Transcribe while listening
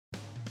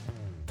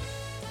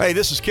Hey,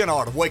 this is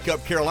Kennard of Wake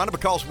Up Carolina.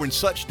 Because we're in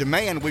such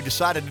demand, we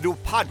decided to do a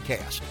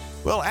podcast.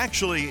 Well,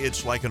 actually,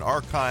 it's like an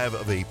archive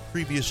of a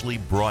previously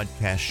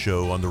broadcast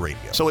show on the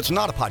radio. So it's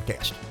not a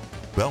podcast.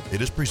 Well,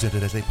 it is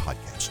presented as a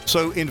podcast.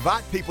 So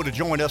invite people to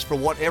join us for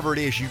whatever it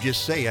is you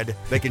just said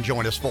they can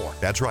join us for.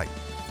 That's right.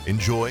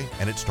 Enjoy,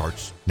 and it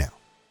starts now.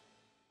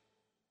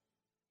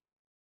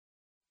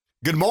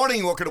 Good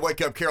morning. Welcome to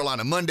Wake Up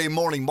Carolina. Monday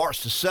morning,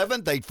 March the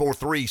 7th,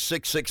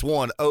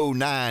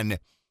 843-661-0937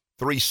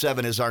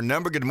 is our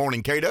number. Good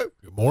morning, Cato.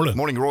 Good morning. Good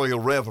morning, Royal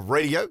Rev of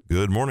Radio.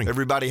 Good morning.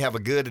 Everybody have a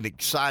good and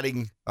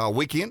exciting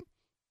weekend.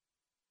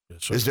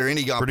 Yes, sir. Is there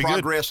any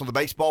progress on the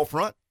baseball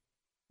front?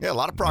 Yeah, a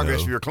lot of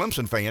progress if you're a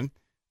Clemson fan.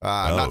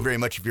 Not very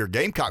much if you're a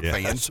Gamecock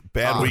fan. It's a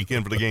bad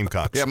weekend for the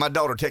Gamecocks. Yeah, my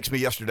daughter texted me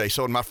yesterday.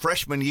 So in my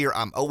freshman year,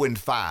 I'm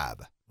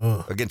 0-5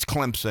 against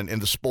Clemson in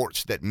the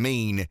sports that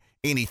mean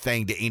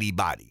anything to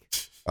anybody.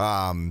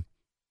 I'm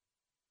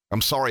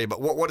sorry, but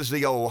what is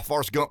the old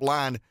Forrest Gump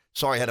line?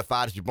 Sorry I had a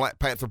fight at your Black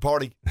Panther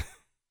party.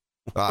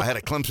 I had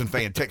a Clemson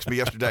fan text me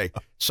yesterday.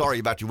 Sorry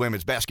about your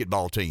women's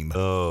basketball team.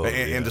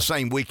 And the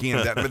same weekend,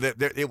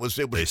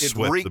 it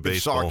reeked of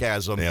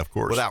sarcasm, of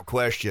course, without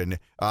question.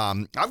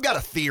 I've got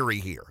a theory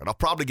here, and I'll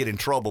probably get in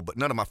trouble, but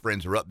none of my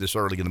friends are up this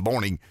early in the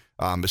morning,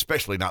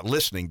 especially not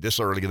listening this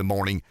early in the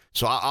morning,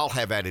 so I'll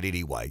have at it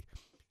anyway.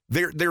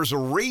 There's a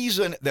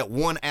reason that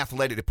one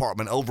athletic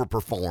department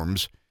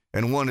overperforms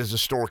and one is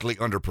historically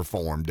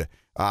underperformed.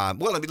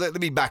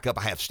 Let me back up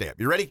a half step.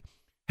 You ready?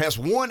 Has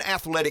one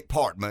athletic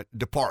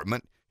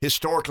department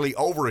historically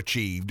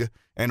overachieved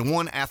and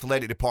one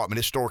athletic department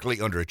historically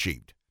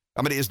underachieved?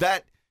 Is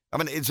that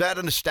an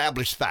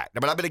established fact?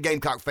 I've been a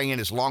Gamecock fan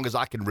as long as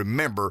I can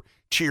remember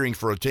cheering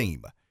for a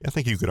team. I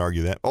think you could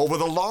argue that. Over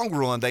the long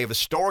run, they have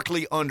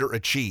historically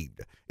underachieved,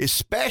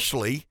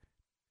 especially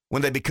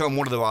when they become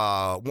one of the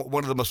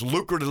most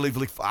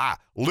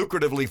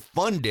lucratively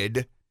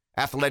funded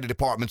athletic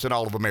departments in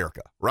all of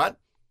America, right?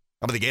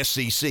 The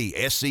SEC,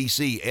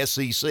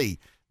 SEC.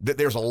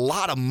 There's a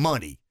lot of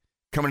money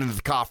coming into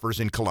the coffers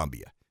in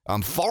Columbia.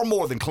 Far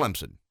more than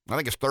Clemson. I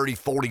think it's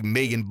 $30-40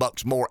 million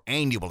more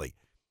annually.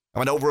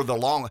 Over the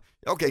long,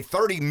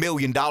 $30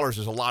 million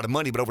is a lot of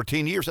money, but over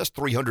 10 years, that's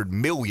 $300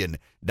 million.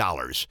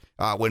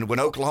 When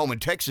Oklahoma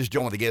and Texas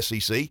join the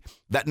SEC,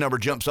 that number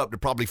jumps up to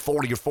probably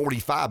 40 or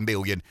 45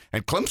 million.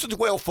 And Clemson's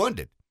well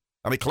funded.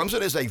 Clemson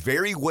is a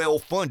very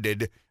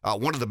well-funded,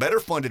 one of the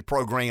better-funded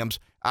programs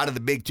out of the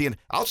Big Ten.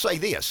 I'll say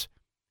this.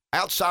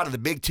 Outside of the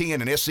Big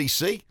Ten and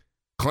SEC,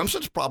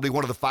 Clemson's probably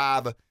one of the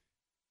 5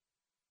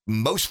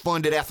 most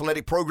funded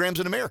athletic programs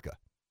in America.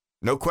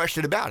 No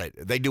question about it.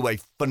 They do a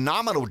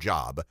phenomenal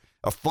job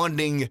of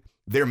funding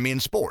their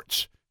men's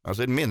sports. I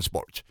said men's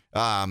sports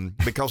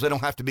because they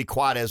don't have to be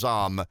quite as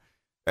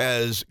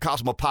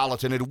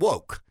cosmopolitan and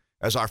woke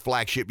as our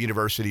flagship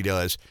university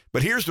does.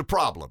 But here's the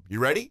problem. You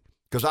ready?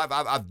 Because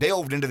I've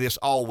delved into this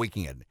all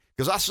weekend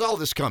because I saw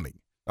this coming.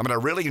 I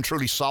really and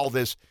truly saw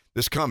this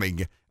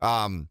coming.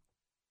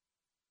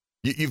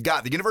 You've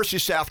got the University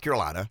of South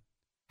Carolina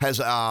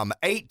has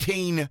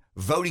 18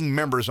 voting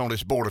members on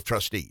its board of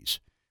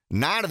trustees.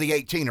 9 of the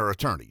 18 are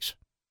attorneys.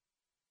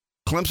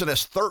 Clemson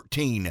has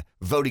 13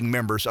 voting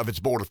members of its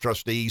board of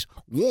trustees.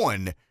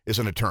 1 is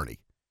an attorney.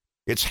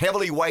 It's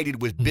heavily weighted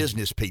with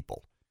business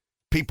people.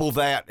 People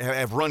that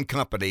have run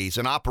companies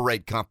and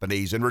operate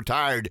companies and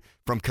retired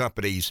from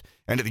companies.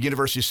 And at the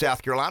University of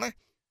South Carolina,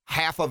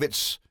 half of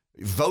its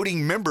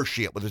voting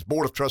membership with its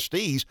board of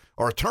trustees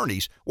are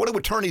attorneys. What do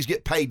attorneys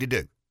get paid to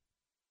do?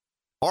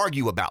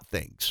 Argue about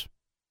things,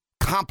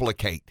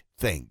 complicate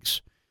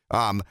things.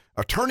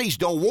 Attorneys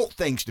don't want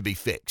things to be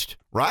fixed,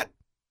 right?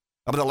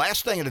 The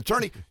last thing an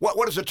attorney,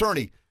 what is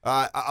attorney?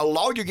 A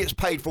lawyer gets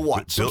paid for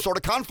what? Some sort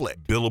of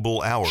conflict.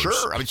 Billable hours.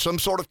 Sure. Some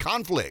sort of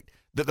conflict.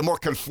 That the more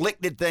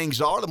conflicted things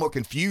are, the more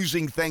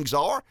confusing things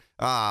are,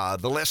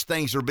 the less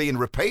things are being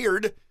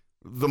repaired,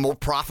 the more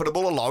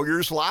profitable a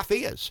lawyer's life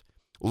is.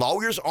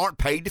 Lawyers aren't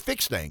paid to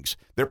fix things.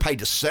 They're paid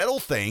to settle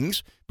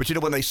things, but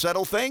when they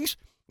settle things,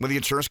 when the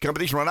insurance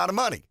companies run out of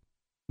money.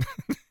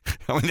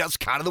 That's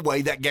kind of the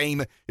way that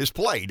game is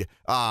played.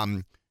 How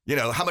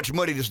much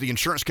money does the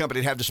insurance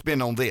company have to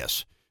spend on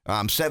this?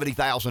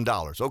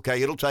 $70,000.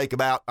 Okay, it'll take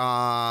about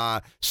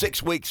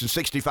 6 weeks and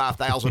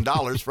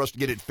 $65,000 for us to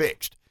get it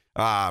fixed.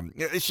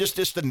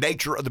 It's the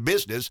nature of the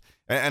business.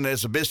 And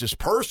as a business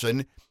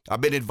person,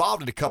 I've been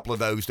involved in a couple of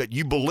those that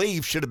you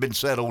believe should have been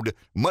settled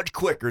much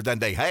quicker than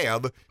they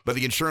have, but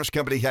the insurance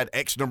company had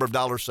X number of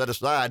dollars set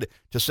aside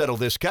to settle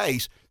this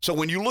case. So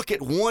when you look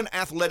at one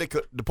athletic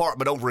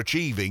department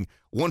overachieving,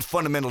 one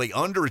fundamentally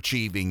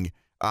underachieving,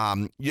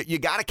 you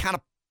got to kind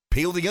of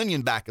peel the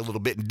onion back a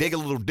little bit and dig a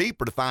little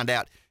deeper to find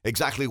out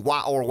exactly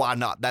why or why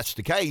not that's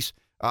the case.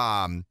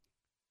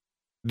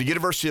 The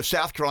University of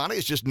South Carolina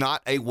is just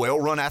not a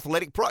well-run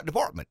athletic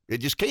department. It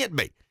just can't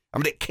be.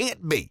 It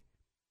can't be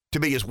to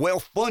be as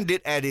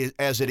well-funded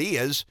as it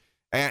is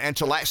and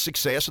to lack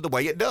success in the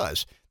way it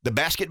does. The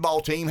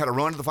basketball team had a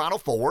run to the Final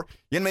Four.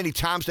 You know how many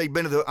times they've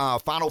been to the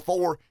Final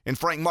Four in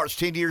Frank Martin's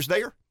 10 years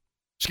there?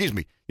 Excuse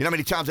me. You know how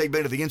many times they've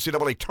been to the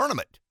NCAA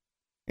tournament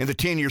in the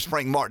 10 years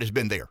Frank Martin has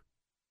been there?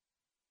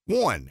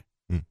 One.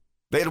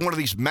 They had one of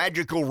these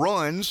magical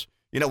runs,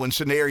 when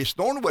Cenarius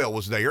Thornwell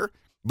was there.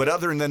 But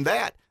other than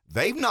that,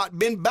 they've not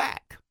been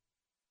back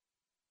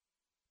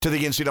to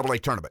the NCAA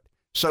tournament.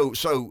 So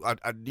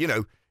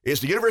is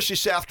the University of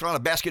South Carolina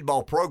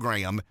basketball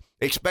program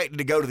expected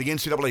to go to the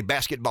NCAA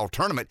basketball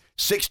tournament?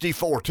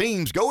 64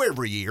 teams go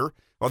every year.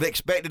 Are they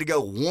expected to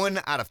go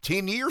 1 out of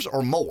 10 years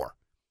or more?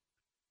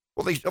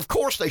 Well, of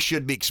course they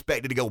should be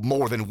expected to go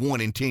more than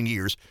 1 in 10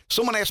 years.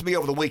 Someone asked me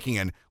over the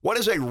weekend, what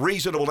is a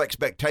reasonable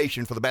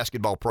expectation for the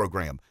basketball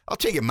program? I'll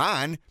tell you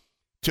mine,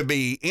 to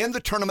be in the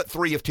tournament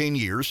 3 of 10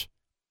 years,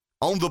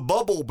 on the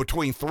bubble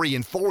between 3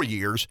 and 4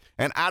 years,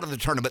 and out of the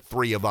tournament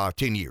 3 of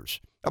 10 years.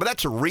 I mean,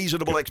 that's a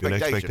reasonable expectation.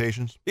 Good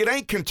expectations? It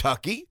ain't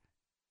Kentucky.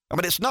 I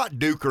mean, it's not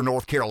Duke or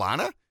North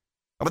Carolina.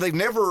 I mean, they've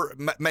never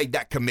made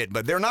that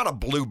commitment. They're not a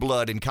blue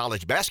blood in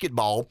college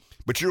basketball,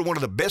 but you're one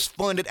of the best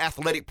funded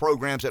athletic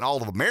programs in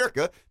all of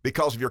America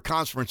because of your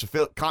conference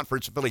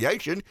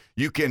affiliation.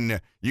 You've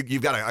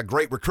got a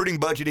great recruiting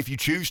budget if you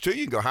choose to.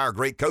 You can go hire a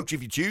great coach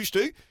if you choose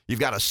to. You've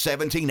got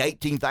a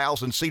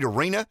 18,000 seat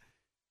arena.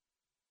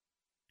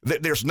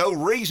 There's no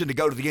reason to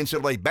go to the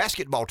NCAA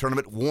basketball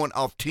tournament 1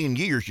 of 10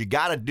 years. You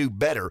got to do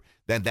better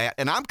than that.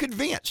 And I'm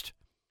convinced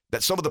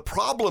that some of the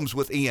problems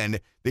within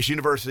this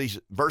university's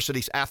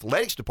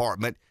athletics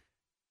department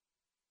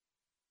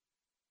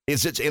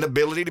is its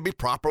inability to be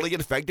properly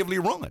and effectively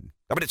run.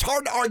 I mean, it's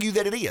hard to argue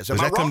that it is. Does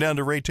that come down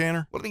to Ray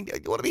Tanner? Well, I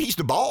mean, he's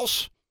the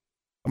boss.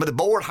 I mean, the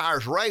board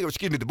hires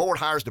the board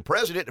hires the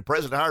president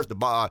hires the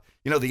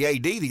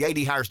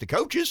AD hires the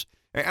coaches.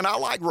 And I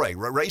like Ray.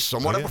 Ray's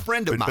somewhat of a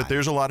friend of mine. But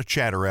there's a lot of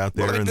chatter out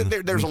there. Well,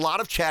 there's a lot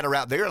of chatter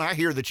out there, and I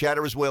hear the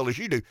chatter as well as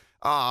you do.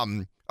 I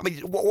mean,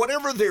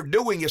 whatever they're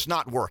doing is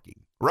not working,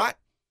 right?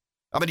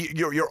 I mean,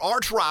 your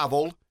arch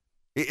rival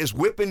is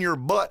whipping your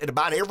butt at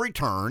about every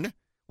turn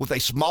with a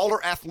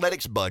smaller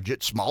athletics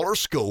budget, smaller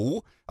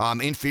school,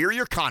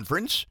 inferior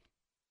conference.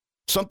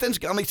 Something's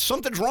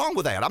wrong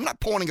with that. I'm not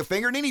pointing a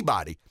finger at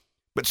anybody,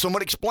 but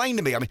someone explained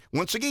to me. I mean,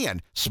 once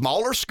again,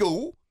 smaller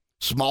school,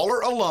 smaller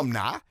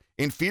alumni,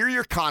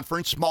 inferior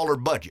conference, smaller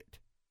budget.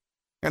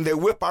 And they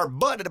whip our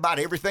butt at about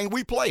everything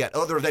we play at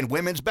other than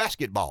women's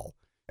basketball.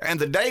 And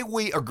the day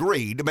we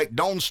agreed to make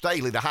Dawn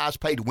Staley the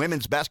highest paid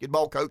women's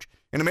basketball coach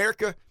in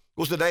America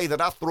was the day that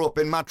I threw up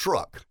in my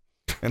truck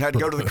and had to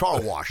go to the car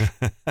wash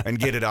and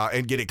get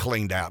it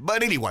cleaned out.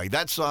 But anyway,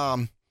 that's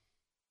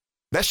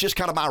just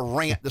kind of my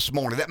rant this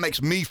morning. That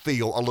makes me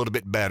feel a little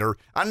bit better.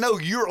 I know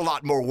you're a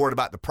lot more worried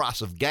about the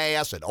price of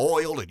gas and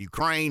oil and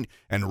Ukraine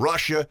and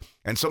Russia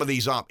and some of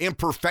these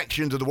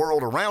imperfections of the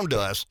world around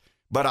us.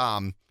 But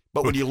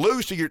when you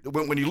lose to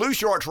when you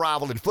lose your arch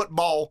rival in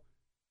football,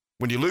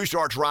 when you lose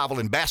your arch rival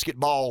in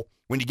basketball,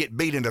 when you get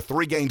beat in a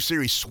 3-game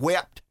series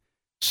swept,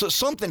 so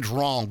something's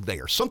wrong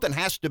there. Something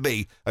has to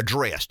be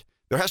addressed.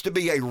 There has to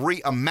be a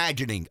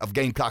reimagining of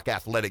Gamecock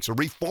athletics, a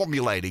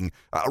reformulating,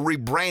 a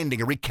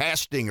rebranding, a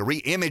recasting, a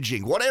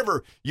reimaging,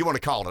 whatever you want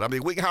to call it. I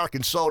mean, we can hire a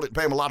consultant and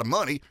pay them a lot of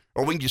money,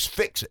 or we can just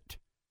fix it.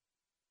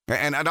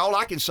 And all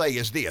I can say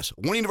is this.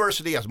 One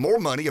university has more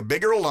money, a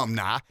bigger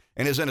alumni,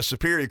 and is in a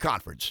superior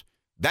conference.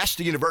 That's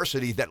the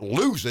university that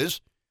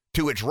loses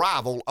to its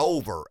rival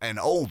over and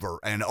over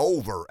and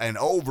over and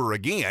over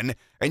again,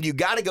 and you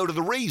got to go to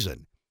the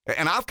reason.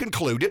 And I've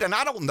concluded, and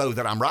I don't know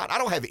that I'm right. I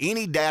don't have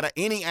any data,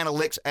 any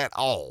analytics at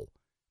all,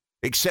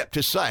 except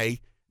to say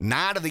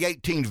 9 of the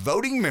 18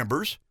 voting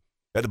members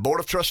at the Board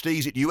of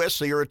Trustees at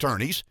USC are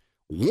attorneys.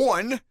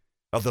 1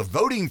 of the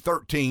voting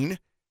 13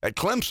 at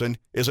Clemson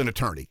is an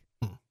attorney.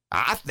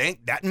 I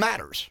think that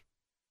matters.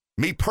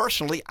 Me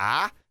personally,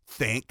 I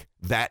think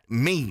that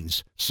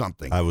means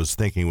something. I was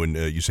thinking when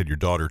you said your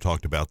daughter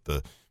talked about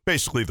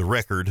basically the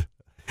record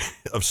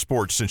of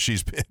sports since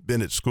she's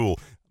been at school.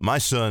 My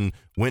son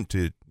went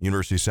to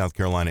University of South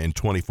Carolina in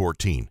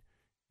 2014,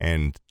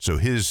 and so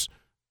his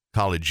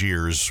college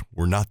years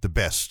were not the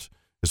best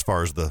as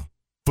far as the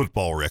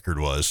football record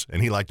was,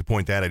 and he liked to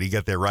point that out. He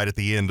got there right at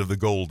the end of the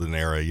golden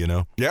era, you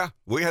know? Yeah,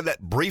 we had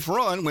that brief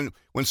run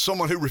when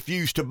someone who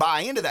refused to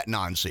buy into that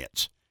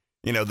nonsense,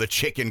 the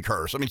chicken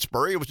curse. I mean,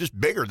 Spurrier was just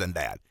bigger than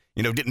that,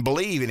 didn't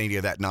believe in any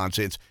of that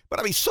nonsense. But,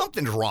 I mean,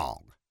 something's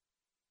wrong.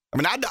 I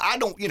mean, I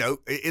don't,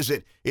 is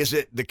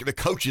it the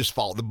coach's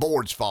fault, the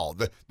board's fault,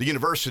 the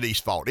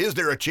university's fault? Is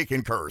there a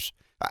chicken curse?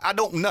 I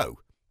don't know,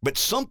 but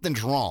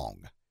something's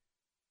wrong,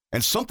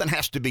 and something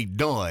has to be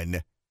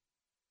done.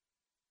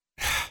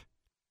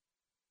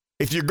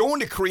 If you're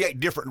going to create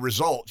different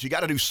results, you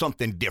got to do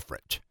something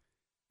different.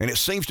 And it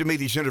seems to me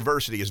this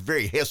university is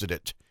very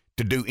hesitant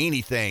to do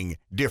anything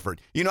different.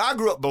 I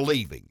grew up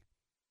believing,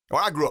 or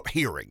I grew up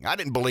hearing. I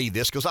didn't believe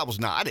this because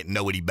I didn't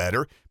know any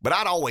better, but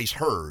I'd always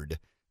heard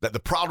that the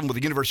problem with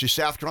the University of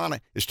South Carolina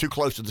is too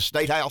close to the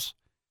State House.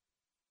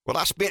 Well,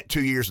 I spent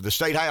 2 years at the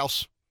State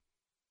House.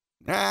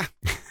 There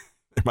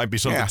might be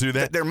something to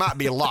that. There might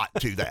be a lot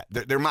to that.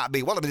 There might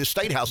be. Well, I mean, the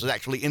State House is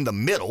actually in the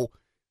middle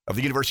of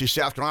the University of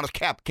South Carolina's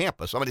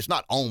campus. I mean, it's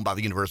not owned by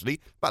the university,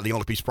 about the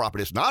only piece of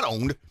property that's not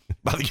owned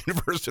by the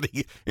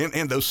university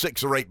in those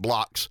 6 or 8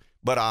 blocks.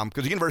 But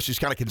because the university is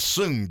kind of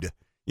consumed,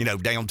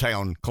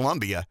 downtown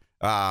Columbia,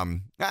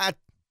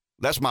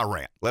 That's my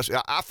rant.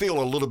 I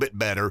feel a little bit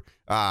better.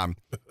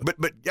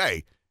 But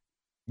hey,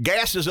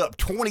 gas is up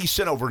 20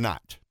 cents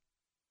overnight.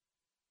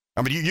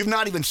 I mean, you've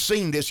not even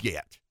seen this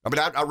yet. I mean,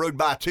 I rode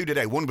by two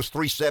today. One was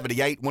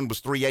 $3.78. One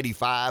was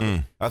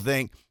 $3.85. I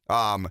think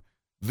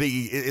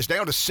it's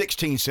down to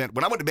 16 cents.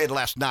 When I went to bed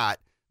last night,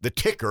 the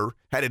ticker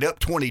had it up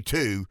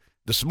 22.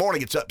 This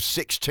morning, it's up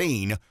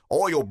 16.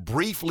 Oil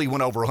briefly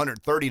went over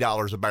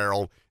 $130 a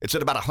barrel. It's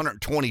at about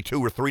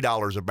 $122 or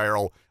 $3 a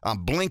barrel.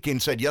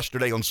 Blinken said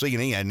yesterday on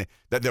CNN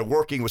that they're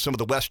working with some of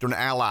the Western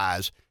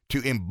allies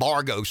to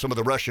embargo some of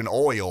the Russian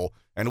oil,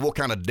 and we'll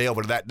kind of delve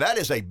into that. That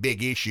is a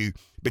big issue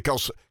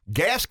because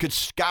gas could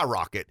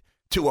skyrocket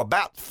to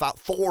about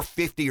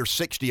 $4.50 or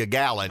 $6 a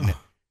gallon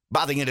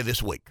by the end of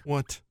this week.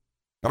 What?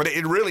 I mean,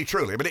 it really,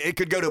 truly. I mean, it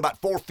could go to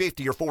about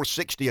 $4.50 or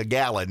 $4.60 a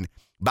gallon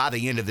by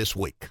the end of this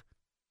week.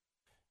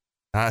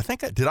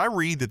 Did I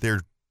read that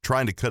they're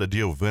trying to cut a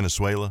deal with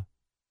Venezuela?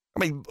 I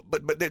mean,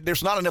 but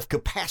there's not enough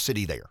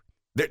capacity there.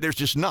 There's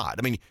just not.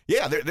 I mean,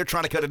 yeah, they're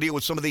trying to cut a deal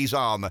with some of these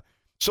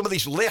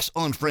less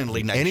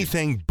unfriendly nations.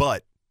 Anything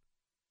but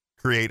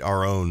create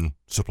our own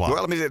supply.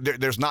 Well, I mean,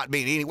 there's not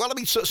being any. Well, I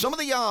mean, some of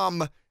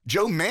the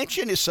Joe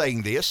Manchin is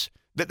saying this,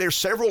 that there's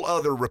several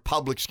other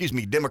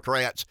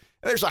Democrats.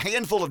 There's a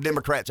handful of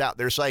Democrats out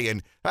there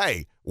saying,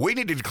 hey, we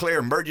need to declare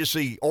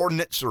emergency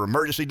ordinance or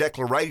emergency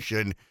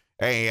declaration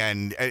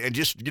and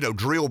just,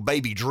 drill,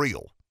 baby,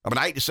 drill. I mean,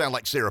 I hate to sound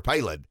like Sarah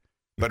Palin,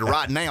 but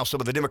right now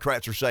some of the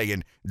Democrats are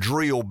saying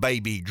drill,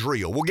 baby,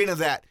 drill. We'll get into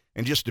that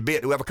in just a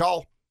bit. Do we have a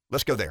call?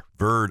 Let's go there.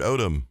 Verd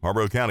Odom,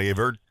 Marlboro County. Hey,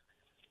 Verd.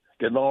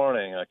 Good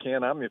morning.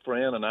 Ken, I'm your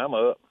friend, and I'm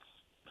up.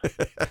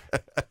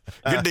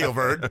 Good deal,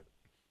 Verd.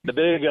 The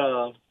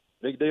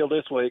big deal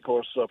this week, of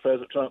course,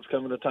 President Trump's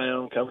coming to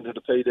town, coming to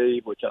the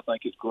PD, which I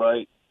think is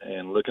great,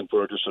 and looking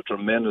for just a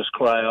tremendous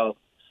crowd.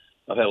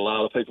 I've had a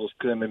lot of people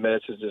send me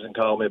messages and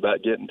call me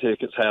about getting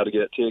tickets, how to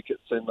get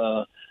tickets, and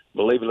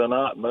believe it or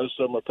not, most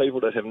of them are people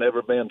that have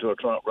never been to a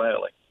Trump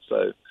rally.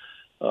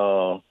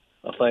 So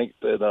I think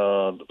that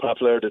the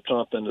popularity of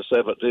Trump in the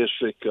 7th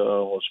District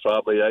was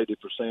probably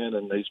 80%,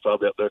 and he's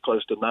probably up there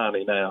close to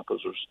 90 now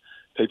because there's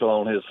people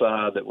on his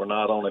side that were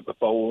not on it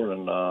before,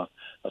 and I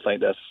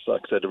think that's,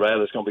 like I said, the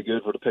rally's going to be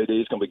good for the PD.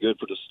 It's going to be good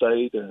for the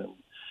state, and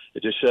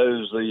it just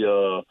shows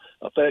the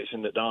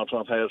affection that Donald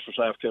Trump has for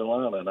South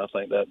Carolina, and I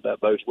think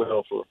that bodes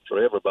well for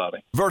everybody.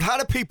 Vert, how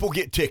do people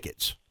get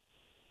tickets?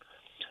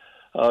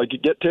 You can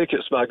get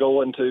tickets by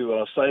going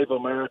to Save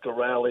America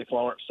Rally,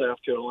 Florence, South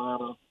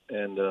Carolina,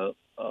 and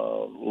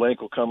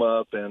link will come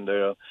up, and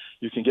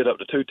you can get up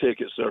to 2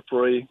 tickets. They're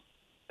free,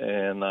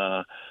 and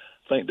I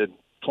think the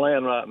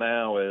plan right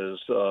now is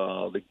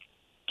the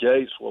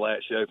gates will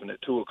actually open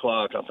at 2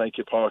 o'clock. I think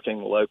your parking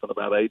will open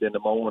about 8 in the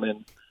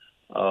morning.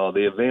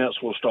 The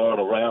events will start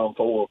around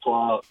 4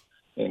 o'clock,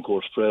 and of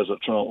course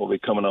President Trump will be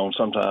coming on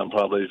sometime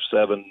probably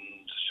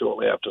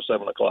shortly after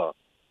 7 o'clock.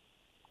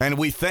 And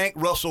we think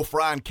Russell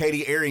Fry and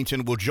Katie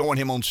Arrington will join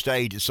him on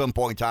stage at some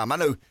point in time. I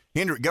know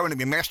Governor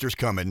McMaster's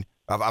coming.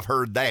 I've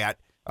heard that.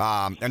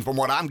 And from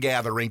what I'm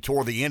gathering,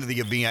 toward the end of the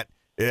event,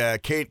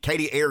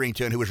 Katie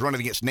Arrington, who was running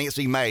against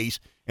Nancy Mace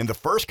in the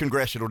 1st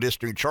Congressional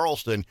District in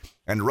Charleston,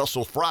 and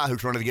Russell Fry,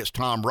 who's running against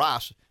Tom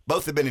Rice,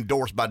 both have been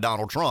endorsed by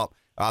Donald Trump.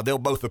 They'll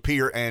both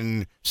appear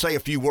and say a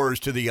few words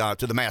to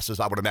the masses,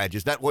 I would imagine.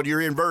 Is that what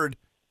you're in, Verd?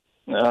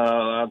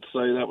 I'd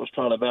say that was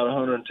probably about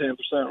 110%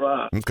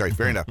 right. Okay,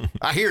 fair enough.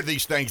 I hear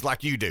these things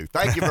like you do.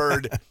 Thank you,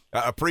 Verd.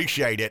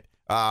 Appreciate it.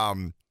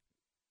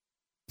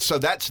 So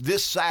that's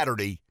this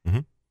Saturday. Mm-hmm.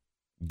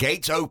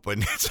 Gates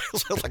open. It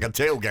sounds like a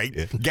tailgate.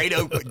 Yeah. Gate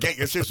open.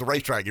 It's just a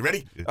racetrack. You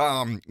ready?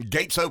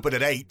 Gates open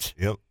at 8.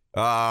 Yep.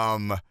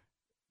 The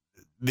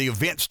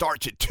event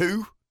starts at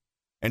 2,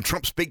 and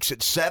Trump speaks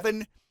at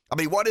 7. I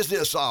mean, what is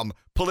this?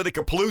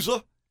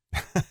 Politica-palooza?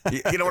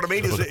 You know what I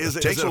mean? Is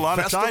it takes a lot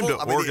festival? of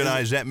time to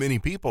organize that many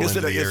people. Is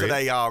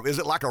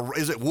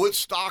Is it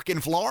Woodstock in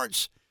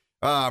Florence?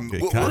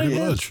 It kind of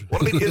is.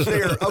 Well, I mean, is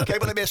there? Okay,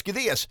 but let me ask you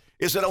this: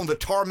 is it on the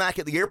tarmac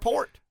at the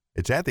airport?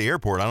 It's at the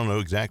airport. I don't know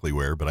exactly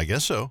where, but I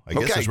guess so. I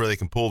guess that's where they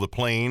can pull the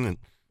plane. And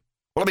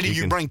well, I mean, do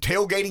you bring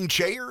tailgating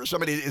chairs? I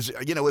mean, is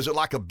it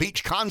like a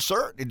beach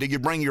concert? Do you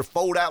bring your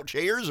fold-out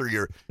chairs or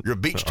your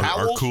beach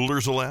towels? Are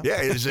coolers allowed?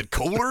 Yeah, is it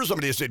coolers? I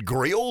mean, is it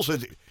grills?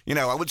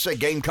 I would say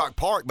Gamecock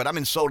Park, but I'm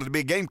insulted to be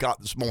a Gamecock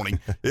this morning.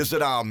 Is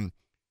it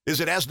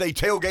as they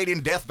tailgate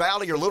in Death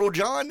Valley or Little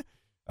John?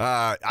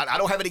 I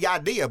don't have any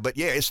idea, but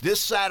yeah, it's this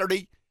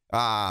Saturday.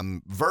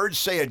 Verge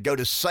said go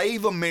to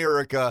Save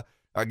America.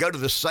 Go to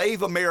the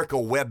Save America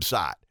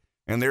website,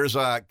 and there's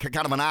a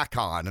kind of an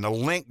icon and a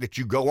link that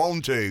you go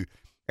on to,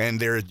 and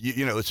there,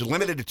 it's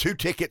limited to 2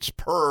 tickets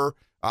per,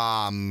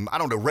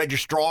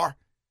 registrar,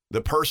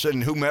 the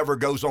person, whomever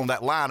goes on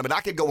that line. I mean,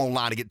 I could go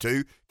online to get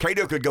 2.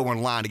 Cato could go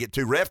online to get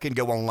 2. Rev can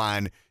go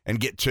online and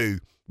get 2,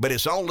 but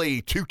it's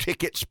only 2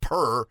 tickets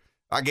per,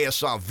 I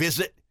guess,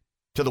 visit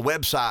to the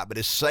website, but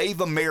it's Save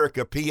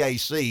America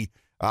PAC.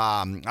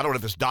 I don't know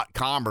if it's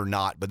 .com or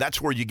not, but that's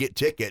where you get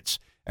tickets.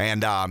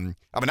 And,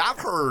 I've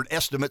heard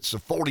estimates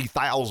of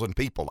 40,000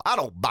 people. I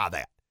don't buy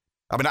that.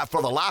 I mean,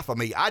 for the life of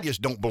me, I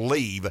just don't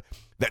believe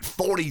that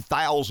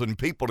 40,000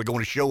 people are going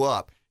to show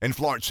up in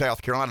Florence,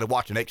 South Carolina to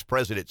watch an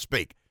ex-president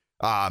speak.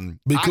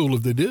 Be cool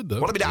if they did,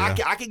 though. Well, I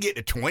mean, I could get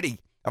to 20.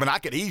 I mean, I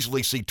could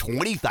easily see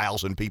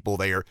 20,000 people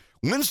there.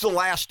 When's the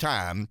last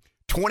time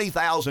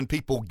 20,000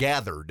 people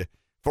gathered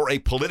for a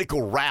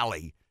political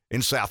rally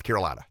in South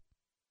Carolina?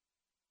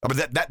 I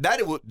mean,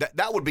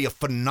 that would be a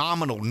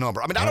phenomenal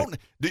number. I mean,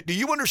 do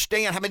you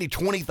understand how many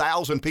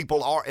 20,000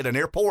 people are at an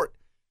airport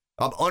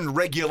of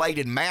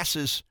unregulated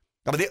masses?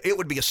 I mean, it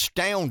would be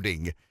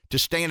astounding to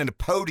stand in a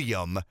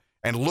podium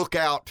and look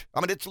out. I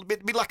mean,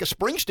 it'd be like a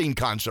Springsteen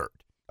concert.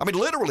 I mean,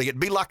 literally,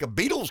 it'd be like a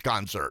Beatles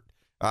concert.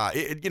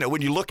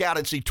 When you look out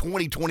and see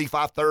 20,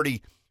 25,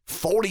 30,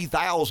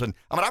 40,000.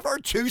 I mean, I've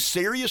heard two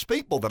serious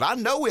people that I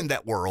know in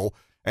that world,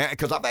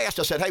 because I've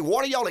asked, I said, hey,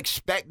 what are y'all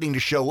expecting to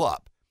show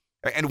up?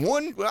 And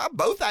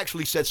both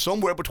actually said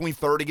somewhere between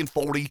 30 and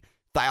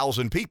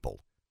 40,000 people.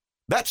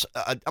 That's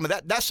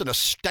an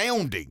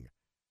astounding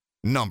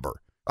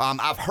number.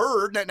 I've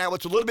heard that now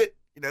it's a little bit,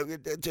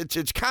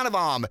 it's kind of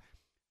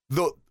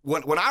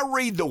when I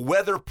read the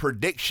weather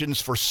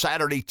predictions for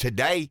Saturday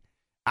today,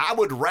 I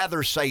would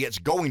rather say it's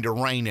going to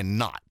rain and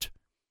not,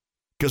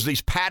 because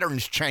these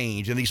patterns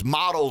change and these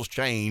models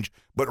change.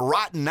 But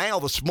right now,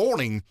 this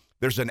morning,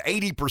 there's an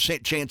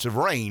 80% chance of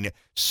rain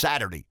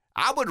Saturday.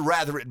 I would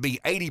rather it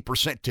be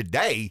 80%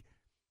 today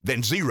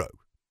than zero,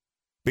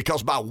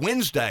 because by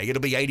Wednesday,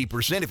 it'll be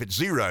 80% if it's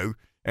zero,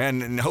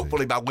 and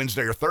hopefully by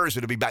Wednesday or Thursday,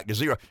 it'll be back to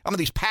zero. I mean,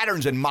 these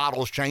patterns and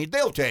models change.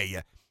 They'll tell you.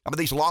 I mean,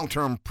 these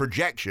long-term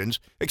projections,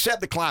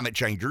 except the climate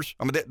changers.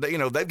 I mean,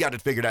 they've got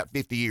it figured out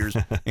 50 years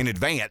in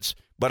advance.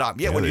 But,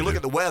 when you look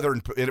at the weather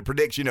and it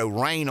predicts,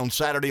 rain on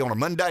Saturday on a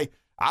Monday,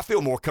 I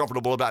feel more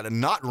comfortable about it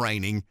not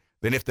raining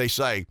than if they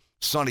say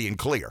sunny and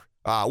clear.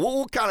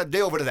 We'll kind of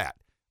delve into that.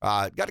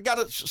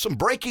 Got some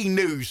breaking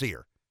news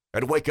here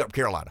at Wake Up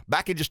Carolina.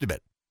 Back in just a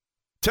bit.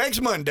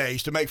 Text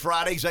Mondays to make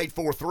Fridays.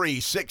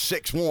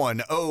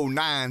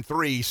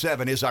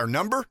 843-661-0937 is our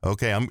number.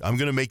 Okay, I'm going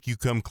to make you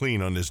come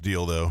clean on this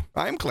deal, though.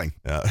 I am clean.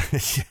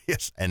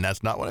 Yes, and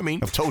that's not what I mean.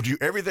 I've told you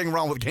everything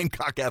wrong with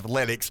Gamecock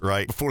Athletics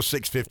before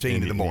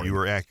 6:15 in the morning. You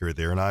were accurate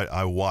there, and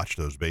I watched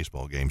those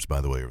baseball games, by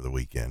the way, over the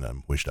weekend. I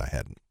wished I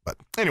hadn't. But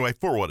anyway,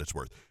 for what it's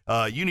worth,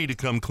 you need to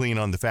come clean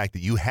on the fact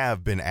that you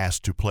have been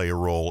asked to play a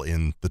role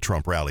in the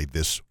Trump rally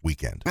this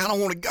weekend. I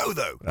don't want to go,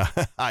 though.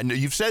 I know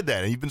you've said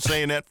that, and you've been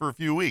saying that for a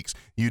few weeks.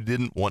 You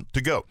didn't want to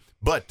go.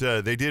 But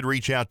they did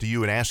reach out to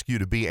you and ask you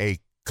to be a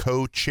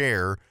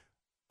co-chair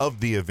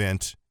of the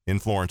event in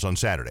Florence on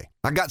Saturday.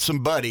 I got some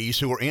buddies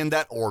who are in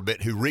that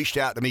orbit who reached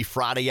out to me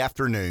Friday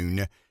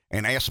afternoon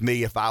and asked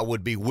me if I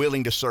would be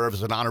willing to serve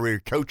as an honorary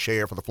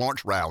co-chair for the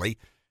Florence rally.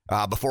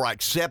 Before I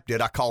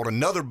accepted, I called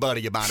another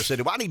buddy of mine and said,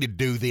 do I need to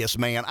do this,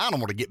 man? I don't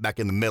want to get back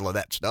in the middle of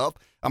that stuff.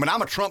 I mean,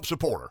 I'm a Trump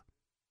supporter.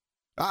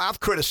 I've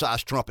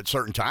criticized Trump at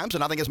certain times,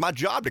 and I think it's my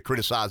job to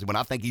criticize him when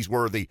I think he's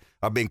worthy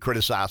of being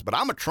criticized. But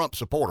I'm a Trump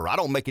supporter. I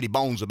don't make any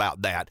bones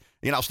about that.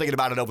 I was thinking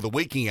about it over the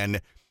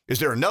weekend. Is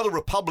there another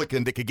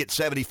Republican that could get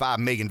 75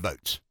 million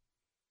votes?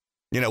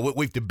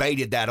 We've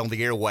debated that on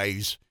the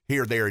airways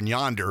here, there, and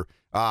yonder.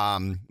 But I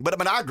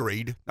mean, I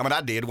agreed. I mean,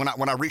 I did when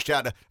I reached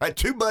out. I had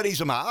two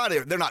buddies of mine.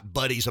 They're not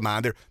buddies of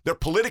mine. They're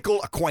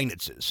political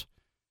acquaintances,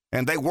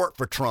 and they work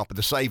for Trump at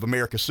the Save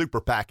America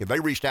Super PAC. And they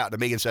reached out to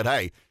me and said,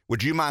 "Hey,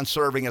 would you mind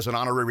serving as an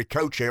honorary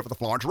co-chair for the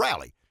Florence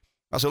rally?"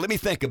 I said, "Let me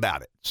think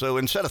about it." So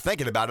instead of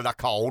thinking about it, I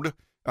called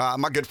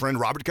my good friend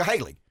Robert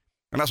Cahaley,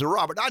 and I said,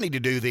 "Robert, I need to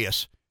do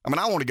this. I mean,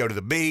 I want to go to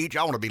the beach.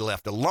 I want to be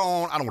left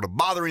alone. I don't want to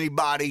bother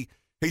anybody."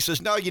 He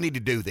says, "No, you need to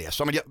do this.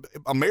 I mean,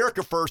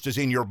 America first is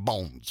in your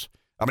bones.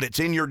 I mean,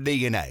 it's in your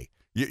DNA.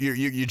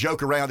 You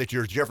joke around that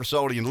you're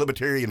Jeffersonian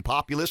libertarian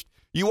populist.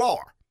 You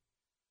are.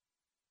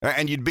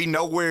 And you'd be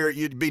no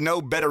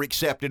better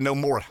accepted, no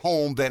more at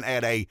home than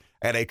at a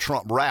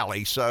Trump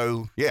rally."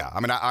 So, yeah, I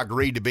mean, I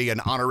agreed to be an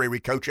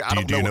honorary co-chair.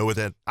 Do you know what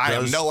that I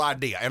does? have no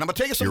idea. And I'm going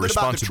to tell you something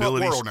about the Trump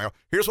world now.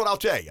 Here's what I'll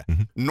tell you.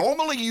 Mm-hmm.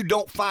 Normally, you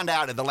don't find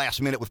out at the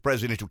last minute with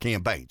presidential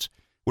campaigns.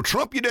 With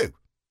Trump, you do.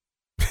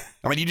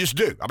 I mean, you just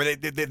do. I mean,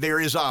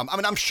 there is,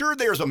 I'm sure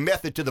there's a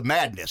method to the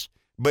madness,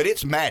 but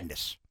it's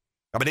madness.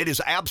 I mean, it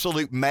is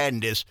absolute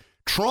madness.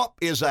 Trump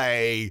is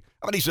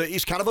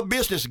he's kind of a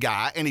business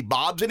guy, and he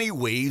bobs and he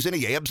weaves and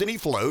he ebbs and he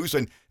flows,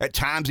 and at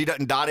times he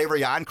doesn't dot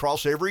every I and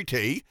cross every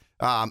T.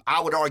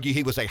 I would argue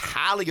he was a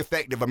highly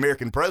effective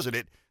American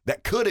president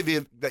that could have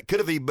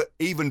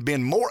even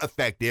been more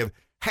effective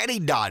had he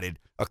dotted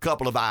a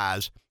couple of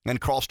I's and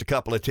crossed a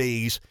couple of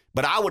T's.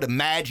 But I would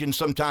imagine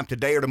sometime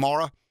today or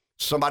tomorrow,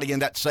 somebody in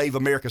that Save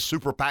America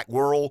Super PAC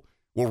world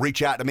will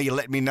reach out to me and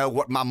let me know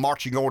what my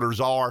marching orders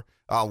are,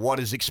 what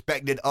is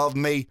expected of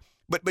me.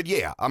 But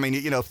yeah, I mean,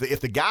 if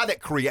the guy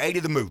that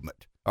created the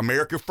movement,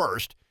 America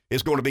First,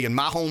 is going to be in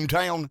my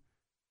hometown,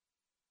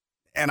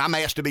 and I'm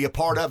asked to be a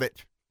part of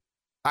it,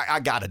 I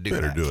got to do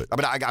that. Better do it. I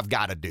mean, I've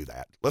got to do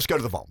that. Let's go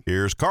to the phone.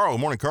 Here's Carl.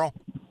 Good morning, Carl.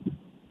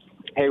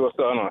 Hey, what's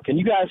going on? Can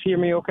you guys hear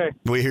me okay?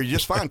 We hear you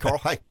just fine, Carl.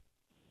 Hey.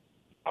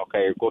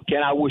 Okay. Well,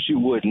 Ken, I wish you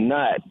would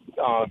not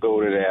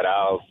go to that.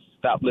 I'll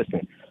stop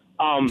listening.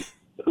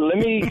 let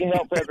me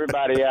help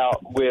everybody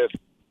out with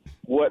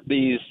what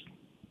these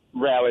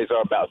rallies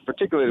are about,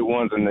 particularly the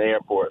ones in the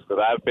airports,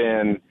 because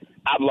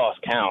I've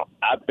lost count.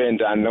 I've been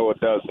to, I know, a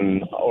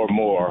dozen or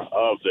more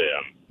of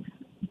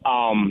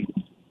them.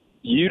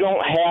 You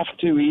don't have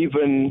to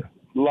even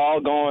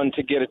log on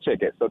to get a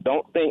ticket. So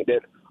don't think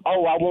that, I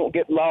won't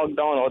get logged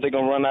on or they're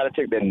going to run out of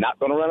tickets. They're not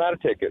going to run out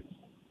of tickets.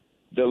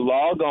 The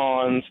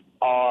log-ons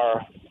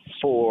are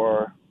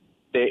for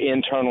their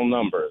internal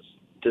numbers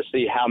to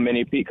see how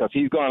many people, because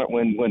he's going to,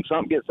 when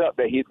Trump gets up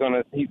there, he's going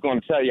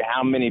to tell you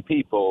how many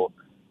people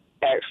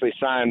actually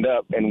signed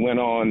up and went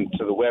on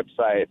to the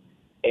website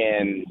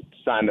and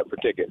signed up for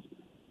tickets.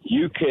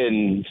 You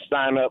can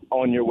sign up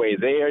on your way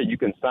there. You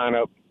can sign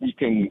up. You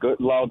can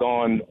log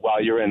on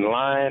while you're in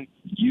line.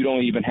 You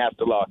don't even have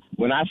to log.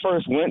 When I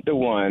first went to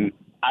one,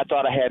 I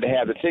thought I had to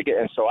have the ticket,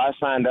 and so I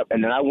signed up,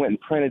 and then I went and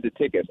printed the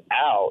tickets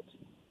out,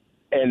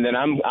 and then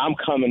I'm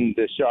coming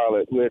to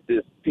Charlotte with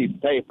this piece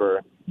of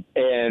paper,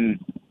 and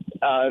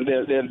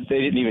they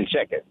didn't even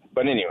check it.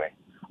 But anyway,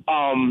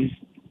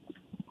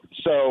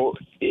 so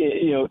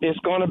it's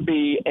going to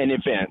be an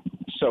event.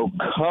 So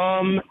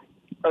come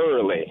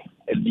early.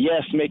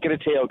 Yes, make it a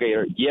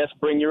tailgater. Yes,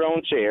 bring your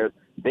own chairs.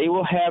 They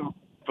will have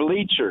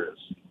bleachers,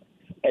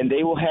 and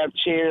they will have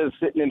chairs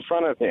sitting in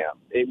front of him.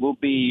 It will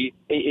be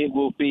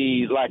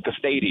like a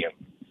stadium.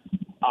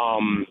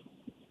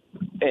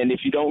 And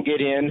if you don't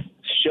get in,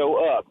 show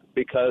up,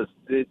 because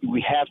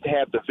we have to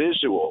have the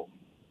visual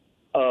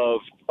of,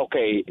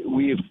 okay,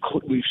 we've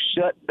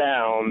shut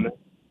down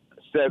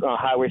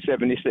Highway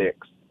 76,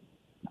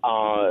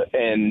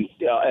 and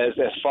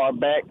as far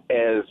back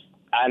as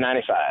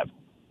I-95.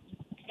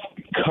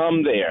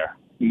 Come there,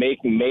 make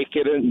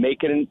it an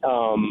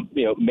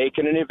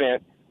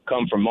event.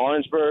 Come from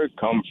Orangeburg,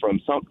 come from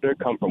Sumter,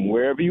 come from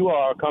wherever you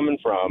are coming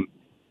from.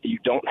 You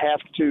don't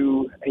have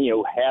to,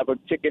 have a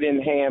ticket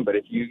in hand, but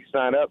if you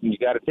sign up and you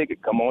got a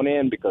ticket, come on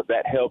in, because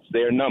that helps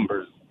their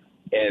numbers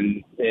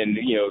and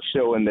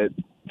showing that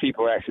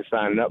people are actually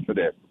signing up for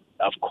this.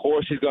 Of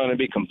course, it's going to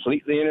be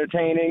completely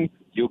entertaining.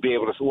 You'll be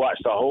able to watch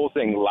the whole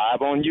thing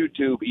live on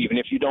YouTube, even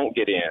if you don't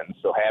get in.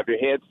 So have your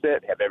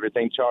headset, have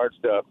everything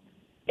charged up,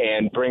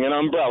 and bring an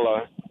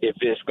umbrella if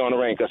it's going to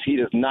rain, because he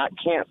does not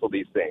cancel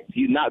these things.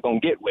 He's not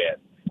going to get wet,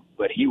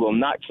 but he will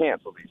not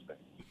cancel these things.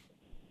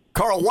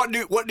 Carl, what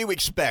do you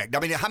expect? I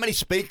mean, how many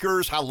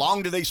speakers? How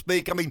long do they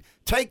speak? I mean,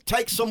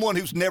 take someone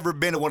who's never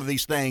been to one of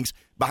these things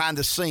behind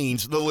the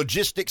scenes, the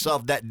logistics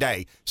of that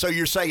day. So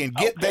you're saying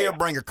get there,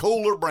 bring a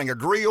cooler, bring a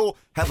grill,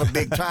 have a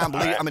big time.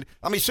 I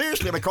mean,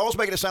 seriously. I mean, Carl's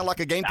making it sound like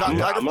a Gamecock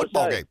Tiger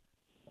football game.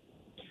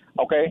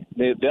 Okay,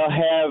 they'll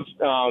have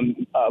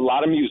a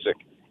lot of music,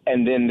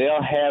 and then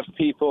they'll have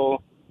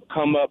people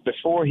come up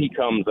before he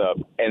comes up,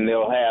 and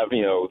they'll have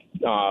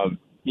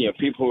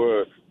people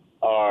who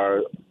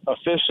are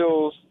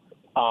officials.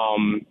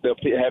 They'll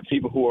have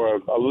people who are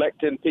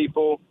elected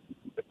people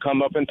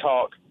come up and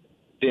talk.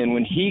 Then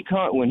when he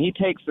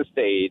takes the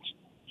stage,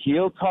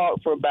 he'll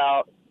talk for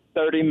about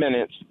 30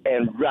 minutes,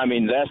 and I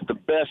mean that's the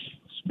best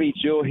speech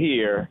you'll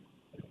hear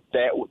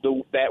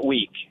that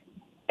week.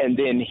 And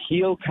then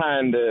he'll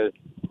kind of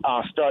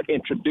start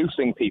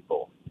introducing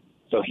people.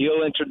 So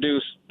he'll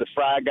introduce the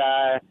Fry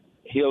guy,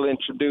 he'll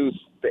introduce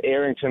the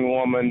Arrington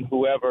woman,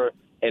 whoever,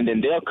 and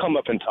then they'll come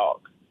up and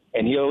talk.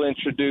 And he'll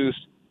introduce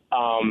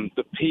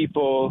the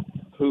people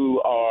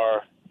who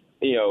are,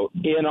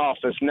 in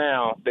office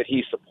now that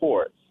he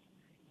supports,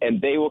 and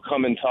they will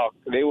come and talk.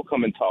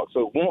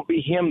 So it won't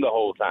be him the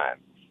whole time.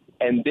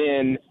 And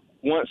then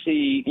once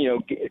he,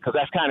 because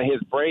that's kind of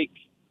his break.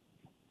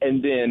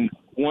 And then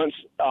once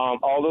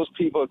all those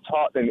people have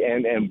talked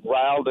and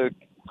rile the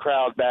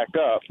crowd back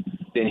up,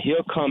 then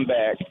he'll come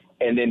back,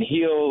 and then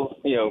he'll,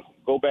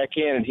 go back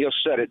in and he'll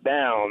shut it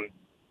down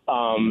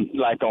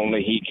like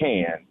only he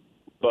can.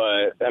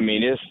 But I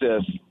mean,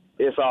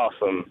 it's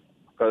awesome,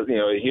 because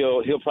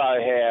he'll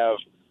probably have.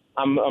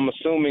 I'm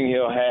assuming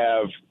he'll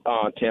have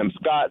Tim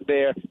Scott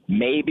there,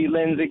 maybe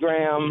Lindsey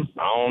Graham.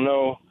 I don't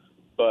know,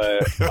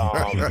 but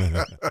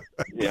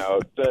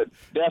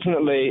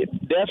definitely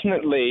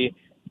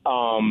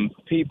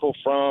people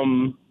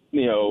from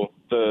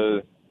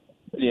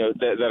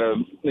that are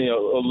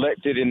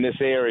elected in this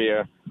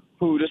area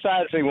who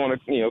decide they want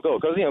to go,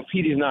 because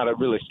Petey's not a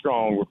really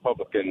strong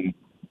Republican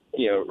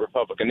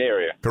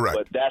area. Correct.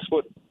 But that's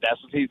what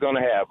he's going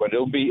to have. But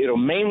it'll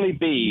mainly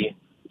be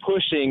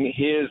pushing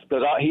because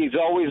he's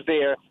always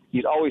there.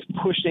 He's always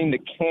pushing the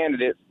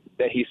candidates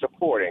that he's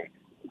supporting.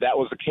 That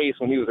was the case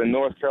when he was in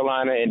North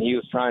Carolina, and he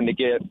was trying to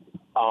get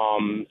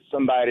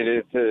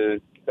somebody to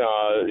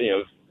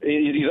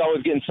he's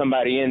always getting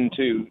somebody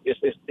into.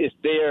 It's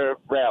their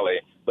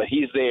rally, but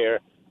he's there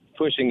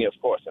pushing it,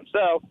 of course,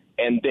 himself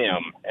and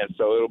them. And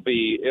so it'll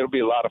be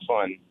a lot of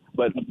fun.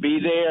 But be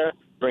there.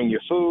 Bring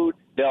your food.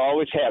 They'll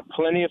always have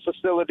plenty of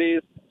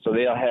facilities, so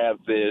they'll have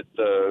the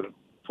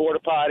porta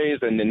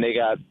potties, and then they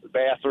got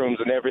bathrooms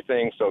and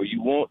everything. So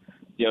you won't,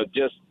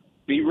 just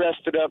be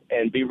rested up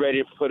and be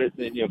ready to put a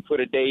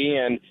day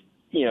in.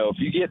 If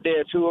you get there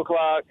at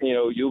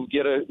 2:00, you'll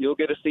get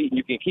a seat and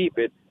you can keep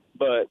it.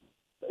 But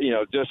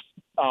just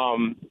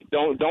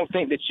don't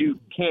think that you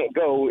can't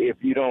go if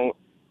you don't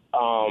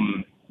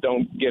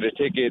get a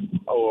ticket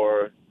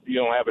or you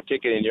don't have a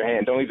ticket in your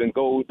hand. Don't even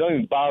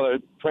bother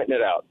printing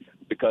it out,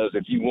 because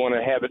if you want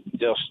to have it,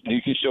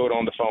 you can show it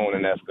on the phone,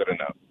 and that's good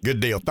enough. Good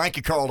deal. Thank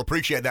you, Carl.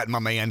 Appreciate that, my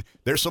man.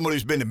 There's someone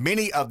who's been to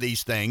many of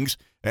these things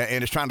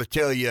and is trying to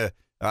tell you,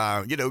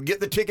 get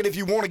the ticket if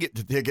you want to get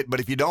the ticket, but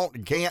if you don't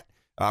and can't,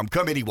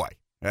 come anyway.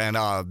 And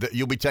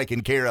you'll be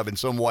taken care of in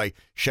some way,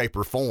 shape,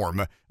 or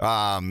form.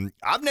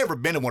 I've never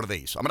been to one of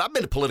these. I mean, I've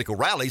been to political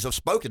rallies. I've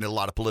spoken at a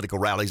lot of political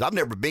rallies. I've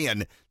never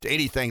been to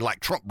anything like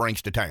Trump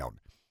brings to town.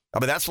 I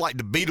mean, that's like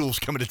the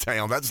Beatles coming to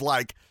town. That's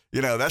like,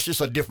 that's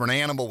just a different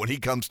animal when he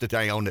comes to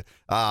town.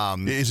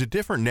 Is it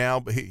different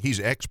now?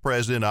 He's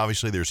ex-president.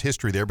 Obviously, there's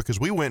history there,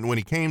 because we went when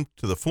he came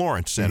to the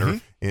Florence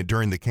Center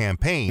during the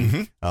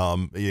campaign.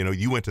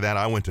 You went to that.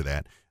 I went to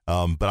that.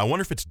 But I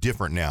wonder if it's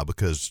different now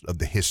because of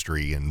the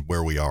history and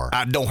where we are.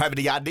 I don't have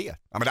any idea.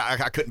 I mean,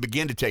 I couldn't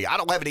begin to tell you. I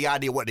don't have any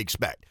idea what to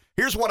expect.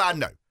 Here's what I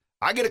know.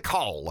 I get a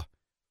call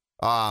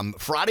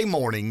Friday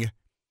morning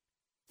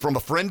from a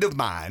friend of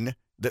mine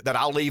that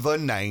I'll leave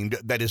unnamed,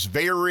 that is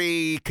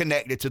very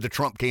connected to the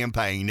Trump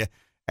campaign,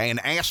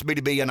 and asked me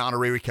to be an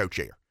honorary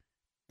co-chair.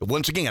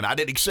 Once again, I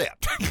didn't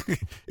accept.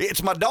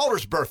 It's my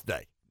daughter's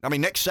birthday. I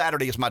mean, next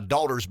Saturday is my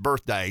daughter's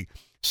birthday,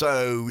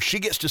 so she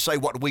gets to say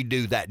what we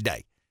do that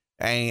day.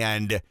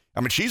 And, I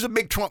mean, she's a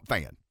big Trump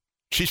fan.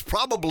 She's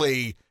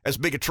probably as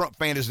big a Trump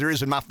fan as there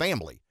is in my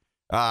family.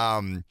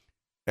 And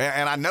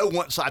I know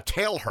once I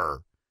tell her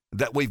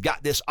that we've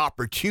got this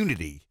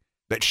opportunity,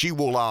 that she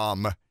will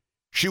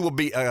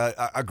be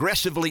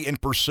aggressively in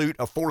pursuit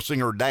of forcing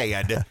her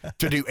dad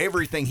to do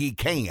everything he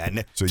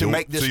can to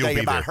make this day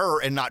about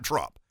her and not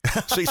Trump.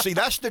 See,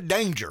 that's the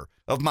danger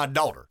of my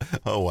daughter.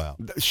 Oh, wow.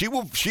 She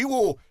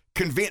will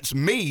convince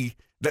me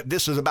that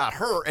this is about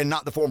her and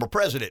not the former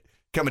president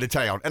coming to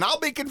town, and I'll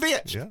be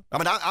convinced. Yeah. I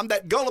mean, I'm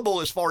that gullible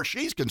as far as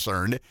she's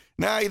concerned.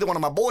 Now, either one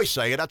of my boys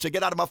say it, I'd say,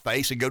 get out of my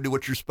face and go do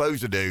what you're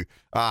supposed to do.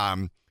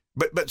 But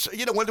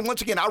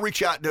once again, I'll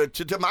reach out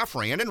to my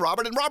friend, and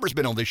Robert's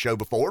been on this show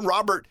before, and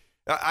Robert,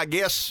 I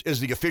guess, is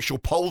the official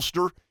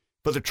pollster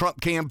for the Trump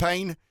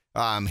campaign.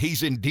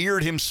 He's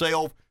endeared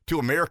himself to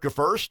America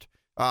First,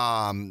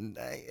 and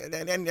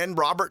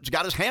Robert's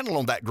got his handle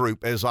on that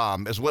group as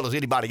well as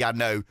anybody I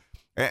know.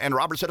 And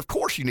Robert said, of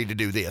course you need to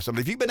do this. I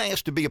mean, if you've been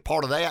asked to be a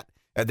part of that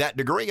at that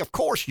degree, of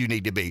course you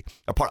need to be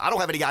a part. I don't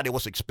have any idea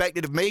what's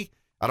expected of me.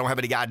 I don't have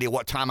any idea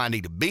what time I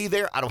need to be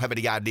there. I don't have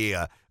any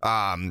idea,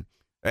 am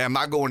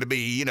I going to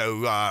be,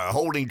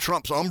 holding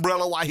Trump's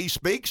umbrella while he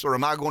speaks, or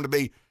am I going to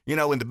be,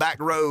 in the back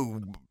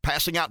row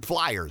passing out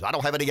flyers? I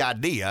don't have any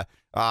idea.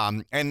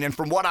 And then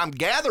from what I'm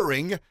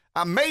gathering,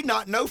 I may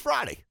not know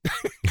Friday.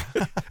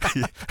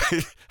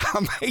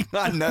 I may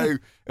not know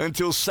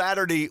until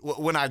Saturday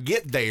when I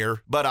get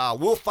there, but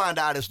we'll find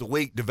out as the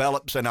week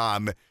develops.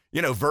 And,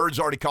 Verd's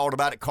already called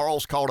about it.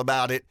 Carl's called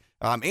about it.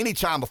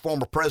 Anytime a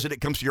former president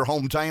comes to your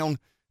hometown,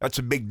 that's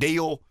a big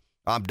deal.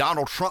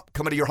 Donald Trump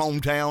coming to your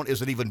hometown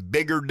is an even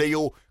bigger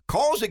deal.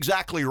 Carl's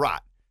exactly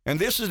right. And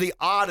this is the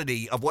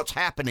oddity of what's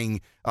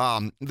happening.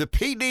 The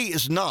PD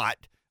is not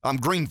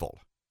Greenville.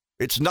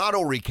 It's not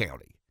Horry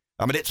County.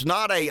 I mean, it's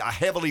not a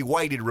heavily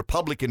weighted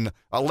Republican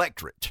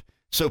electorate.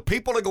 So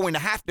people are going to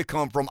have to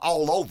come from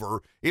all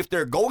over if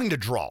they're going to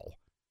draw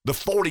the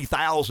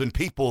 40,000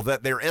 people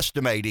that they're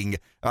estimating.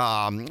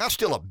 That's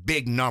still a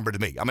big number to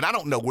me. I mean, I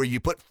don't know where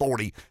you put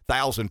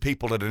 40,000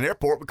 people at an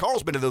airport, but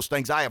Carl's been to those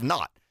things. I have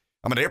not.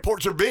 I mean,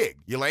 airports are big.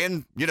 You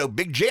land,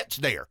 big jets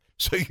there.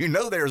 So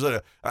there's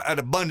an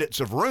abundance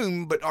of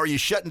room, but are you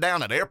shutting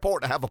down an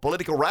airport to have a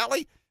political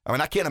rally? I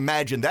mean, I can't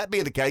imagine that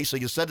being the case. So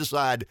you set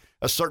aside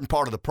a certain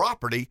part of the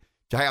property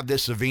to have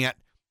this event.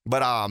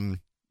 But I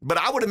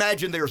would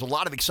imagine there's a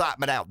lot of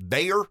excitement out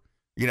there.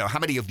 How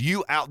many of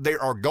you out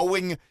there are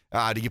going?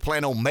 Do you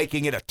plan on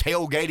making it a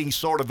tailgating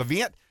sort of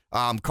event?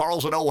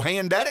 Carl's an old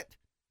hand at it.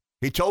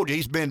 He told you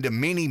he's been to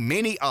many,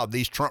 many of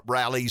these Trump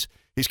rallies.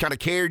 He's kind of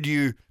carried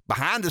you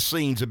behind the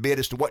scenes a bit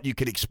as to what you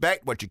can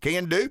expect, what you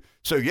can do.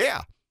 So,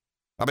 yeah.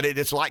 I mean,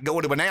 it's like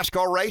going to a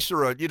NASCAR race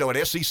or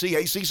an SEC,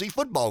 ACC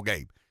football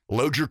game.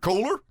 Load your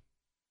cooler,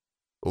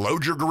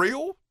 load your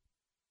grill,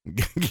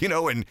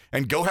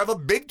 and go have a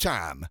big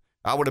time,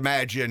 I would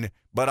imagine.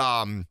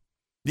 But,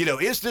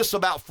 is this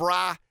about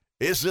Fry?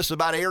 Is this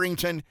about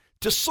Arrington?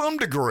 To some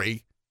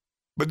degree,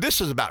 but this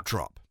is about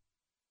Trump.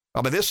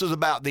 I mean, this is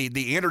about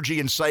the energy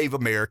and Save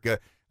America.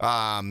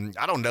 I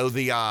don't know,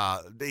 the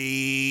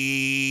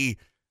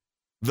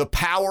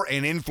power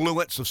and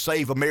influence of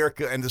Save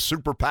America and the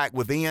super PAC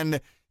within,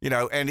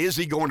 and is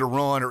he going to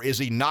run or is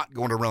he not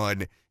going to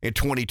run in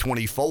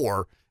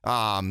 2024? The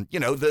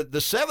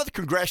 7th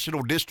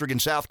Congressional District in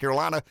South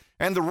Carolina,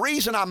 and the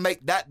reason I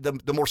make that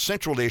the more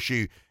central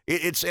issue,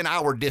 it's in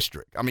our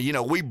district. I mean,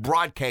 we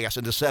broadcast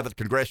in the 7th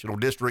Congressional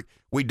District.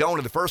 We don't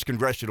in the 1st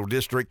Congressional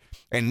District,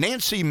 and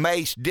Nancy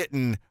Mace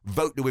didn't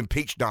vote to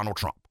impeach Donald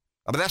Trump.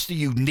 I mean, that's the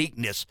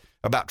uniqueness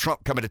about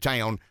Trump coming to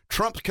town.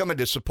 Trump's coming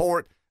to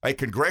support a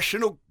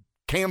congressional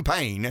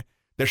campaign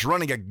that's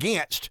running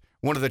against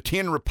one of the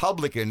 10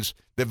 Republicans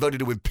that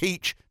voted to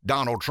impeach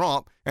Donald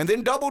Trump, and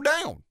then double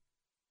down.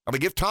 I mean,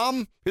 give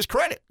Tom his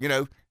credit. You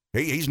know,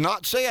 he's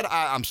not said,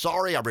 I'm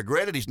sorry, I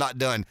regret it. He's not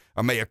done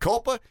a mea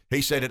culpa.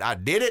 He said it, I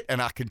did it,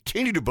 and I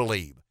continue to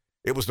believe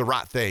it was the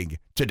right thing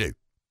to do.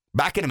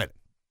 Back in a minute.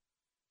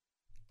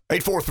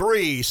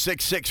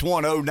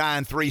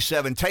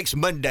 843-661-0937 takes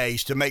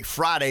Mondays to make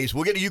Fridays.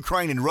 We'll get to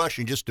Ukraine and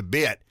Russia in just a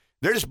bit.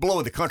 They're just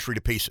blowing the country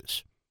to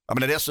pieces. I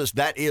mean, in essence,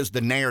 that is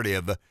the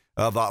narrative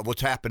of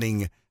what's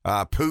happening.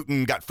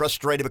 Putin got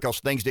frustrated because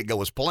things didn't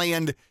go as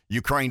planned.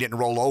 Ukraine didn't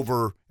roll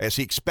over as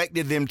he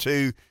expected them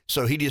to,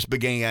 so he just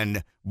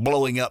began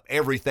blowing up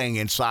everything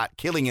in sight,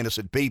 killing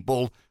innocent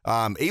people.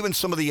 Even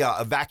some of the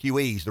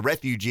evacuees, the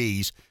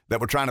refugees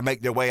that were trying to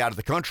make their way out of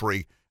the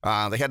country,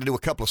 they had to do a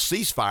couple of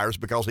ceasefires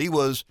because he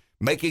was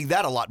making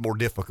that a lot more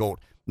difficult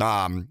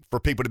for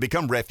people to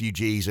become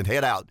refugees and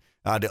head out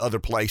to other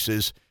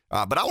places.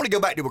 But I want to go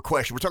back to a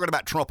question. We're talking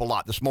about Trump a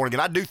lot this morning,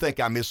 and I do think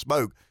I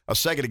misspoke a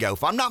second ago.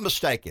 If I'm not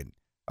mistaken,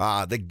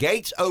 the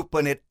gates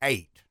open at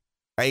 8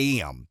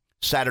 a.m.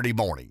 Saturday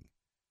morning.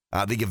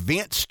 The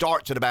event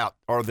starts at about,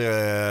 or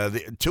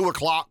the 2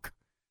 o'clock.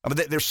 I mean,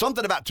 there's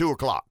something about 2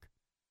 o'clock.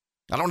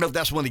 I don't know if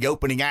that's when the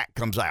opening act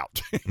comes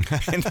out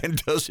and then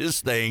does his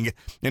thing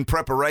in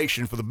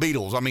preparation for the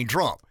Beatles. I mean,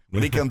 Trump,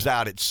 when he comes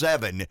out at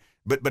 7.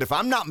 But if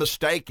I'm not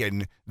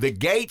mistaken, the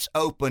gates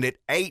open at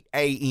 8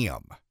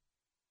 a.m.,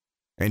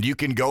 and you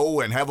can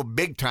go and have a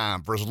big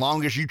time for as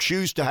long as you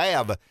choose to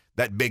have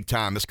that big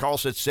time. As Carl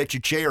said, set your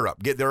chair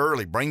up, get there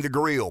early, bring the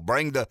grill,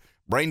 bring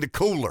the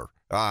cooler.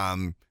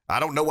 I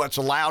don't know what's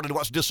allowed and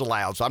what's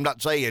disallowed, so I'm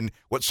not saying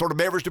what sort of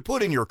beverage to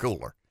put in your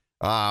cooler.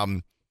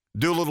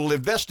 Do a little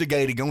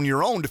investigating on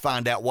your own to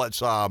find out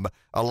what's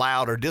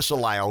allowed or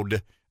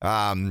disallowed.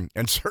 And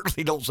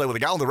certainly don't say, well, the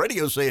guy on the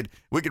radio said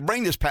we could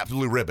bring this Pabst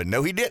Blue Ribbon.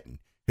 No, he didn't.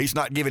 He's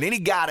not giving any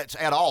guidance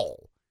at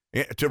all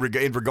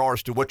in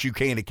regards to what you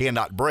can and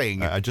cannot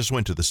bring. I just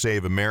went to the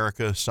Save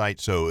America site,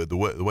 so the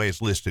way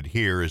it's listed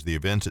here is the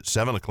event's at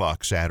 7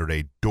 o'clock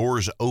Saturday,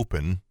 doors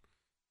open,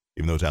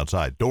 even though it's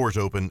outside, doors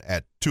open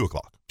at 2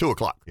 o'clock. 2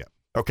 o'clock. Yeah.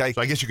 Okay.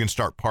 So I guess you can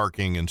start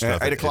parking and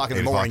stuff. 8 o'clock in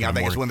the morning, I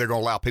think is when they're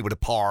going to allow people to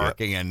park.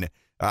 Yep.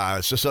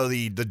 And so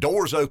the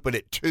doors open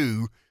at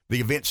 2,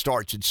 the event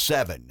starts at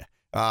 7.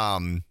 That's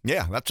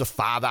a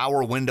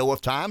 5-hour window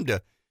of time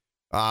to,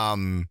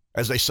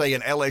 as they say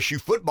in LSU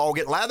football,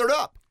 get lathered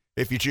up.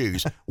 If you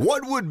choose.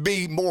 What would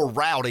be more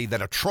rowdy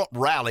than a Trump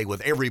rally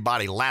with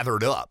everybody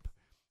lathered up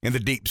in the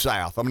Deep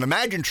South? I mean,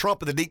 imagine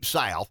Trump in the Deep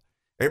South,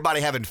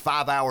 everybody having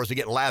 5 hours to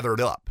get lathered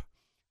up.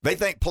 They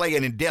think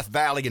playing in Death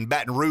Valley and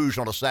Baton Rouge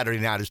on a Saturday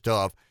night is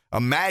tough.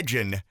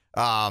 Imagine,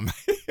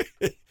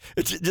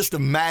 just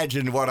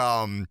imagine what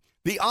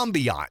the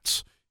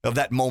ambiance of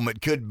that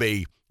moment could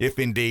be if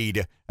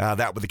indeed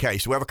that were the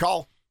case. Do we have a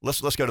call?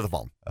 Let's go to the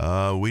phone.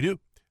 We do.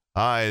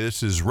 Hi,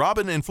 this is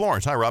Robin in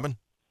Florence. Hi, Robin.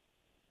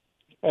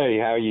 Hey,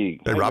 how are you?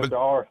 Hey, Robin.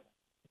 Mr.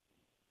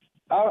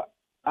 R.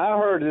 I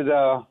heard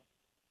that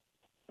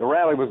the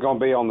rally was going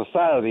to be on the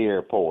side of the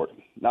airport,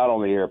 not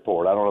on the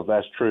airport. I don't know if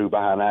that's true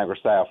behind Niagara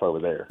South over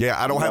there.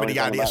 Yeah, I don't have any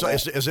idea. So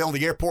it's on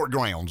the airport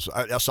grounds.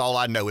 That's all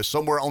I know. It's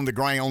somewhere on the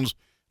grounds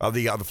of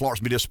the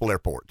Florence Municipal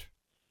Airport.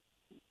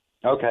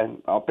 Okay.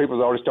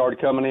 People's already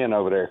started coming in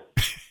over there.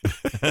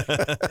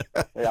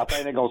 Yeah, I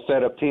think they're going to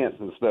set up tents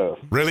and stuff.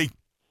 Really?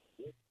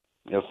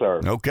 Yes, sir.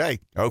 Okay.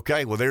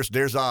 Well,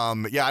 there's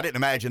I didn't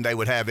imagine they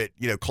would have it,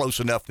 close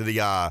enough to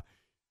the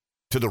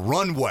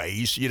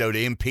runways, to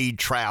impede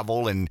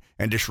travel and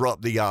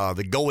disrupt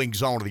the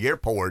goings on of the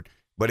airport.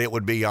 But it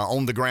would be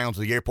on the grounds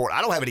of the airport.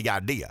 I don't have any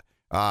idea.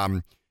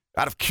 Out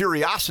of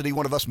curiosity,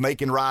 one of us may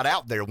can ride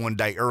out there one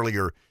day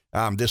earlier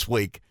this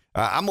week.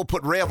 I'm gonna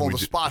put Rev on the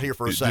spot here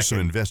for a second. Do some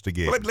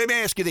investigating. Let me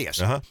ask you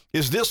this: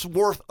 Is this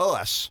worth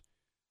us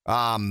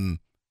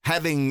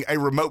having a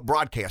remote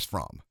broadcast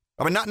from?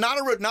 I mean,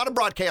 not a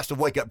broadcast of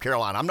Wake Up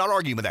Carolina. I'm not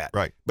arguing with that.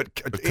 Right.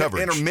 But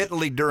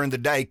intermittently during the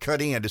day,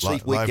 cut in to see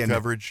if we can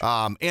coverage.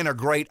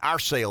 Integrate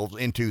ourselves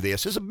into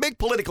this. It's a big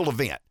political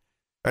event,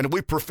 and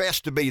we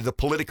profess to be the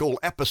political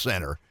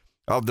epicenter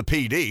of the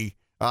PD.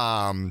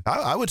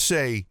 I would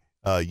say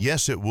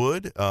yes, it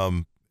would,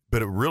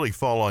 but it would really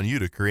fall on you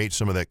to create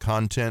some of that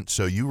content.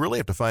 So you really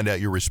have to find out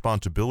your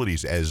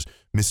responsibilities as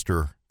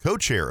Mr.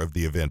 co-chair of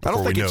the event. I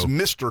don't think it's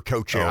Mr.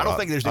 Co-chair. I don't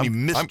think there's any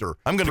Mr.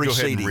 I'm going to go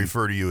ahead and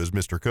refer to you as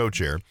Mr.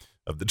 Co-chair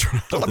of the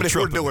Trump. If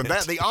we're doing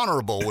that, the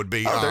honorable would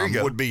be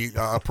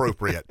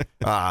appropriate.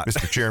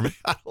 Mr. Chairman.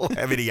 I don't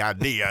have any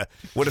idea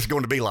what it's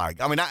going to be like.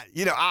 I mean,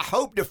 I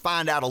hope to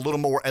find out a little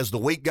more as the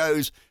week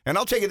goes. And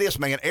I'll tell you this,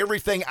 man,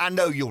 everything I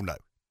know, you'll know.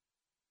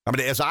 I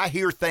mean, as I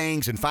hear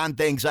things and find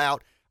things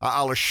out,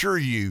 I'll assure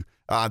you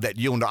that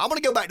you'll know. I want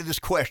to go back to this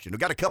question. We've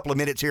got a couple of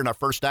minutes here in our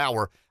first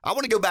hour. I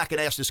want to go back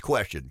and ask this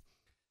question.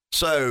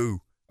 So,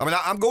 I mean,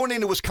 I'm going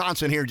into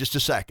Wisconsin here in just a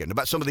second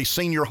about some of these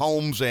senior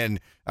homes and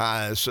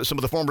some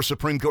of the former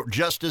Supreme Court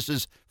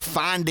justices'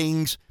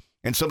 findings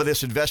and some of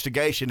this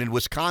investigation in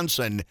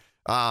Wisconsin.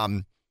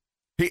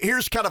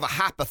 Here's kind of a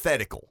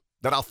hypothetical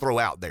that I'll throw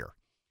out there.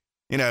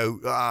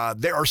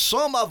 There are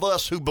some of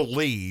us who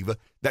believe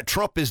that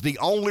Trump is the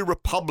only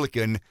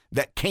Republican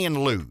that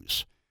can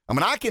lose. I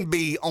mean, I can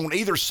be on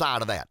either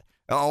side of that.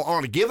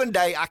 On a given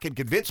day, I can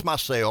convince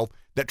myself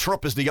that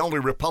Trump is the only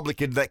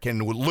Republican that can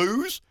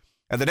lose,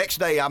 and the next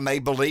day I may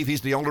believe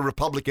he's the only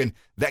Republican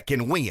that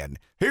can win.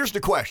 Here's the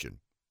question.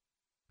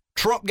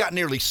 Trump got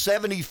nearly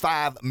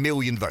 75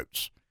 million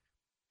votes.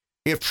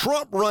 If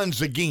Trump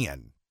runs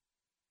again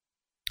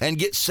and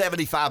gets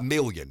 75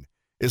 million,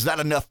 is that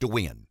enough to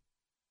win?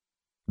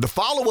 The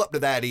follow-up to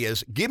that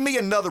is, give me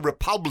another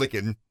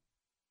Republican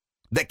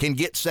that can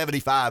get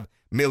 75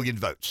 million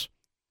votes.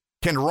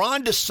 Can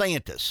Ron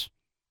DeSantis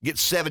get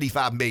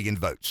 75 million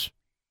votes?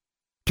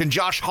 Can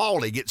Josh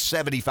Hawley get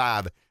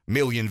 75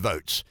 million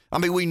votes? I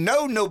mean, we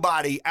know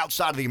nobody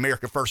outside of the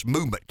America First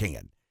movement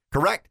can,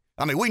 correct?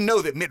 I mean, we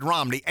know that Mitt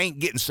Romney ain't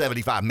getting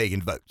 75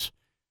 million votes.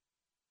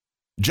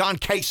 John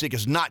Kasich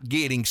is not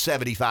getting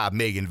 75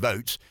 million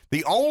votes.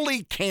 The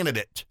only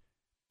candidate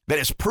that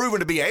has proven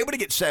to be able to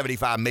get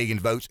 75 million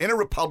votes in a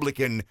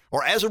Republican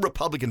or as a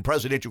Republican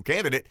presidential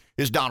candidate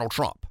is Donald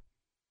Trump.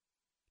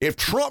 If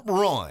Trump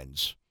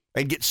runs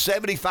and gets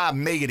 75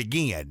 million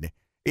again,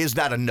 is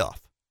that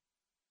enough?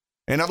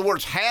 In other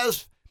words,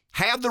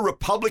 have the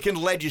Republican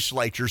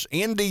legislatures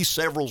in these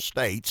several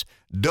states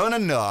done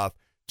enough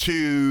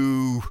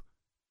to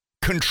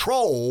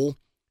control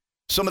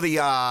some of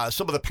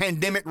the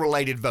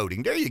pandemic-related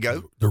voting? There you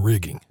go. The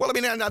rigging. Well, I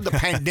mean, not the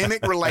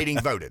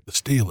pandemic-related voting. The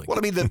stealing. Well,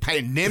 I mean, the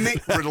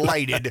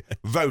pandemic-related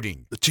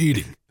voting. The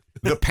cheating.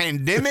 The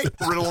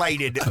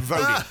pandemic-related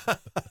voting.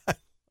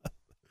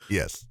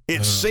 Yes.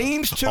 It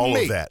seems to all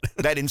me of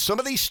that in some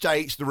of these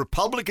states, the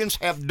Republicans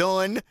have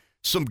done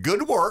some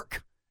good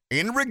work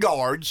in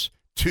regards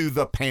to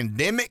the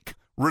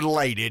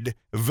pandemic-related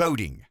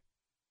voting.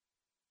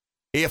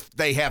 If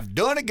they have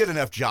done a good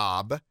enough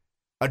job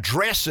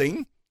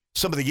addressing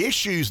some of the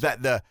issues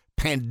that the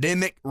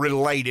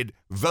pandemic-related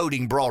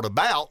voting brought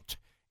about,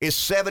 is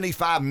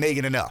 75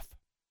 million enough?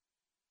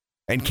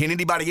 And can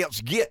anybody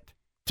else get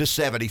to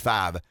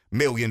 75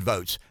 million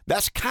votes?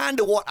 That's kind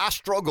of what I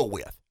struggle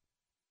with.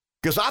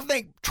 Because I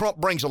think Trump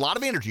brings a lot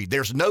of energy.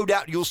 There's no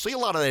doubt you'll see a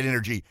lot of that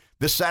energy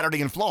this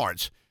Saturday in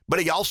Florence.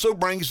 But he also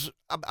brings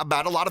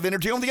about a lot of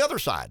energy on the other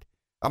side.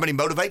 I mean, he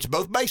motivates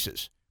both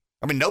bases.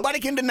 I mean, nobody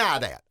can deny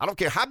that. I don't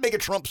care how big a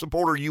Trump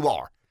supporter you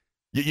are.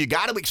 You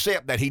got to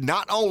accept that he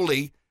not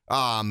only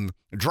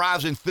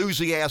drives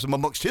enthusiasm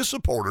amongst his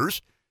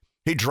supporters,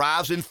 he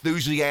drives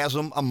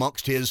enthusiasm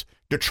amongst his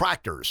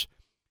detractors.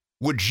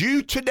 Would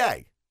you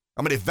today,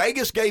 I mean, if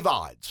Vegas gave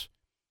odds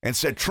and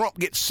said Trump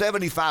gets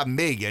 75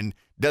 million,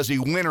 does he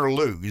win or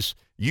lose?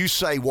 You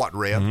say what,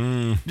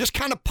 Rev? Just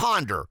kind of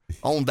ponder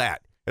on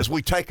that as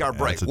we take our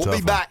break. We'll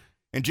be back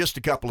in just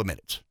a couple of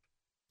minutes.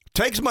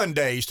 Takes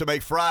Mondays to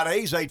make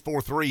Fridays.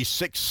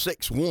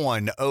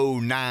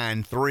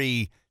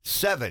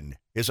 843-661-0937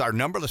 is our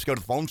number. Let's go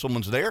to the phone.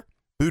 Someone's there.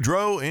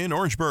 Boudreaux in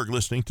Orangeburg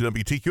listening to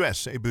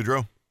WTQS. Hey,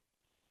 Boudreaux.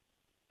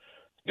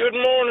 Good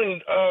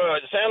morning.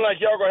 It sounds like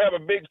y'all going to have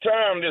a big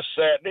time this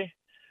Saturday.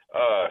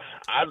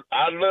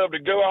 I'd love to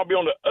go. I'll be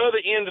on the other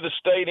end of the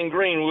state in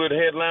Greenwood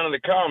headlining the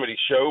comedy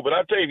show. But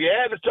I tell you, if you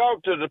had to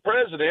talk to the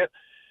president,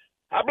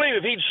 I believe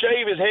if he'd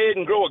shave his head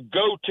and grow a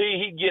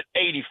goatee, he'd get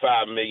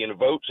 85 million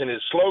votes, and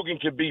his slogan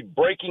could be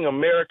 "Breaking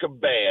America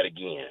Bad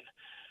Again."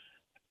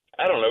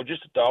 I don't know,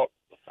 just a thought.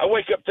 I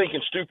wake up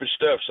thinking stupid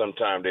stuff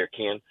sometime there,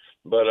 Ken.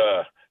 But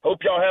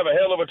hope y'all have a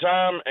hell of a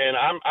time, and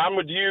I'm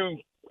with you.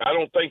 I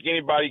don't think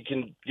anybody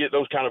can get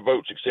those kind of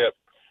votes except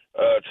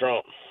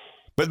Trump.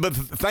 But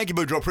thank you,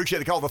 Boudreaux. Appreciate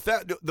the call.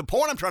 The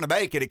point I'm trying to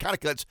make, and it kind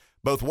of cuts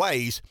both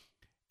ways.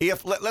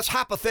 If let's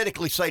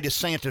hypothetically say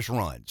DeSantis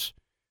runs.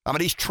 I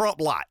mean, he's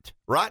Trump light,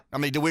 right? I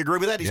mean, do we agree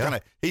with that?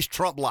 He's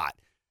Trump light.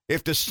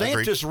 If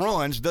DeSantis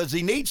runs, does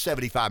he need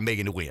 75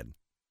 million to win?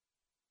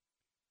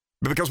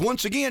 Because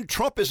once again,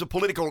 Trump is a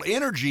political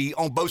energy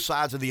on both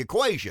sides of the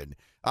equation.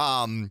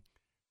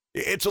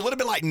 It's a little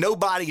bit like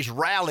nobody's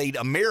rallied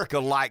America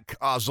like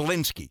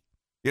Zelensky,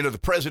 the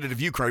president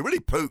of Ukraine, really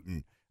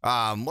Putin.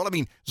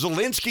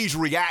 Zelensky's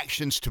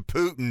reactions to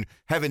Putin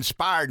have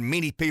inspired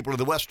many people in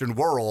the Western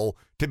world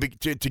to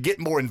get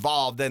more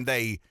involved than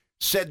they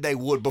said they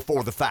would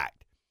before the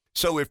fact.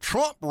 So if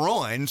Trump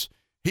runs,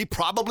 he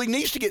probably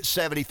needs to get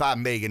 75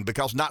 million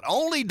because not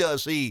only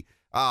does he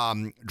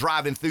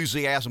drive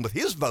enthusiasm with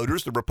his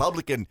voters, the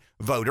Republican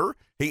voter,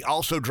 he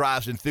also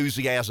drives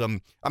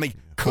enthusiasm. I mean,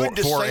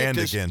 for and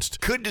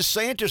against. Could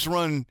DeSantis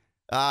run,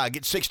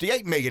 get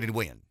 68 million and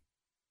win?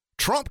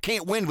 Trump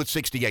can't win with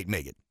 68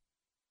 million.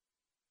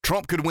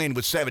 Trump could win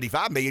with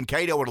 75 million.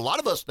 Cato and a lot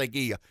of us think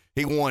he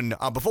won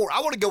before. I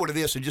want to go into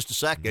this in just a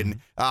second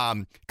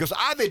because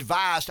I've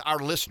advised our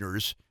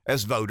listeners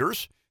as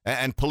voters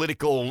and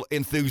political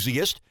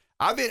enthusiasts,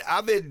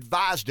 I've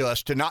advised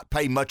us to not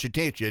pay much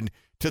attention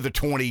to the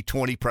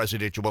 2020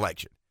 presidential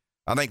election.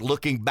 I think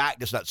looking back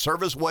does not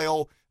serve us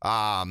well.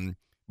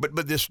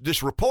 But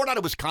this report out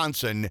of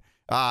Wisconsin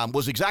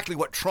was exactly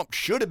what Trump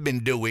should have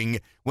been doing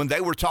when they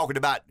were talking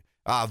about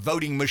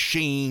voting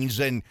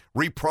machines and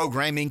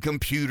reprogramming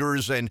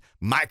computers and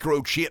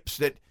microchips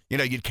that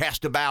you'd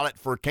cast a ballot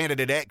for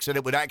candidate X and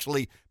it would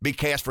actually be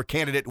cast for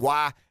candidate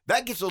Y.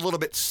 That gets a little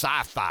bit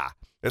sci-fi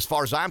as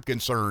far as I'm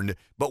concerned.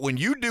 But when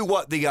you do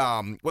what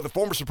the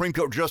former Supreme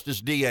Court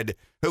Justice did,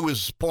 who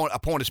was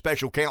appointed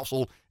special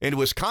counsel in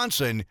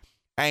Wisconsin,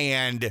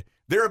 and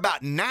there are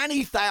about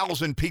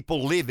 90,000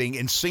 people living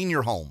in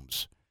senior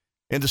homes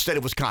in the state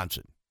of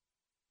Wisconsin.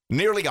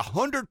 Nearly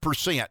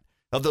 100%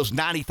 of those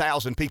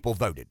 90,000 people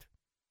voted.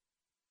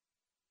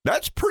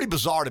 That's pretty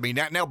bizarre to me.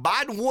 Now,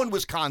 Biden won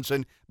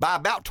Wisconsin by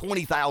about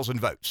 20,000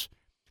 votes.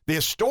 The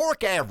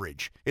historic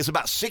average is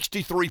about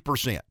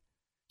 63%.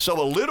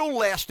 So a little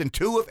less than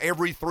 2 of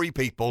every 3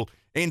 people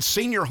in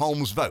senior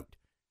homes vote.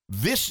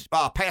 This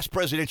past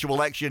presidential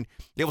election,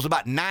 it was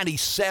about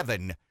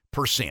 97%.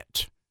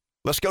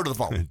 Let's go to the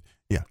phone.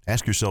 Yeah,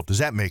 ask yourself, does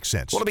that make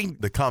sense? Well, I mean,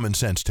 the common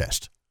sense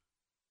test.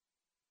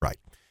 Right.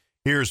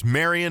 Here's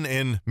Marion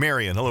in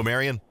Marion. Hello,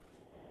 Marion.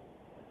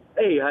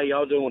 Hey, how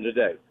y'all doing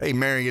today? Hey,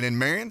 Marion and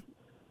Marion.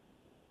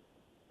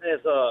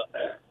 As a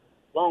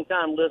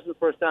long-time listener,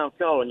 first-time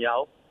calling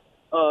y'all.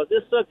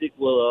 This subject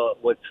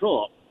with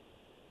Trump,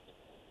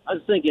 I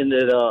was thinking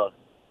that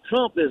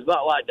Trump is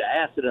about like the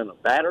acid in a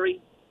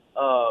battery.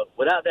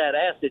 Without that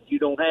acid, you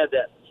don't have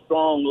that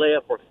strong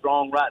left or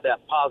strong right,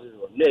 that positive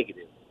or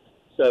negative.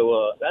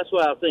 So that's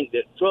why I think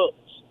that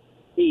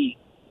he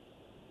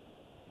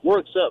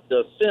works up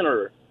the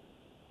center,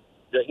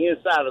 the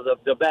inside of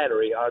the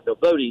battery, or the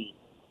voting,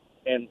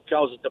 and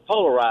causes it to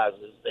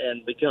polarizes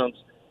and becomes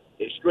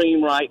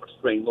extreme right,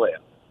 extreme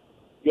left.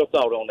 Your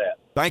thought on that?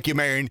 Thank you,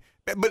 Marion.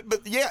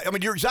 But yeah, I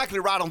mean, you're exactly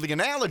right on the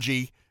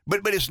analogy,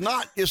 but it's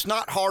not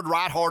hard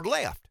right, hard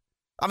left.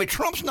 I mean,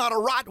 Trump's not a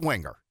right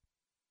winger.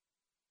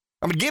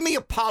 I mean, give me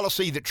a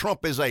policy that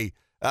Trump is an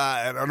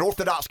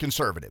orthodox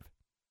conservative.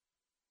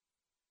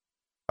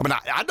 I mean,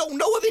 I don't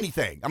know of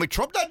anything. I mean,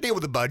 Trump doesn't deal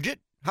with the budget.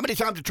 How many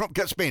times did Trump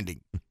cut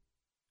spending?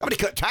 How many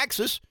cut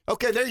taxes?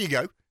 Okay, there you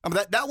go. I mean,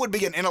 that would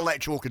be an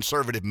intellectual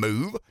conservative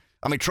move.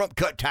 I mean, Trump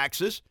cut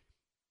taxes,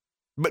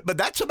 but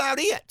that's about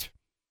it.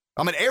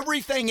 I mean,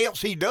 everything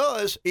else he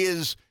does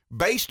is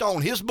based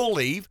on his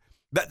belief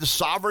that the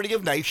sovereignty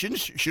of nations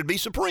should be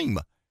supreme.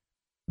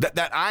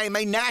 That I am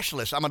a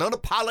nationalist. I'm an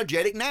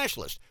unapologetic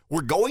nationalist.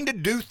 We're going to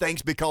do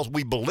things because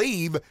we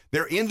believe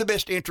they're in the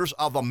best interest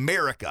of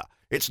America.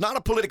 It's not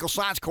a political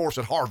science course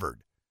at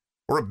Harvard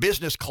or a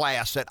business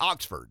class at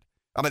Oxford.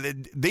 I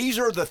mean, these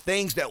are the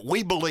things that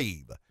we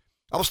believe.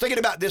 I was thinking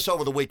about this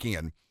over the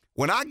weekend.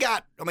 When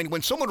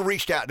someone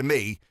reached out to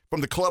me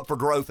from the Club for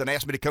Growth and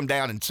asked me to come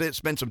down and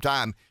spend some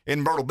time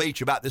in Myrtle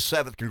Beach about this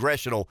 7th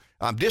congressional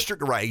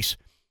district race,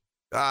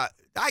 I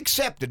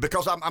accepted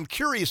because I'm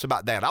curious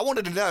about that. I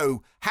wanted to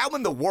know how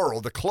in the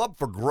world the Club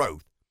for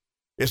Growth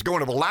is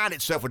going to align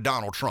itself with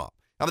Donald Trump.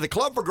 I mean, the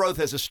Club for Growth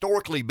has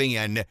historically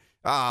been,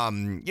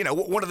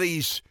 one of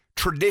these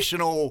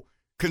traditional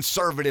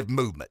conservative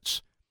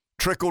movements.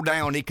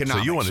 Trickle-down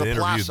economics, so you wanted to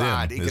interview them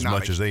economics. As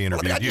much as they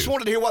interviewed you. I just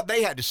wanted to hear what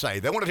they had to say.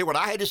 They wanted to hear what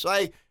I had to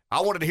say.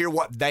 I wanted to hear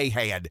what they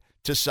had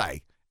to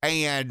say.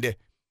 And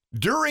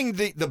during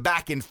the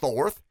back and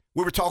forth,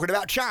 we were talking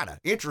about China.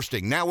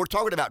 Interesting. Now we're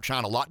talking about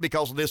China a lot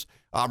because of this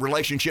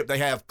relationship they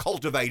have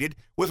cultivated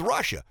with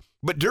Russia.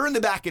 But during the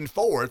back and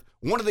forth,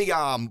 one of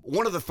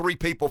the 3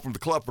 people from the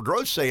Club for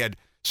Growth said,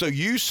 "So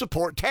you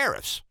support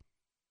tariffs?"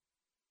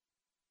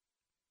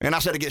 And I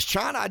said, "Against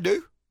China, I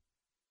do.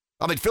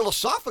 I mean,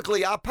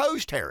 philosophically, I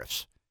oppose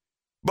tariffs.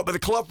 But the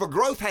Club for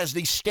Growth has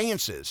these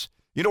stances.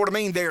 You know what I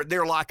mean?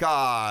 They're like,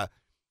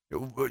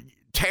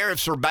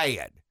 tariffs are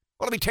bad.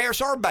 Well, I mean,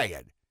 tariffs are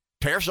bad.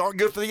 Tariffs aren't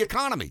good for the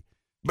economy.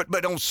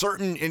 But on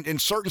in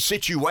certain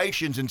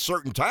situations, in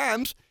certain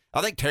times,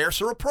 I think tariffs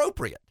are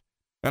appropriate.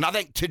 And I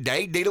think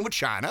today, dealing with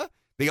China,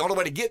 the only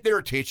way to get their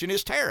attention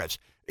is tariffs.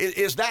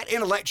 Is that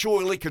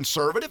intellectually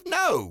conservative?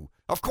 No,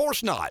 of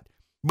course not.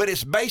 But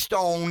it's based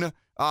on,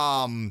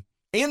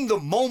 in the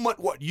moment,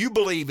 what you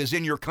believe is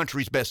in your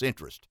country's best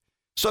interest.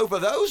 So for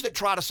those that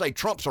try to say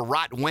Trump's a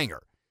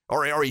right-winger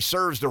or he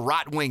serves the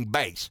right-wing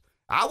base,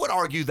 I would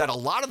argue that a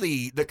lot of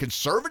the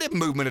conservative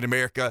movement in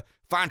America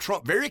find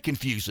Trump very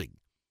confusing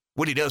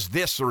when he does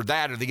this or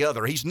that or the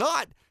other. He's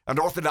not an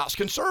orthodox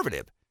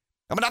conservative.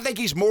 I mean, I think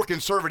he's more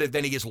conservative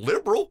than he is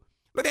liberal.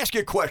 Let me ask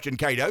you a question,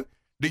 Cato.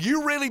 Do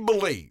you really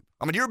believe,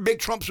 I mean, you're a big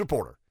Trump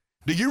supporter.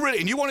 Do you really,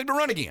 and you want him to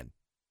run again?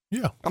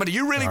 Yeah. I mean, do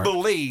you really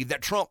believe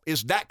that Trump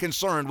is that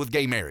concerned with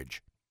gay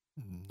marriage?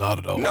 Not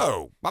at all.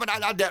 No. I mean,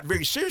 I doubt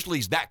very seriously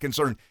he's that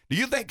concerned. Do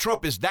you think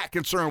Trump is that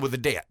concerned with the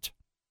debt?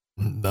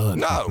 None.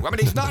 No. I mean,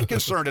 he's not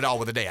concerned at all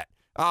with the debt.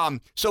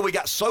 So we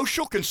got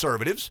social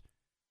conservatives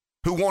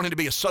who want him to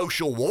be a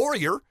social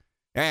warrior,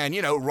 and,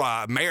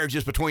 marriage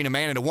is between a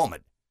man and a woman.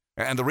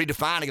 And the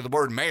redefining of the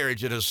word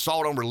marriage, it is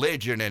assault on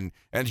religion and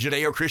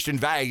Judeo-Christian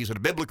values and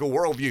a biblical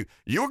worldview.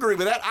 You agree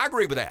with that? I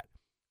agree with that.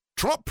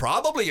 Trump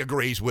probably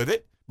agrees with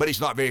it, but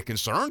he's not very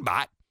concerned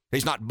by it.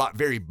 He's not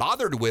very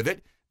bothered with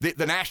it.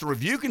 The National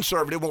Review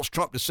conservative wants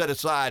Trump to set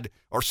aside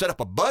or set up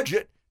a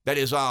budget that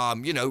is,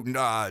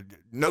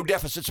 no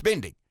deficit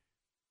spending.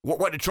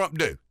 What did Trump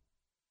do?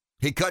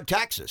 He cut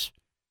taxes.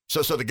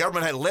 So the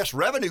government had less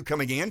revenue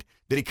coming in.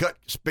 Did he cut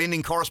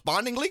spending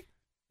correspondingly?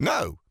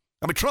 No.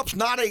 I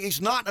mean, he's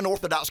not an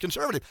orthodox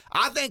conservative.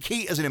 I think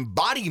he is an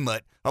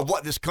embodiment of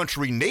what this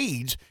country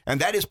needs,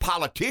 and that is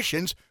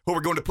politicians who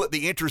are going to put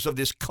the interests of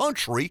this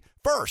country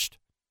first.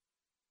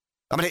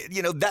 I mean,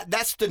 you know,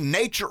 that's the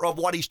nature of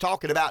what he's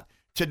talking about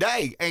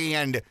today.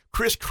 And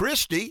Chris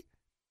Christie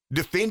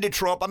defended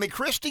Trump. I mean,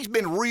 Christie's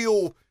been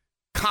real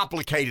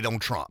complicated on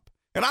Trump.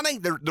 And I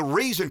think the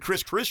reason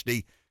Chris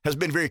Christie has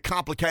been very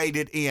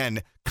complicated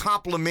in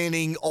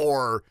complimenting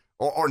or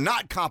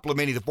not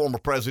complimenting the former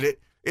president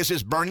is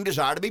his burning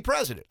desire to be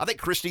president. I think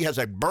Christie has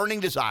a burning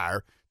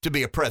desire to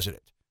be a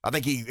president. I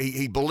think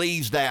he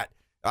believes that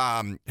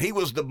he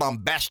was the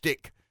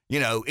bombastic, you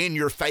know,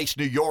 in-your-face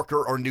New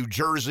Yorker or New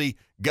Jersey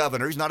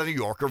governor. He's not a New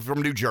Yorker,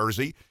 from New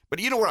Jersey, but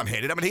you know where I'm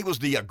headed. I mean, he was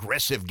the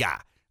aggressive guy.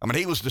 I mean,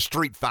 he was the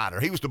street fighter.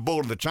 He was the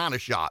bull in the china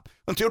shop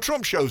until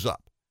Trump shows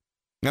up.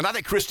 And I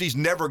think Christie's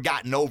never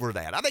gotten over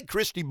that. I think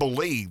Christie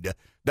believed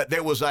that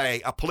there was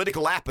a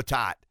political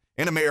appetite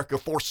in America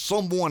for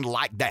someone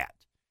like that.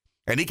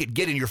 And he could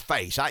get in your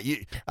face.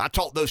 I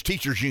taught those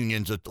teachers'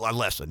 unions a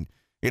lesson.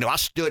 You know, I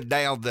stood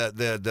down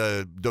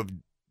the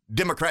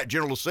Democrat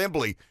General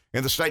Assembly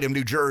in the state of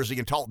New Jersey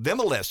and taught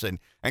them a lesson.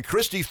 And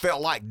Christie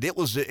felt like it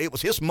was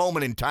his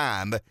moment in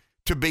time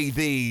to be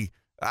the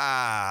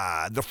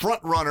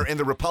front runner in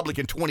the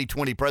Republican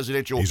 2020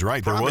 presidential. He's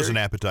right. primary. There was an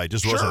appetite,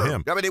 just sure. wasn't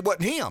him. I mean, it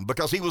wasn't him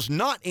because he was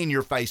not in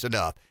your face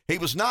enough. He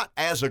was not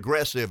as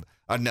aggressive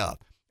enough.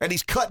 And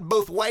he's cut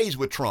both ways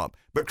with Trump.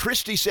 But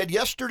Christie said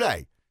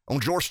yesterday on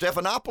George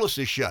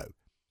Stephanopoulos' show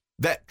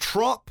that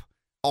Trump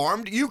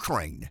armed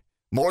Ukraine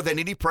more than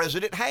any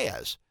president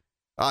has.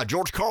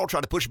 George Carl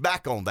tried to push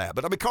back on that.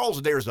 But I mean,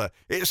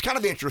 it's kind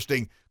of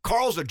interesting.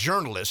 Carl's a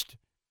journalist,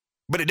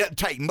 but it doesn't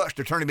take much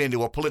to turn him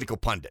into a political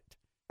pundit.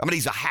 I mean,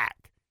 he's a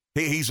hack.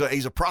 He's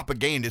a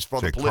propagandist for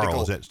the political.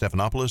 Carl, is that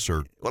Stephanopoulos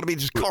or? Well, I mean,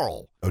 just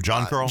Carl. Oh,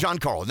 John Carl? John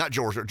Carl, not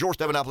George. George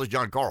Stephanopoulos,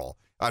 John Carl.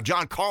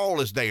 John Carl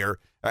is there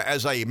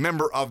as a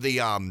member of the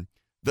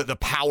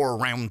Power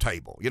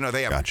Roundtable. You know,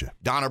 they have Gotcha.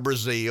 Donna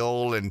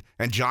Brazile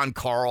and John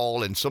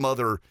Carl and some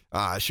other,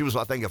 she was,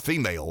 I think, a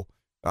female,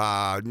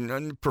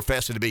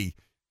 professing to be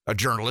a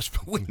journalist,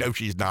 but we know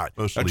she's not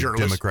Mostly a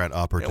journalist. Democrat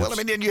operatives. Well, I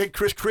mean, then you had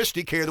Chris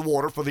Christie carry the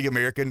water for the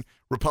American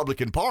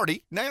Republican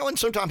Party now, and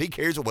sometimes he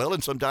carries it well,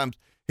 and sometimes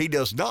he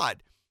does not.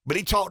 But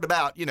he talked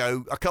about, you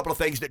know, a couple of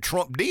things that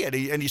Trump did,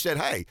 and he said,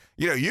 hey,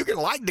 you know, you can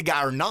like the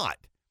guy or not,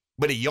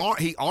 but he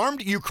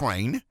armed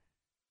Ukraine,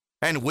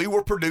 and we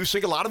were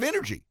producing a lot of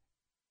energy.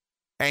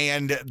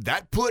 And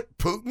that put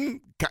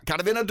Putin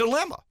kind of in a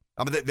dilemma.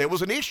 I mean, there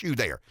was an issue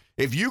there.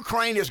 If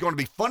Ukraine is going to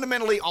be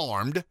fundamentally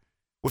armed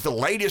with the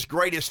latest,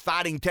 greatest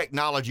fighting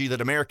technology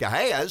that America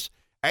has,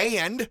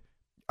 and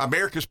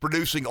America's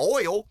producing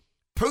oil,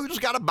 Putin's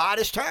got to bide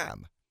his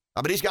time.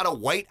 I mean, he's got to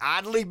wait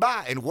idly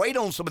by and wait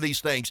on some of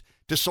these things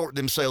to sort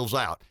themselves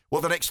out.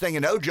 Well, the next thing you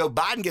know, Joe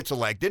Biden gets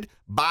elected.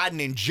 Biden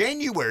in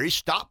January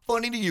stopped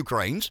funding the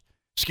Ukraines,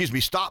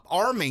 stopped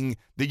arming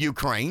the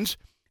Ukraines,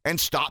 and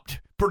stopped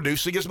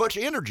producing as much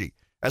energy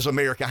as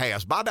America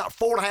has by about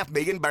 4.5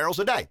 million barrels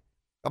a day.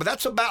 I mean,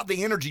 that's about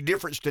the energy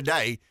difference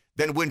today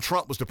than when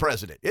Trump was the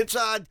president. It's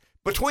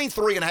between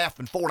 3.5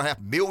 and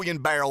 4.5 million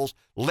barrels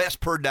less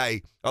per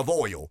day of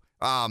oil.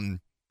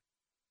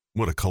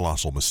 What a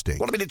colossal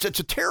mistake. Well, I mean, it's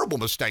a terrible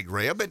mistake,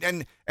 Reb.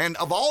 And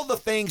of all the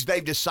things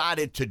they've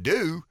decided to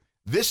do,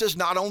 this is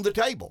not on the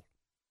table.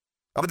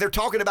 I mean, they're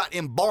talking about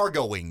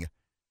embargoing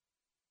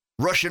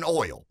Russian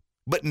oil.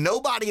 But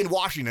nobody in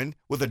Washington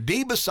with a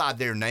D beside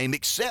their name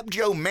except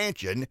Joe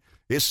Manchin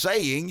is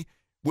saying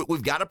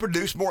we've got to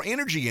produce more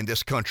energy in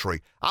this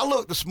country. I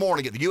looked this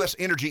morning at the U.S.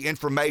 Energy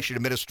Information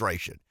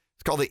Administration.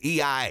 It's called the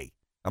EIA. I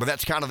mean,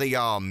 that's kind of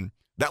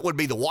that would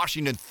be the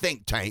Washington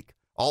think tank,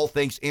 all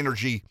things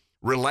energy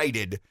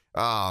related.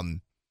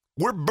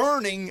 We're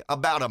burning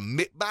about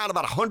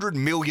 100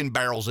 million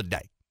barrels a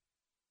day.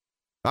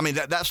 I mean,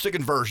 that's the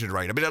conversion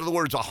rate. I mean, in other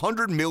words,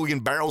 100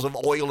 million barrels of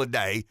oil a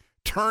day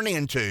turn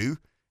into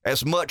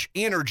as much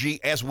energy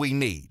as we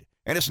need.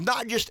 And it's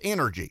not just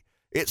energy,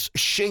 it's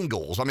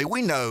shingles. I mean,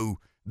 we know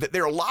that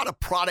there are a lot of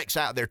products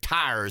out there,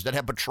 tires that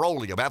have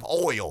petroleum, have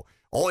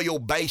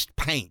oil-based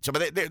paints. I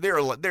mean,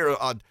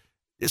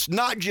 it's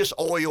not just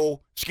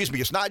oil,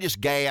 it's not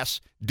just gas,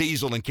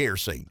 diesel, and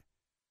kerosene,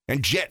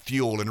 and jet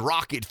fuel and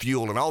rocket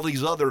fuel and all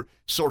these other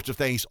sorts of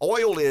things.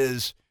 Oil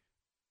it's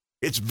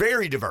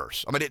very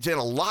diverse. I mean, it's in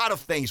a lot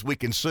of things we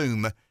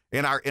consume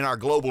in our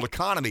global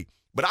economy.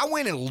 But I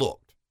went and looked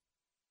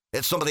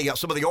at some of the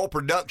oil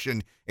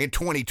production in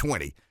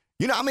 2020.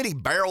 You know how many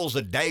barrels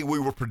a day we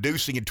were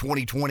producing in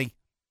 2020?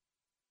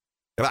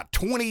 About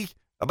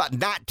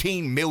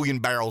 19 million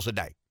barrels a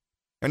day.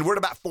 And we're at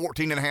about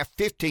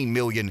 15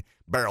 million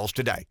barrels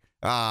today.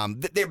 There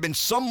have been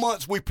some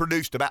months we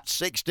produced about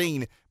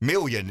 16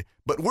 million,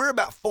 but we're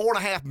about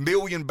 4.5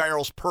 million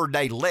barrels per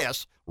day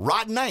less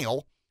right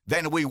now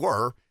than we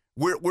were.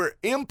 We're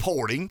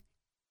importing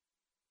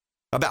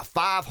about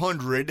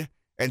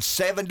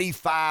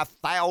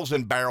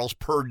 575,000 barrels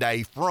per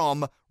day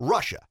from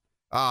Russia.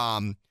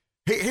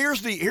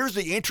 Here's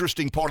the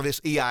interesting part of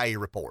this EIA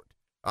report,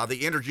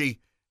 the Energy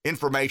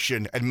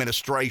Information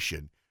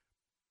Administration.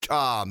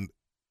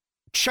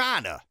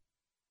 China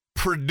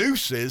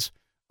produces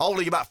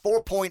only about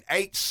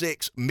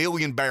 4.86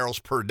 million barrels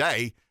per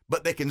day,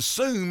 but they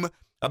consume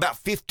about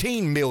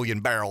 15 million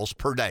barrels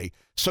per day.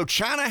 So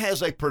China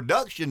has a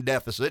production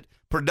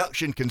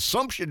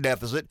consumption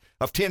deficit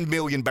of 10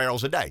 million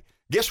barrels a day.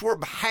 Guess where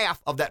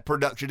half of that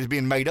production is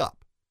being made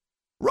up?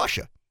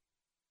 Russia.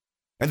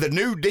 And the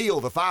new deal,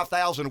 the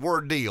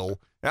 5,000-word deal,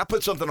 and I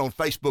put something on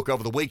Facebook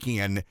over the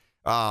weekend.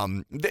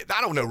 I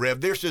don't know,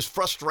 Rev, there's this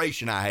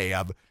frustration I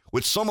have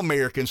with some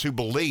Americans who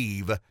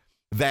believe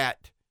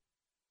that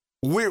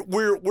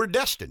we're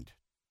destined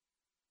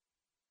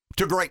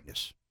to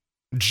greatness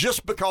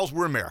just because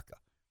we're America,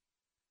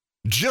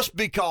 just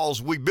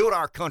because we built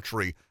our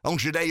country on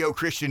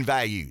Judeo-Christian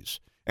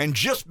values, and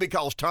just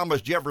because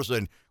Thomas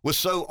Jefferson was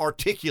so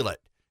articulate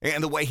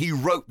in the way he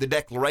wrote the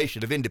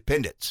Declaration of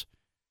Independence,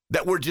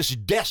 that we're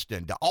just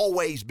destined to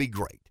always be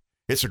great.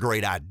 It's a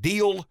great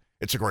ideal.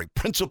 It's a great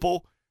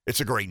principle. It's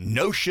a great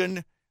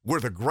notion. We're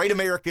the great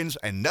Americans,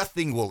 and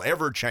nothing will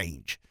ever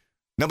change.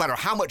 No matter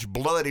how much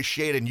blood is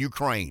shed in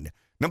Ukraine,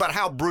 no matter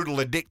how brutal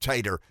a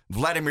dictator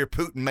Vladimir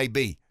Putin may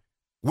be,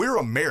 we're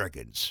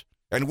Americans,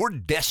 and we're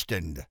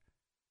destined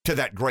to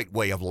that great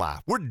way of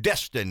life. We're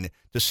destined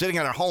to sitting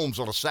in our homes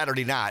on a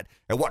Saturday night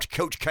and watch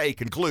Coach K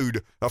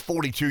conclude a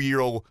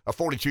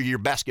 42-year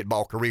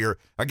basketball career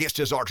against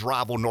his arch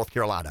rival, North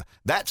Carolina.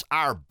 That's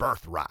our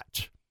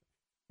birthright.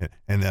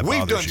 And that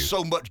we've done you.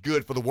 so much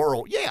good for the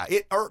world. Yeah,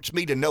 it irks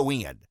me to no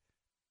end.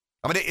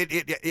 I mean,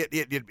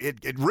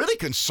 it really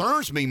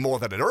concerns me more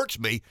than it irks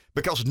me,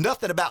 because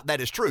nothing about that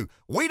is true.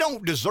 We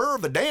don't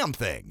deserve a damn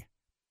thing.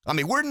 I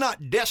mean, we're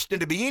not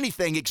destined to be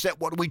anything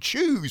except what we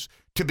choose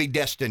to be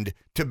destined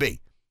to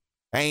be.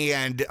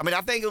 And, I mean,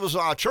 I think it was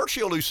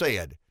Churchill who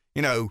said,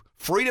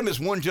 freedom is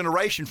one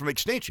generation from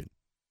extinction.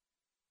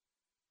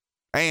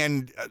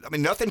 And, I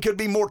mean, nothing could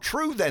be more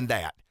true than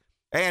that.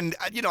 And,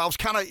 I was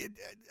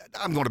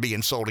I'm going to be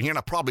insulting here, and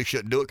I probably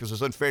shouldn't do it because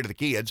it's unfair to the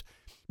kids.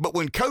 But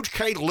when Coach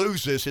K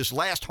loses his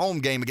last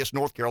home game against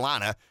North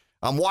Carolina,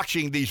 I'm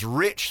watching these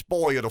rich,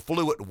 spoiled,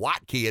 affluent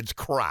white kids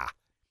cry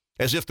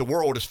as if the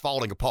world is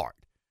falling apart,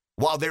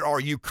 while there are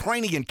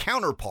Ukrainian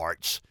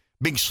counterparts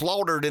being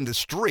slaughtered in the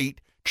street,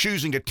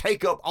 choosing to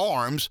take up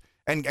arms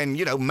and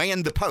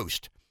man the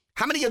post.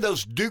 How many of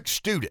those Duke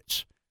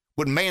students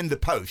would man the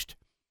post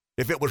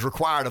if it was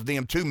required of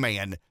them to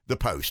man the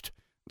post?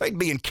 They'd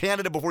be in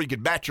Canada before you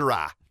could bat your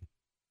eye,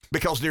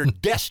 because they're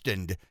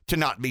destined to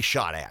not be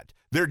shot at.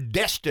 They're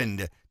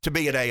destined to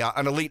be at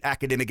an elite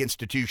academic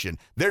institution.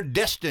 They're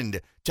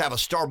destined to have a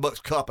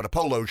Starbucks cup and a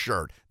polo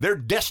shirt. They're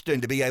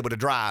destined to be able to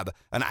drive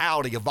an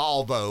Audi, a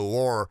Volvo,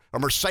 or a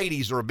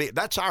Mercedes, or a bit.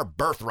 That's our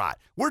birthright.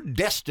 We're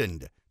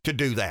destined to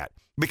do that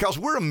because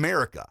we're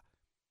America.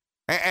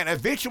 And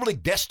eventually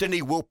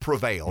destiny will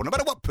prevail. No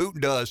matter what Putin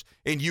does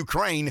in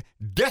Ukraine,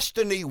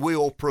 destiny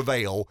will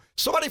prevail.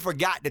 Somebody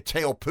forgot to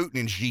tell Putin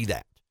and Xi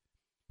that,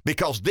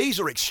 because these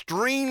are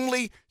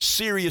extremely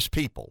serious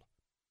people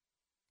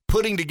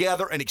putting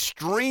together an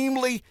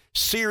extremely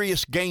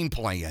serious game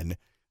plan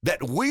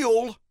that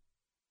will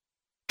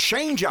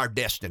change our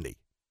destiny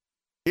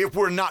if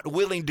we're not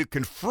willing to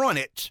confront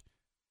it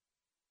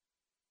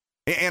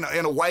in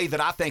a way that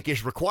I think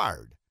is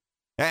required.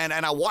 And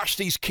I watch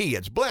these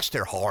kids, bless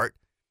their heart.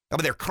 I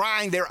mean, they're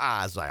crying their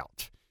eyes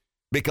out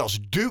because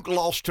Duke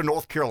lost to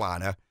North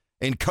Carolina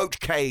in Coach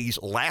K's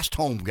last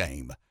home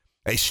game.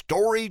 A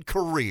storied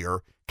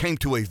career came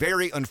to a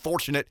very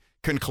unfortunate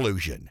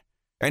conclusion,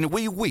 and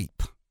we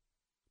weep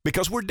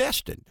because we're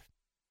destined.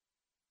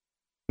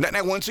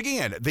 Now, once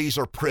again, these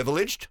are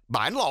privileged,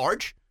 by and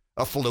large,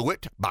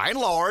 affluent, by and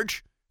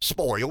large,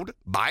 spoiled,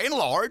 by and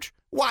large,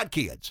 white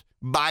kids,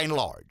 by and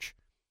large,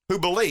 who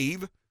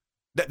believe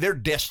that their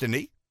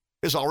destiny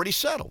is already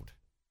settled.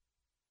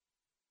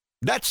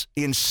 That's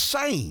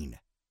insane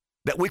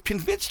that we've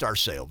convinced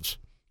ourselves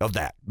of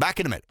that. Back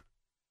in a minute.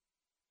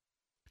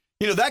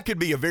 That could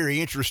be a very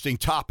interesting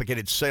topic in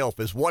itself,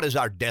 is what is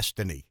our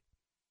destiny?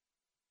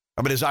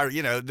 I mean,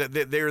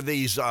 there are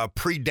these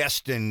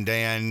predestined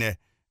and,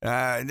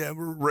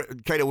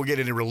 Kato, we'll get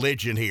into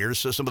religion here.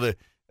 So some of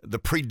the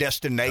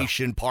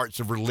predestination parts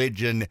of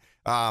religion.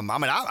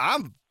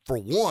 I'm for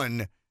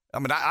one,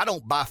 I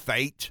don't buy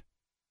fate.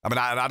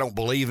 I don't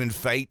believe in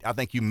fate. I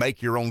think you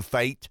make your own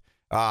fate.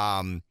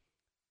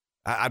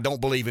 I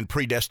don't believe in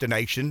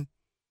predestination.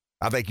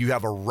 I think you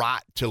have a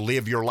right to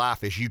live your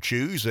life as you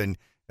choose, and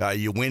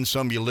you win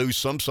some, you lose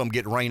some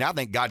get rain. I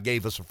think God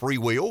gave us a free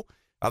will.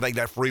 I think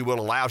that free will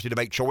allows you to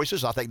make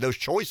choices. I think those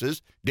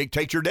choices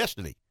dictate your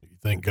destiny. You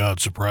think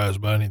God's surprised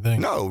by anything?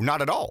 No,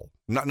 not at all.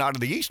 Not in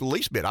the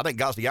least bit. I think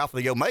God's the Alpha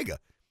and the Omega.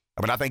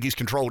 I think he's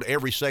controlled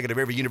every second of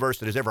every universe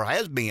that ever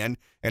has been,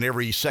 and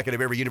every second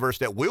of every universe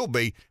that will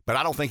be. But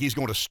I don't think he's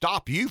going to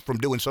stop you from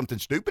doing something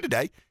stupid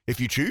today if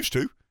you choose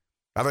to.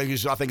 I think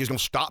he's going to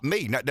stop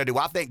me. Now, do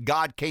I think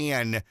God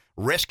can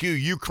rescue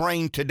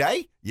Ukraine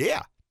today?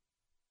 Yeah.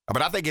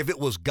 But I think if it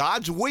was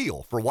God's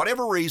will, for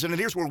whatever reason, and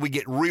here's where we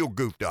get real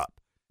goofed up.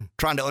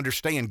 trying to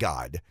understand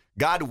God.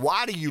 God,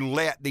 why do you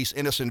let these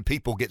innocent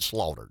people get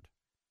slaughtered?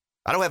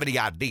 I don't have any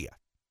idea.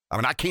 I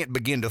mean, I can't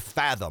begin to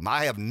fathom.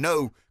 I have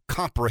no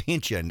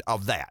comprehension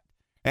of that.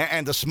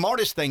 And the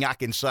smartest thing I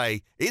can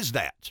say is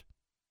that.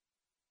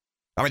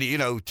 I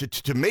mean,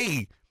 to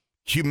me,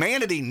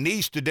 humanity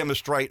needs to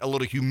demonstrate a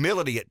little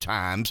humility at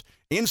times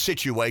in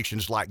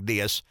situations like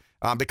this,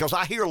 because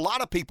I hear a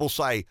lot of people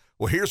say,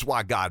 well, here's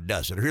why God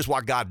does it, or here's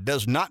why God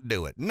does not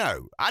do it.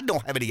 No, I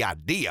don't have any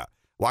idea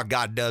why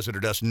God does it or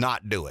does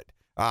not do it.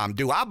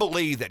 Do I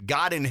believe that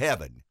God in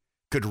heaven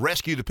could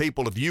rescue the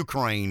people of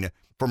Ukraine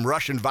from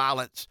Russian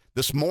violence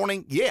this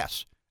morning?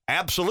 Yes,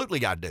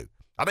 absolutely I do.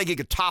 I think he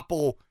could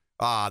topple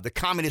the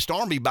communist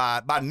army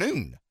by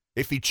noon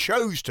if he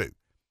chose to.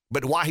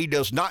 But why he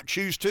does not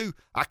choose to,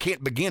 I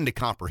can't begin to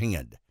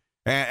comprehend.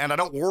 And I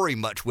don't worry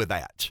much with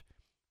that.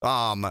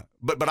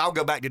 But I'll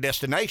go back to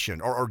destination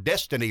or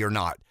destiny or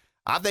not.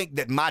 I think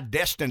that my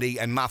destiny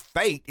and my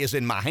fate is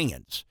in my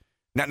hands.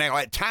 Now,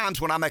 at times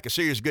when I make a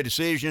series of good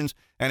decisions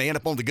and I end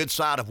up on the good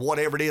side of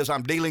whatever it is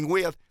I'm dealing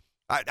with,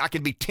 I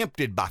can be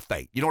tempted by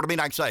fate. You know what I mean?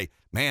 I can say,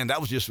 man,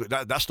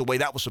 that's the way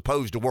that was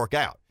supposed to work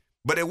out.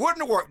 But it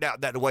wouldn't have worked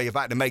out that way if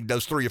I had to make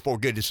those 3 or 4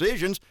 good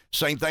decisions.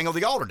 Same thing on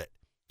the alternate.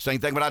 Same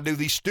thing when I do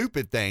these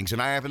stupid things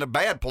and I have in a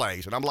bad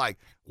place. And I'm like,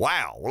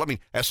 wow, well, I mean,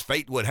 as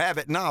fate would have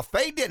it. No,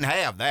 fate didn't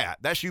have that.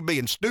 That's you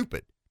being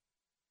stupid.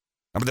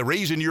 I mean, the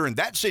reason you're in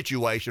that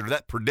situation or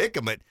that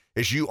predicament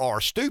is you are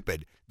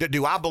stupid.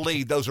 Do I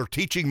believe those are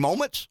teaching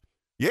moments?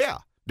 Yeah.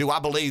 Do I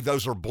believe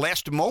those are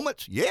blessed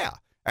moments? Yeah,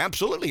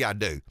 absolutely I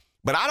do.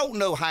 But I don't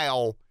know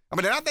how. I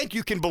mean, I think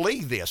you can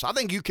believe this. I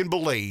think you can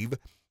believe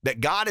that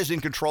God is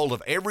in control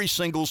of every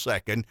single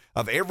second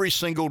of every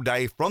single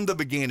day from the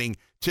beginning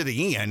to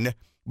the end,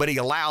 but he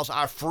allows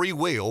our free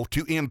will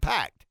to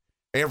impact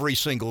every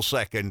single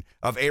second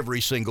of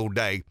every single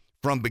day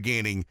from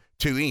beginning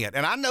to end.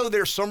 And I know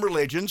there's some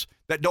religions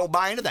that don't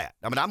buy into that.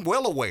 I mean, I'm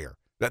well aware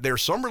that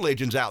there's some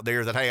religions out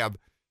there that have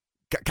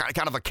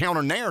kind of a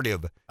counter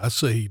narrative. I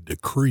say he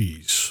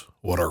decrees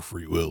what our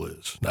free will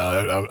is.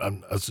 Now,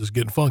 I'm just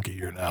getting funky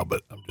here now,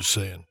 but I'm just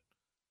saying.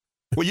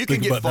 Well, you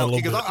can get funky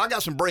because I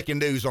got some breaking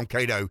news on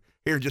Cato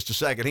here in just a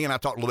second. He and I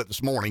talked a little bit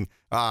this morning.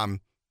 I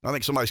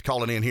think somebody's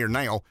calling in here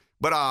now.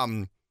 But,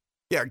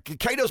 yeah,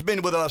 Cato's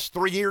been with us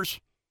 3 years.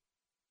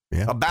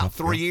 Yeah, about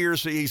 3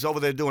 years. He's over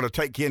there doing a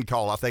Take Ken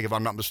call, I think, if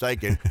I'm not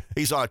mistaken.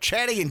 He's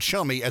chatty and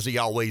chummy, as he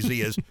always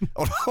is,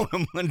 on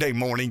a Monday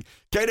morning.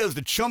 Cato's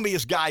the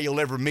chummiest guy you'll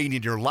ever meet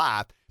in your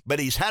life, but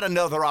he's had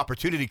another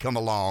opportunity come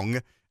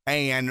along.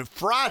 And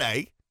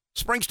Friday,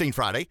 Springsteen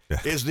Friday,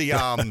 is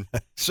the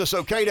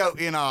so Cato,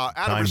 in out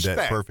of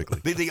respect,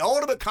 perfectly. The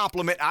ultimate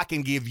compliment I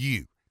can give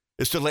you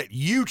is to let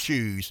you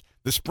choose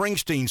the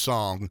Springsteen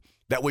song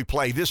that we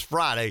play this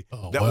Friday.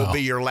 Will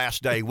be your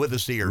last day with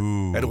us here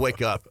at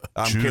Wake Up,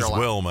 choose Carolina.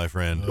 Well, my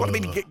friend. Well, I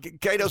mean,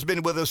 Cato's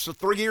been with us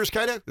 3 years,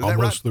 Cato? Is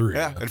Almost that right? 3.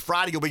 Yeah, and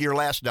Friday will be your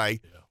last day,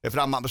 if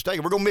I'm not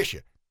mistaken. We're going to miss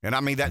you. And I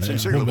mean that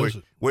sincerely.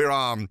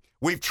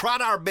 We've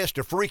tried our best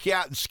to freak you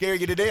out and scare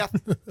you to death.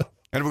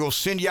 And we're going to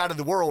send you out of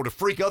the world to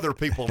freak other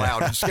people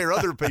out and scare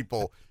other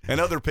people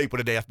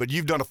to death. But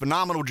you've done a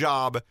phenomenal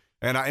job,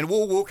 and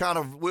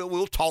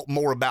we'll talk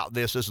more about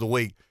this as the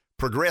week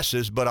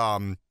progresses. But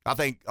I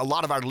think a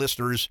lot of our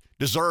listeners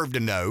deserve to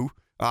know,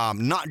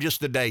 not just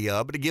the day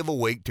of, but to give a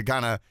week to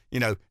kind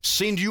of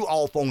send you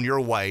off on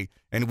your way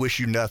and wish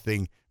you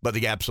nothing but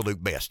the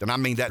absolute best. And I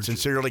mean that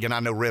sincerely, and I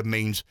know Reb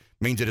means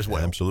it as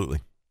well. Absolutely.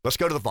 Let's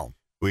go to the phone.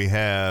 We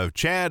have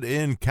Chad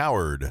in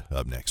Coward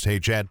up next. Hey,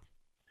 Chad.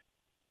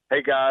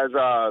 Hey, guys,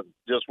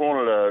 just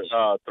wanted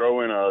to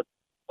throw in a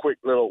quick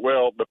little,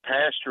 the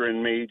pastor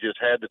in me just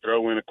had to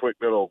throw in a quick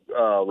little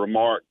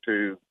remark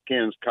to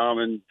Ken's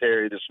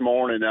commentary this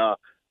morning,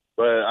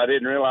 but I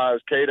didn't realize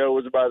Cato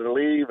was about to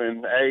leave,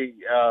 and, hey,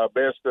 the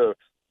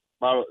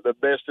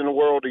best in the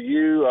world to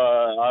you.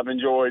 I've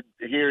enjoyed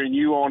hearing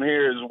you on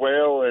here as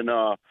well,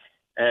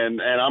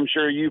 and I'm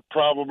sure you've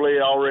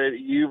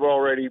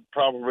already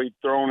probably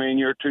thrown in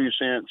your 2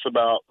 cents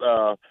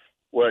about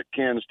what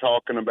Ken's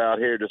talking about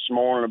here this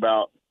morning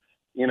about,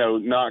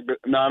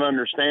 not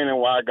understanding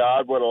why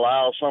God would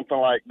allow something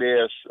like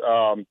this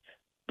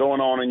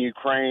going on in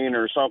Ukraine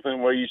or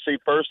something. Well, you see,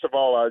 first of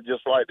all, I'd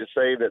just like to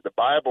say that the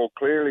Bible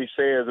clearly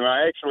says, and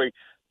I actually,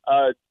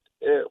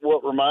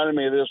 what reminded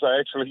me of this, I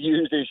actually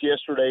used this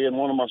yesterday in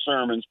one of my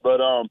sermons, but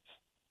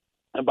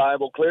the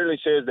Bible clearly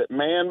says that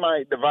man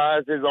might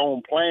devise his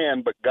own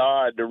plan, but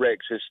God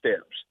directs his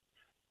steps.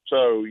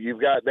 So you've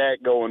got that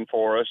going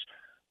for us.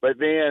 But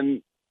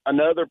then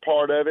another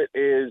part of it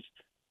is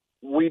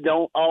we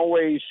don't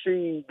always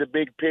see the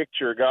big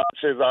picture. God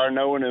says our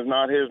knowing is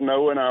not his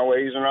knowing, our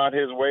ways are not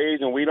his ways,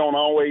 and we don't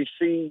always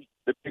see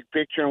the big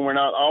picture, and we're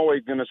not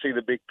always going to see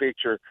the big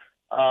picture.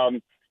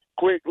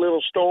 Quick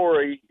little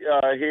story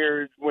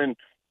here. When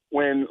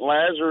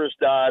Lazarus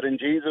died and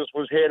Jesus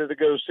was headed to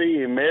go see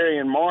him, Mary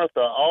and Martha,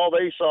 all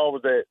they saw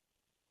was that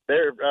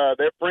their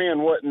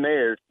friend wasn't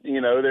there.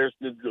 There's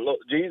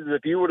Jesus.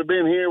 If you would have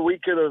been here, we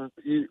could have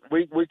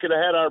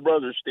had our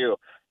brother still.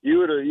 You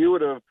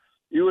would have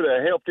You would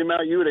have helped him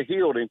out. You would have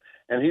healed him,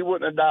 and he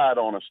wouldn't have died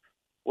on us.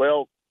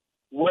 Well,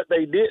 what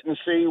they didn't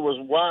see was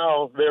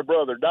while their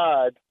brother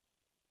died,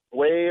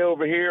 way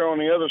over here on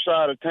the other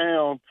side of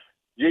town,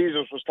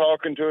 Jesus was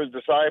talking to his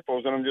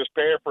disciples, and I'm just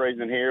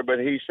paraphrasing here, but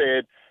he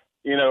said,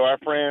 you know, my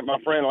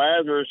friend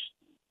Lazarus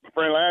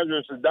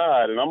has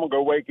died, and I'm going to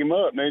go wake him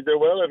up. And they said,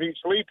 well, if he's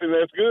sleeping,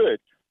 that's good.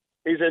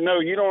 He said, no,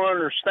 you don't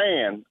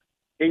understand.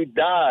 He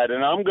died,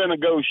 and I'm going to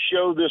go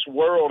show this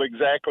world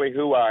exactly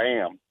who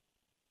I am.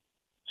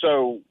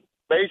 So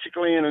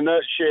basically, in a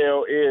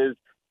nutshell, is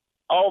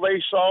all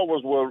they saw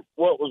was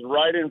what was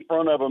right in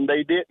front of them.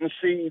 They didn't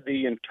see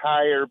the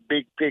entire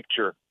big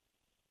picture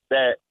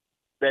that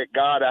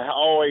God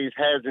always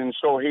has in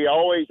store. He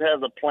always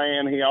has a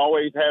plan. He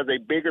always has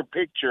a bigger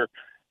picture.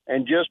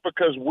 And just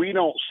because we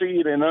don't see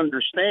it and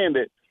understand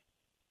it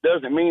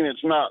doesn't mean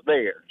it's not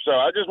there. So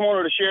I just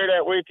wanted to share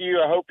that with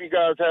you. I hope you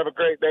guys have a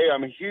great day.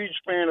 I'm a huge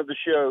fan of the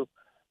show,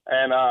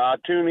 and I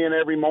tune in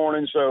every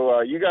morning.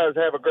 So you guys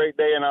have a great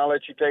day, and I'll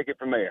let you take it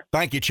from there.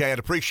 Thank you, Chad.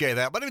 Appreciate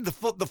that. But I mean,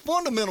 the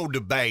fundamental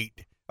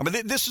debate, I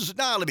mean, this is,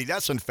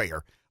 that's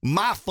unfair.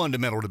 My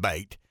fundamental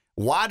debate,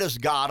 why does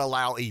God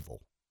allow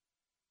evil?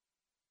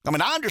 I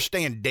mean, I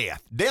understand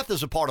death. Death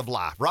is a part of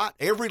life, right?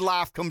 Every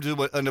life comes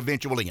to an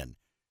eventual end.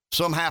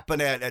 Some happen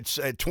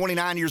at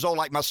 29 years old,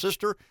 like my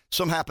sister.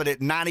 Some happen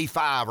at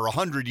 95 or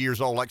 100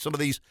 years old, like some of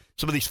these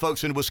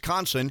folks in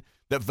Wisconsin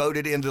that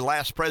voted in the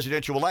last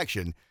presidential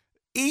election.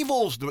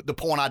 Evil's the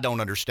point I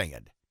don't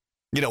understand.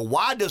 You know,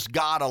 why does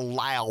God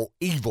allow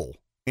evil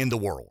in the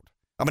world?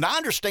 I mean, I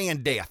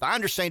understand death. I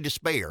understand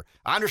despair.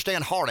 I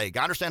understand heartache.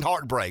 I understand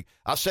heartbreak.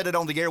 I've said it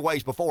on the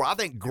airways before. I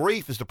think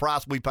grief is the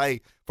price we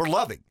pay for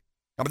loving.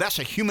 I mean, that's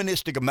a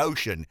humanistic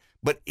emotion,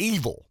 but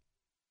evil.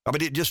 I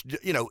mean, it just,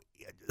 you know,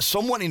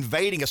 someone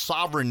invading a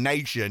sovereign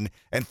nation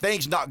and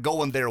things not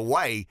going their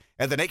way,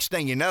 and the next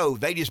thing you know,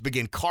 they just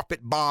begin carpet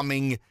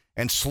bombing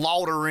and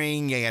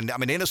slaughtering, and, I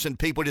mean, innocent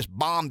people just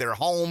bomb their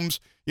homes,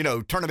 you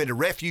know, turn them into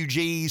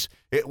refugees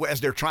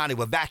as they're trying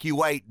to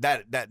evacuate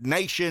that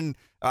nation.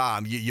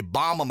 You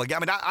bomb them again.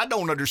 I mean, I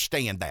don't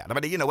understand that. I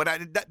mean, you know,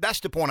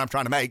 that's the point I'm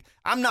trying to make.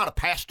 I'm not a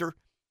pastor.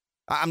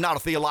 I'm not a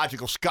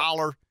theological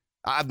scholar.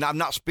 I've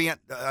not spent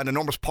an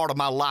enormous part of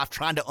my life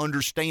trying to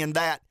understand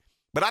that.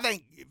 But I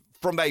think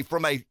from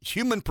a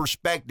human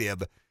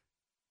perspective,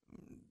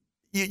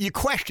 you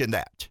question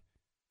that.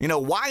 You know,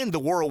 why in the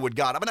world would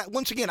God? I mean,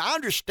 once again, I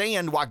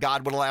understand why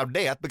God would allow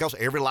death, because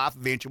every life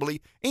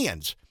eventually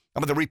ends. I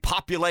mean, the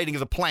repopulating of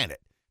the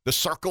planet, the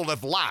circle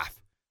of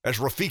life, as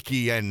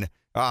Rafiki and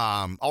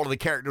all of the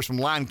characters from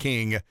Lion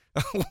King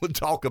would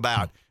talk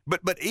about.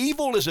 But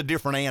evil is a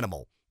different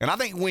animal. And I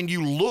think when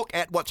you look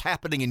at what's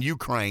happening in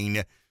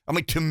Ukraine, I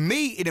mean, to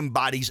me, it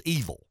embodies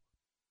evil.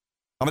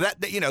 I mean,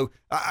 that you know,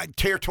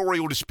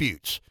 territorial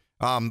disputes,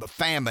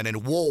 famine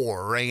and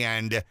war,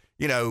 and,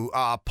 you know,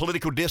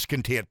 political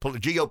discontent,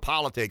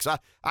 geopolitics.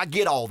 I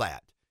get all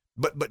that.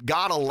 But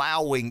God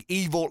allowing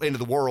evil into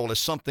the world is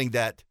something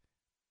that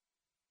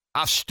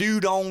I've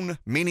stewed on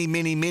many,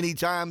 many, many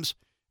times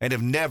and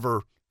have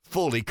never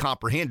fully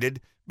comprehended.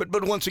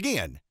 But once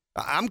again,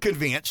 I'm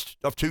convinced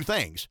of two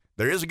things.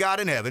 There is a God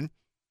in heaven,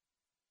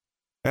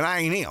 and I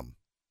ain't him.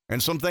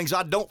 And some things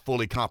I don't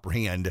fully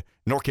comprehend,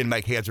 nor can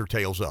make heads or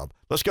tails of.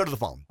 Let's go to the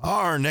phone.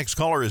 Our next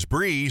caller is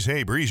Breeze.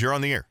 Hey, Breeze, you're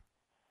on the air.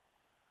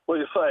 What do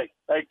you say?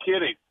 Hey,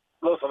 Kitty,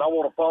 listen, I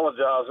want to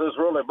apologize. It's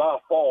really my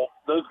fault.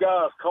 Those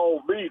guys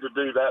called me to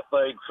do that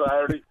thing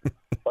Saturday.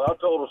 But I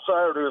told them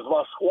Saturday was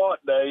my squat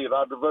day, and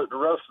I devote the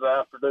rest of the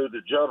afternoon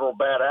to general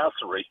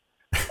badassery.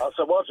 I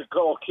said, why don't you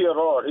call Kid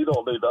Hart? He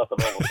don't do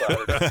nothing on a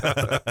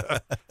Saturday.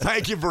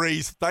 Thank you,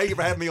 Breeze. Thank you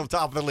for having me on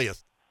top of the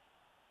list.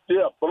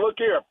 Yeah, but look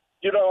here.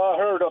 You know, I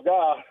heard a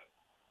guy,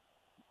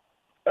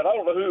 and I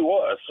don't know who he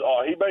was.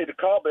 He made a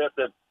comment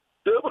that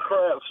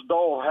Democrats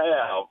don't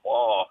have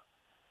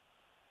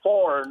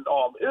foreign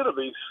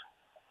enemies.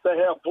 They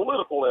have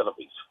political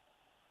enemies.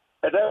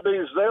 And that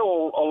means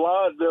they'll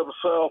align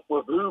themselves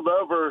with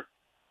whomever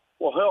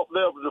will help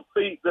them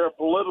defeat their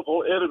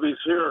political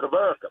enemies here in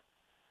America.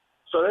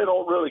 So they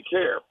don't really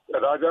care.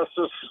 And I guess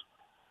this is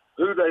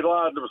who they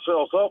line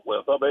themselves up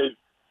with. I mean,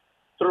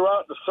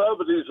 throughout the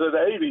 70s and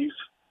 80s,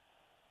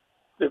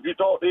 if you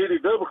talk to any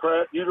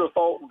Democrat, you'd have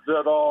thought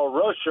that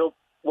Russia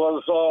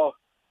was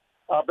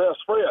our best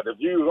friend. If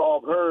you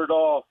heard,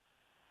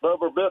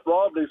 remember Mitt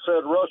Romney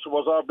said Russia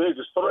was our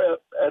biggest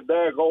threat, and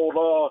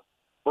daggone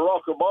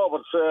Barack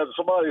Obama said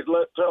somebody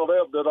tell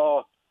them that,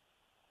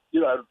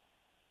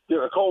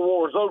 the Cold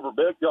War is over,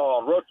 Mitt.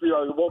 Russia,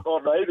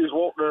 on the 80s,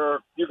 want their,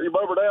 you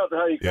remember that?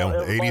 How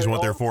the 80s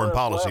want their foreign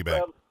policy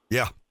back.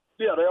 Yeah.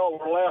 Yeah, they all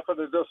were laughing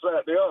at this,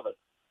 that, and the other.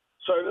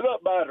 So it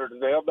doesn't matter to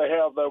them. They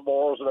have no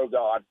morals, no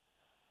God.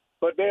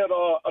 But then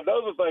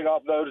another thing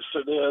I've noticed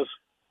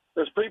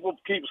is people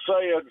keep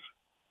saying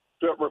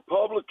that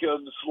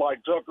Republicans like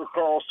Tucker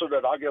Carlson,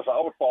 and I guess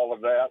I would fall in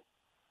that,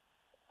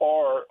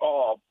 are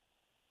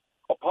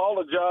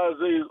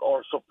apologizing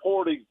or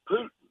supporting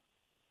Putin.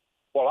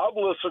 Well, I've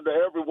listened to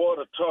every one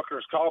of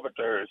Tucker's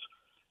commentaries,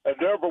 and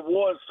never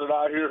once did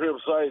I hear him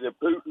say that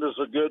Putin is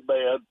a good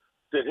man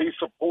that he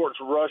supports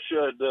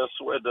Russia in this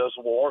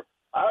war.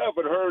 I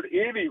haven't heard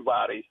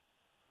anybody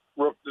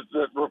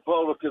that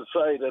Republicans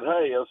say that,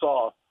 hey, it's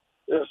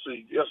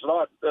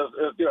not,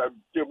 you know,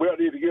 we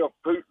need to give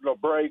Putin a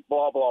break,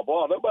 blah, blah,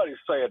 blah. Nobody's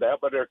saying that,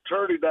 but they're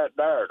turning that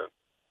narrative,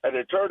 and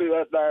they're turning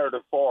that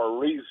narrative for a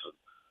reason.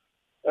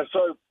 And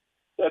so,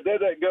 and then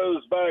that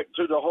goes back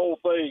to the whole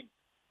thing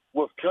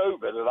with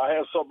COVID. And I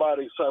had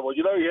somebody say, well,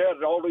 you know, you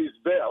had all these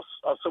deaths.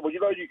 I said, well, you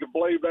know, you can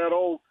blame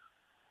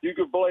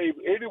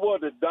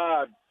anyone that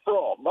died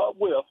from, not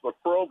with, but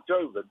from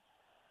COVID.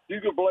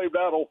 You can blame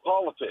that on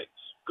politics,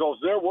 because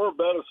there were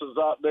medicines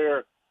out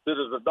there that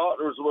if the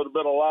doctors would have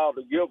been allowed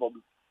to give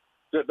them,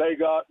 that they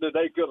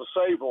could have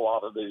saved a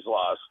lot of these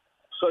lives.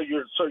 So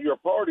your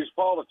party's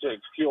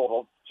politics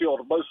killed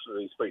most of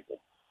these people.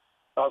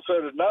 I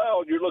said, and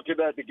now you're looking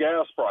at the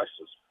gas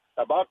prices.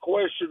 And my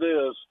question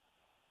is,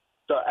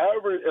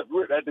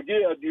 and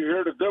again, you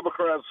hear the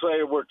Democrats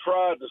saying we're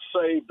trying to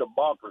save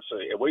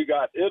democracy, and we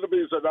got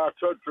enemies in our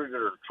country that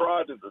are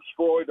trying to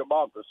destroy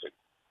democracy.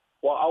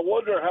 Well, I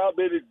wonder how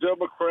many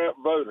Democrat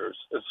voters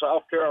in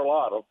South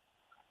Carolina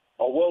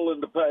are willing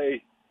to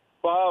pay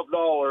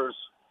 $5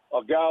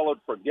 a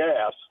gallon for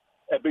gas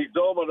and be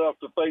dumb enough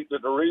to think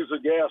that the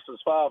reason gas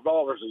is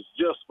 $5 is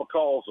just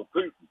because of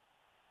Putin.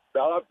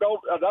 Now, I'm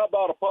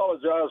not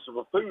apologizing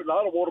for Putin.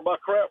 I don't want to buy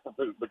crap from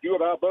Putin, but you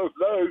and I both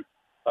know.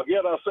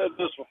 Again, I said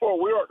this before.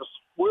 We aren't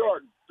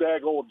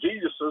daggone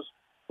geniuses,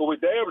 but we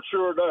damn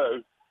sure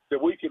know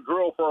that we can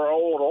drill for our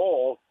own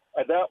oil,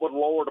 and that would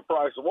lower the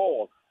price of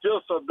oil.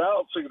 Just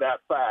announcing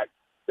that fact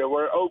that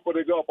we're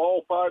opening up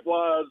all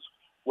pipelines,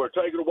 we're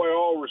taking away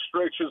all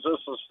restrictions. This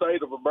is a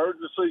state of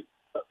emergency.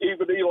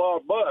 Even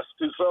Elon Musk,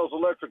 who sells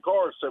electric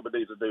cars, said we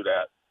need to do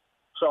that.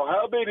 So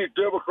how many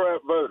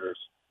Democrat voters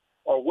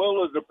are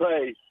willing to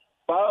pay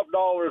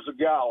 $5 a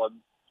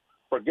gallon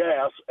for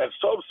gas, and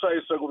some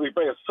say they're going to be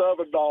paying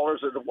 $7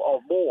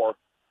 or more?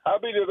 How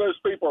many of those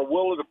people are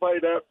willing to pay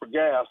that for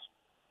gas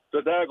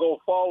to now go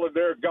fall in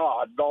their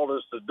God, known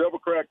as the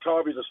Democrat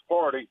Communist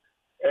Party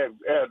and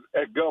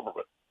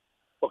government?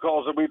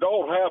 Because we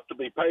don't have to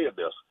be paying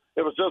this.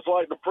 It was just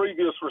like the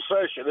previous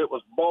recession. It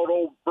was it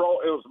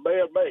was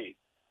man-made.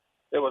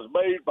 It was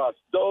made by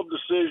dumb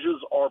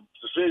decisions or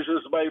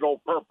decisions made on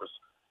purpose.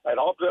 And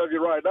I'll tell you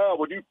right now,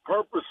 when you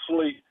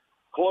purposely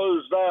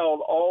close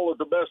down all of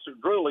domestic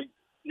drilling,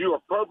 you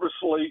are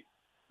purposely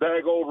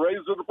daggone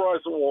raising the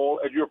price of oil,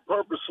 and you're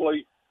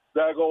purposely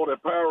daggone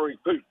empowering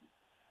Putin.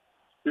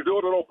 You're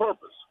doing it on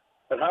purpose.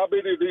 And how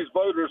many of these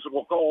voters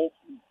will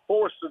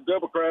force the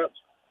Democrats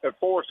and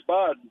force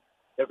Biden?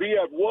 If he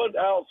had 1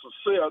 ounce of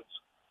sense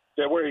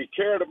that where he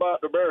cared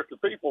about the American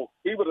people,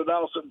 he would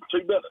announce it in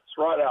 2 minutes.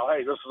 Right now,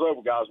 hey, this is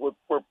over, guys.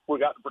 We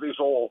got to produce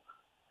oil.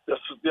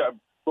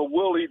 But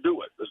will he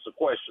do it? Is the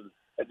question.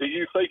 And do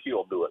you think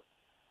he'll do it?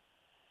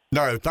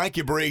 No, thank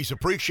you, Breeze.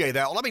 Appreciate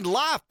that. Well, I mean,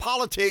 life,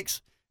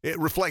 politics, it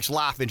reflects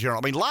life in general.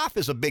 I mean, life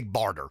is a big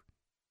barter.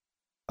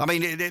 I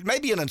mean, it may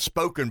be an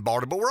unspoken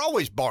barter, but we're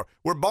always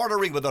we're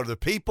bartering with other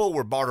people.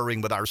 We're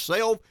bartering with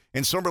ourselves.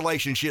 In some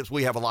relationships,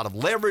 we have a lot of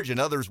leverage. In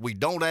others, we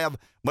don't have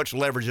much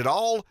leverage at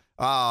all.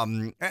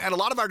 And a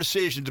lot of our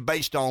decisions are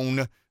based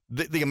on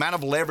the amount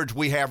of leverage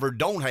we have or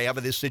don't have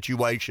in this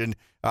situation.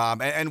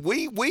 And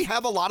we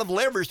have a lot of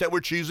leverage that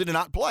we're choosing to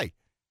not play.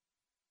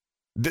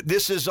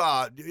 This is,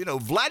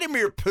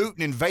 Vladimir Putin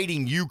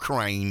invading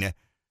Ukraine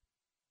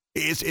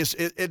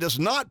it does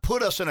not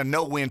put us in a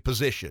no-win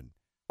position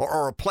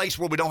or a place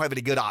where we don't have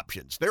any good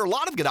options. There are a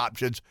lot of good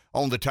options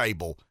on the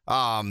table.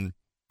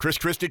 Chris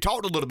Christie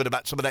talked a little bit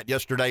about some of that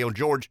yesterday on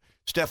George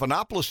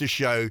Stephanopoulos'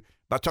 show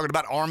by talking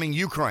about arming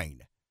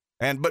Ukraine.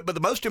 But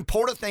the most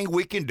important thing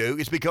we can do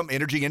is become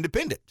energy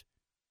independent.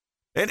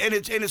 And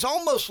it's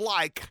almost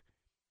like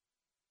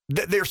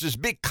there's this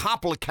big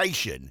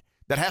complication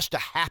that has to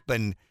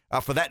happen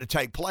for that to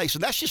take place,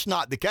 and that's just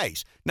not the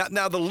case.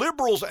 Now the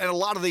liberals and a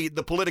lot of the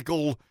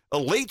political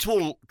elites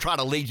will try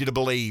to lead you to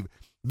believe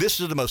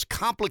this is the most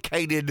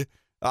complicated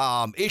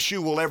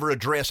issue we'll ever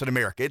address in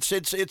America.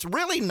 It's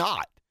really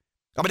not.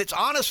 I mean, it's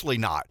honestly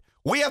not.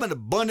 We have an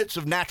abundance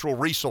of natural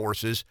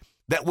resources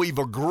that we've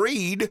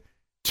agreed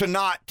to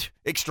not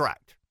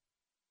extract.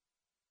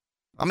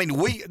 I mean,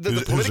 the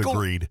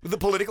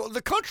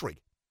country.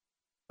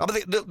 I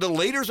mean, the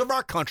leaders of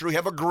our country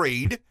have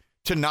agreed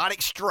to not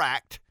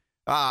extract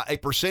a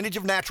percentage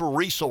of natural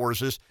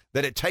resources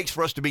that it takes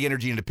for us to be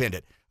energy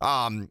independent.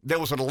 There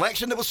was an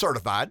election that was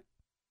certified.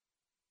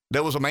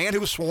 There was a man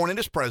who was sworn in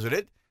as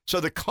president. So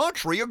the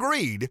country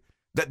agreed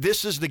that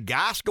this is the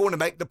guy going to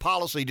make the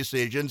policy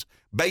decisions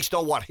based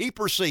on what he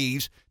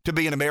perceives to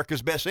be in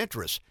America's best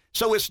interest.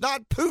 So it's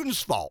not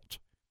Putin's fault.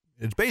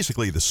 It's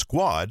basically the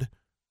squad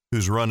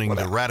who's running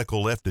the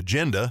radical left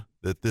agenda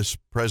that this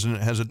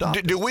president has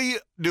adopted. Do we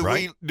or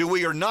do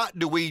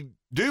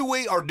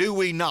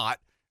we not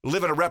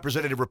live in a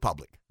representative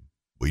republic?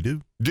 We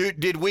do.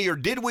 Did we or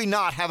did we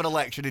not have an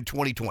election in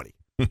 2020?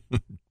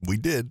 We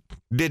did.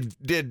 Did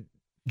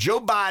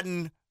Joe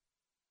Biden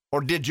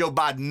or did Joe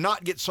Biden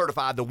not get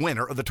certified the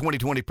winner of the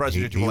 2020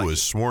 presidential election? He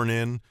was sworn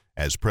in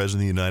as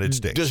President of the United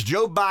States. Does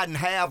Joe Biden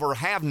have or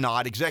have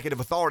not executive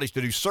authorities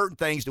to do certain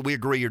things that we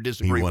agree or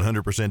disagree He with?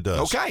 100%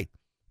 does. Okay.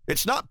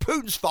 It's not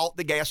Putin's fault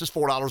that gas is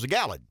 $4 a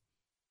gallon.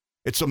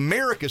 It's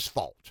America's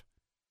fault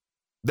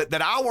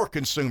that our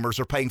consumers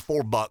are paying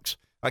 $4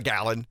 a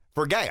gallon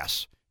for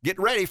gas. Get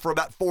ready for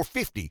about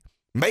 $4.50,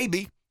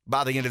 maybe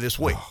by the end of this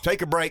week.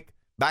 Take a break.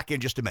 Back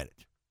in just a minute.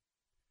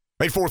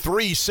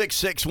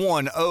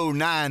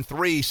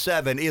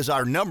 843-661-0937 is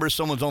our number.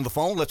 Someone's on the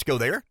phone. Let's go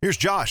there. Here's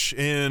Josh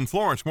in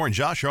Florence. Morning,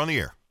 Josh. You're on the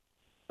air.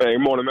 Hey,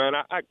 morning, man.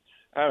 I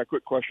had a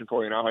quick question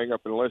for you, and I'll hang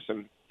up and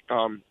listen. I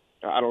don't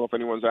know if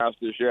anyone's asked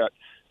this yet,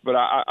 but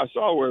I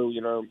saw where,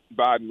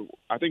 Biden,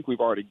 I think we've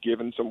already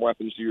given some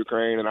weapons to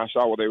Ukraine, and I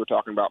saw where they were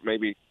talking about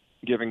maybe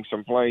giving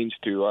some planes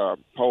to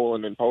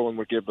Poland, and Poland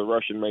would give the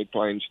Russian-made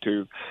planes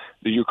to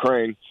the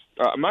Ukraine.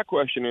 My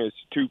question is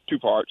two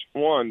parts.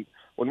 One,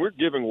 when we're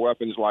giving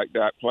weapons like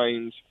that,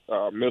 planes,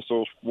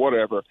 missiles,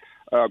 whatever,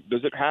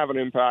 does it have an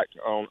impact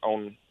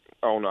on,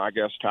 I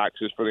guess,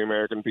 taxes for the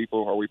American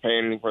people? Are we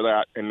paying anything for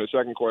that? And the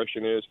second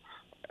question is,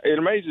 it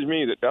amazes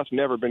me that that's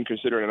never been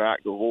considered an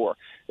act of war.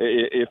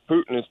 If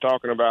Putin is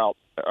talking about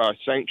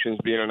sanctions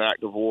being an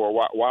act of war,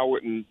 why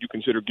wouldn't you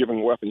consider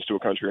giving weapons to a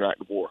country an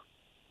act of war?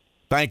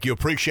 Thank you.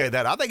 Appreciate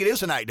that. I think it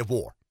is an act of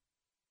war.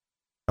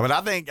 I mean,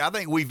 I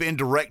think we've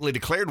indirectly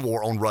declared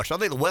war on Russia. I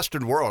think the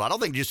Western world, I don't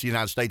think just the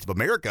United States of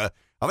America,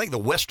 I think the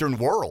Western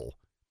world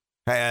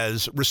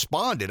has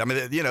responded. I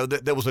mean,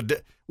 there was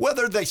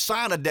whether they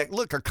sign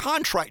look, a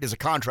contract is a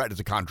contract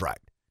is a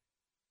contract.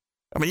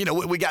 I mean,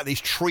 we got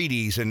these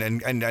treaties and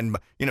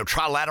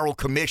trilateral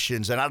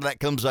commissions, and out of that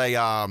comes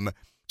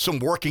some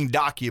working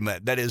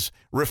document that is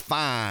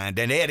refined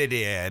and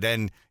edited,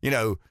 and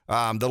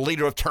the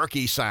leader of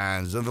Turkey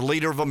signs and the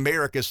leader of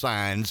America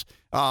signs.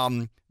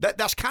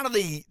 That's kind of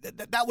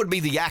that would be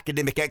the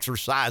academic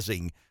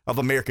exercising of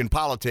American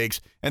politics,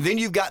 and then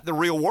you've got the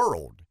real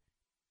world,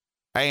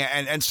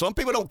 and some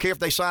people don't care if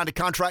they signed a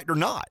contract or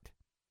not.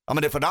 I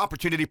mean, if an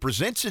opportunity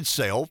presents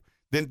itself,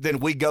 then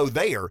we go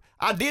there.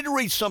 I did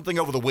read something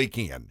over the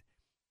weekend,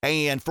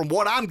 and from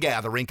what I'm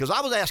gathering, because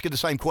I was asking the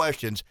same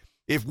questions,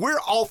 if we're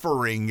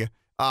offering,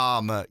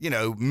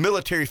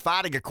 military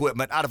fighting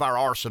equipment out of our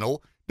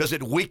arsenal, does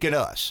it weaken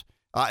us?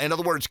 In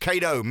other words,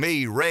 Cato,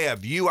 me,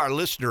 Rev, you, our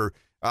listener,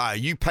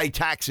 you pay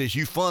taxes,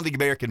 you fund the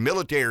American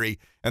military,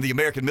 and the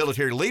American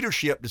military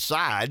leadership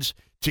decides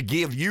to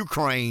give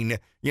Ukraine,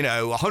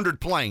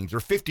 100 planes or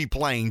 50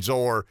 planes,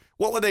 or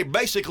what were they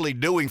basically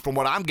doing from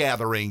what I'm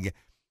gathering?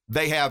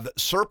 They have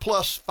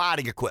surplus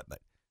fighting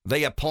equipment.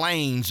 They have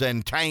planes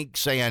and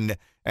tanks and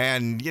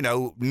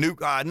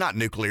not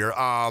nuclear,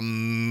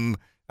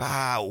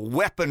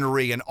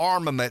 weaponry and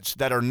armaments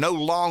that are no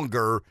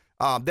longer,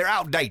 they're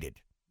outdated.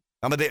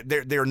 I mean,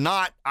 they're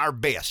not our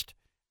best,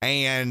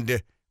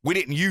 and we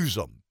didn't use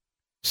them.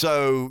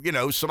 So,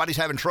 somebody's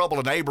having trouble,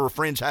 a neighbor or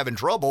friend's having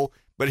trouble,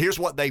 but here's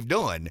what they've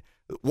done.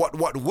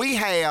 What we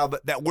have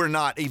that we're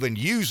not even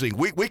using,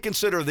 we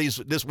consider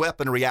this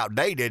weaponry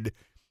outdated,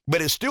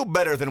 but it's still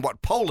better than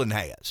what Poland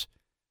has.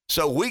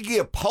 So we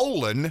give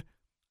Poland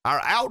our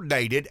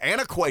outdated,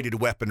 antiquated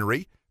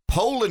weaponry.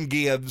 Poland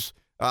gives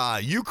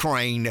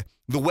Ukraine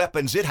the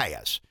weapons it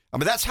has. I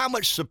mean, that's how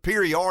much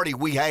superiority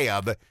we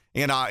have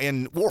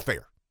in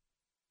warfare.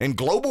 In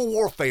global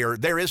warfare,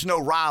 there is no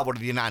rival to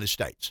the United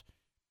States.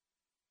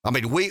 I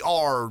mean, we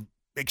are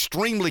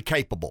extremely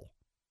capable.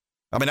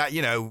 I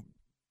mean,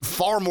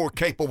 far more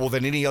capable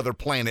than any other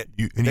planet,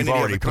 you've than any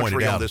already other country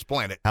pointed out on this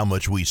planet. How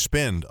much we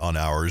spend on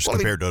ours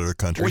compared to other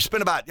countries. We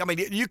spend about,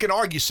 you can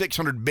argue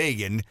 $600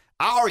 billion.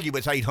 I argue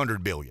it's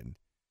 $800 billion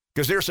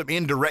because there's some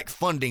indirect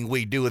funding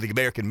we do with the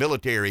American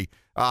military.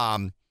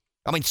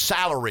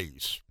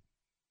 Salaries.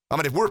 I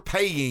mean, if we're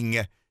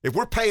paying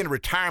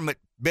retirement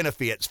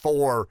benefits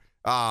for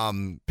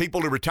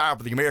people who retire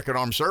for the American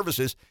Armed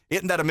Services,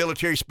 isn't that a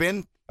military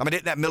spend? I mean,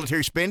 isn't that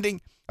military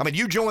spending? I mean,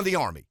 you join the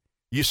Army.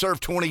 You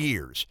serve 20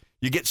 years.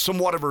 You get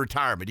somewhat of a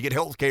retirement. You get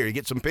health care. You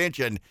get some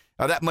pension.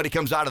 That money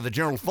comes out of the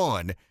general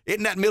fund.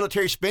 Isn't that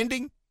military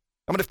spending?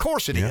 I mean, of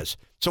course it is.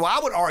 So I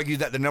would argue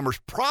that the number's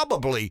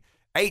probably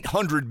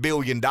 $800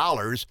 billion.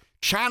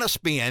 China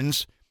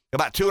spends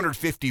about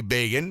 $250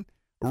 billion.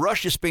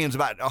 Russia spends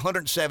about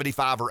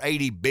 175 or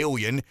 80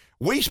 billion.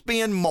 We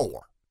spend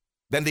more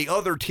than the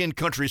other 10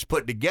 countries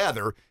put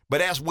together.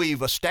 But as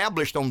we've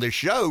established on this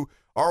show,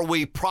 are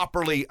we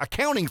properly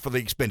accounting for the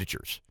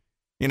expenditures?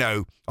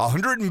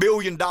 $100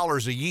 million a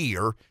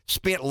year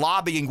spent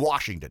lobbying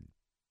Washington.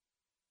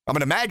 I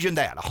mean, imagine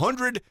that,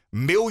 $100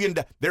 million.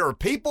 There are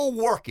people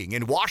working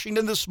in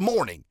Washington this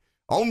morning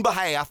on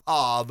behalf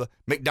of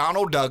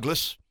McDonnell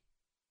Douglas,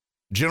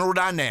 General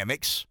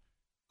Dynamics,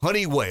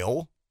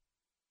 Honeywell,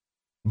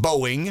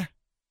 Boeing.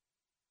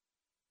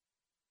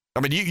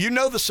 I mean, you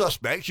know the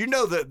suspects. You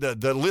know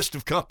the list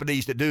of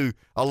companies that do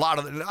a lot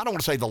of, I don't want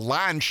to say the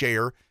lion's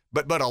share,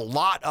 but a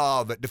lot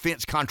of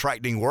defense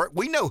contracting work.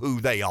 We know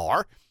who they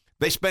are.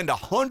 They spend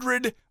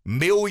 $100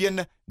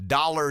 million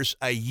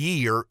a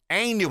year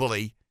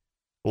annually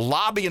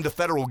lobbying the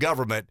federal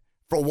government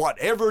for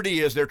whatever it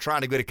is they're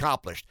trying to get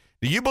accomplished.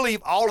 Do you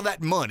believe all of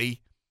that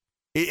money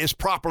is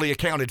properly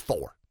accounted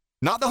for.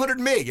 Not the $100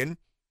 million,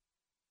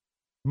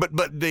 but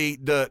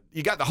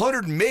you got the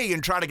 $100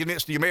 million trying to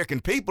convince the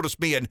American people to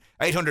spend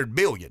 $800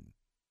 billion.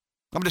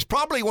 I mean, it's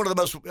probably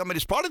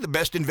it's probably the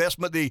best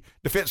investment the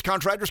defense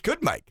contractors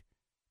could make,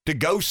 to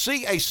go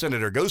see a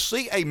senator, go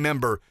see a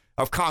member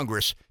of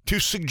Congress to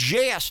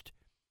suggest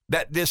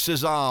that this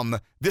is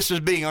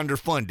being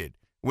underfunded.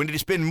 We need to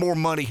spend more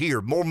money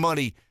here, more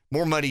money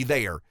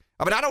there.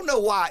 I mean, I don't know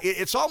why.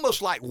 It's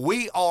almost like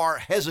we are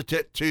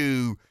hesitant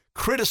to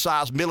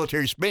criticize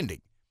military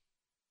spending.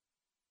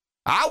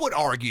 I would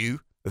argue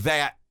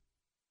that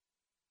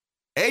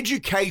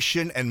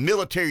education and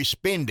military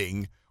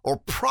spending are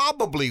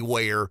probably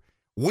where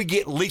we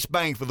get least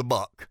bang for the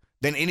buck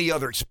than any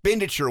other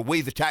expenditure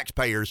we, the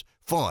taxpayers,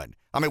 fund.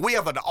 I mean, we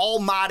have an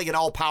almighty and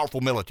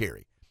all-powerful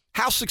military.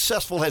 How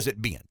successful has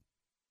it been?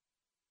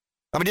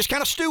 I mean, just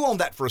kind of stew on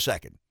that for a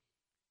second.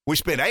 We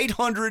spend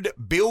 $800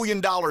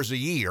 billion a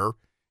year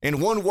in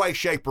one way,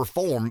 shape, or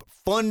form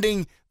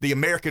funding the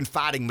American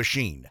fighting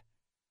machine.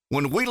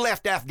 When we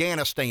left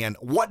Afghanistan,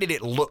 what did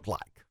it look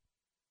like?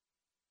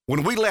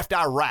 When we left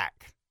Iraq,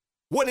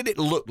 what did it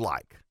look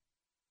like?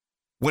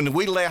 When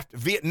we left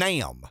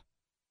Vietnam,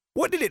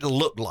 what did it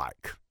look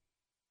like?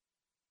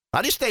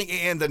 I just think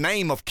in the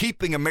name of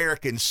keeping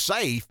Americans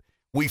safe,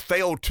 we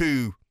failed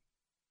to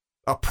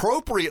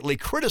appropriately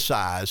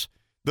criticize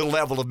the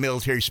level of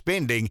military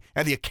spending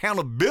and the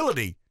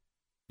accountability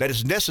that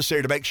is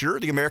necessary to make sure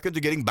the Americans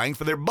are getting bang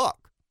for their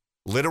buck,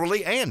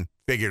 literally and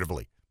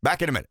figuratively.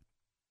 Back in a minute.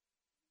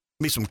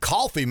 Me some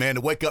coffee, man,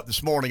 to wake up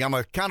this morning. I'm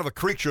a kind of a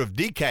creature of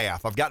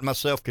decaf. I've gotten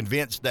myself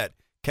convinced that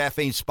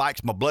caffeine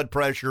spikes my blood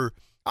pressure.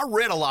 I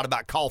read a lot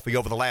about coffee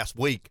over the last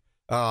week.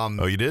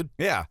 Oh, you did?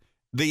 Yeah.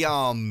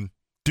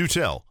 Do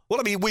tell. Well,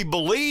 I mean, we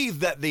believe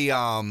that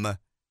the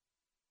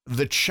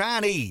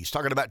Chinese,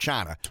 talking about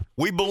China,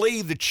 we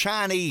believe the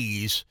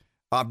Chinese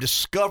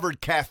discovered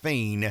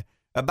caffeine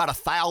about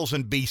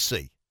 1000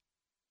 BC.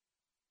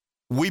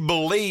 We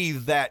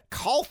believe that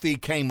coffee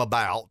came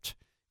about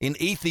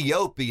in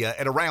Ethiopia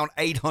at around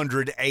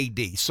 800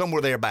 AD,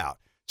 somewhere thereabout.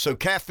 So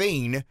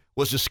caffeine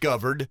was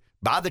discovered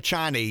by the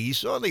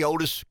Chinese, the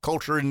oldest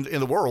culture in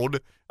the world,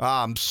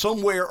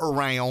 somewhere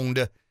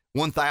around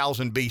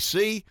 1000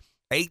 BC.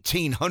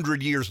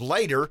 1800 years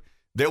later,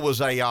 there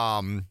was a,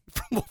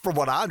 from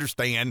what I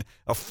understand,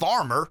 a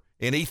farmer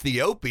in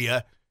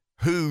Ethiopia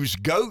whose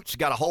goats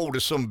got a hold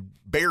of some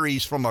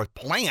berries from a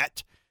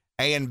plant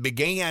and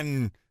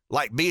began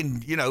like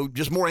being,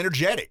 just more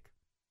energetic.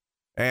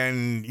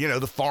 And,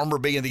 the farmer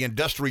being the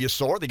industrious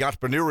sort, the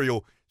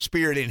entrepreneurial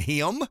spirit in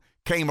him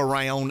came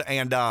around.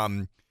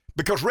 And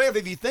because, Rev,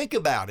 if you think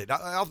about it,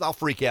 I'll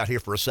freak out here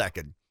for a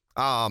second.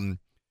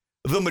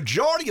 The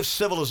majority of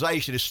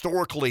civilization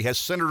historically has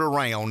centered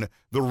around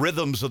the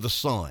rhythms of the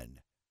sun.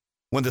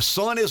 When the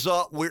sun is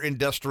up, we're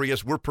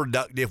industrious, we're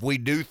productive, we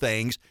do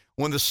things.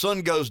 When the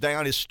sun goes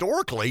down,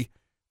 historically,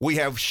 we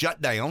have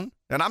shut down.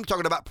 And I'm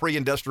talking about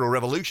pre-industrial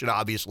revolution,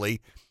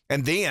 obviously.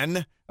 And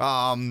then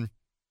we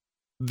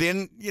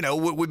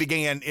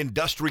began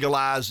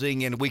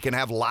industrializing, and we can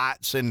have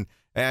lights and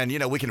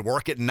we can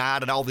work at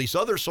night and all these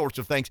other sorts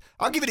of things.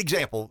 I'll give you an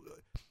example.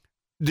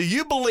 Do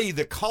you believe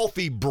the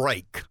coffee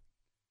break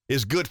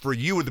is good for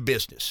you or the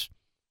business?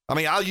 I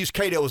mean, I'll use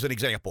Cato as an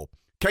example.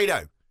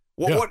 Cato,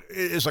 what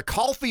is a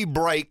coffee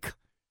break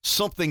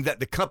something that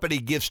the company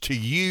gives to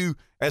you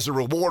as a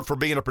reward for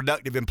being a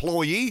productive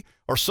employee,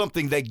 or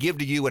something they give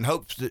to you in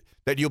hopes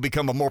that you'll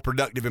become a more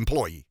productive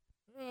employee?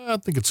 I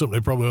think it's something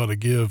they probably ought to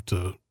give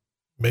to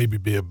maybe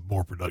be a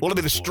more productive. Well, I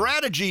mean, the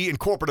strategy in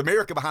corporate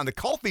America behind the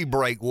coffee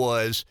break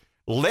was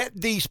let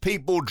these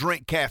people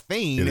drink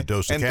caffeine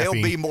and they'll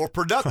be more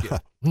productive.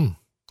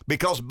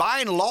 Because by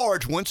and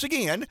large, once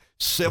again,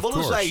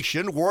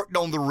 civilization worked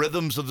on the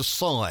rhythms of the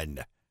sun.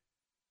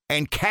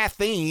 And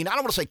caffeine, I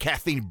don't want to say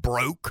caffeine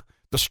broke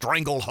the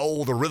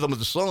stranglehold, the rhythm of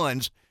the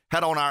suns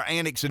had on our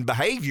antics and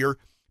behavior,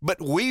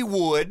 but we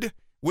would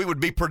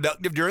be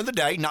productive during the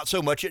day, not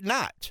so much at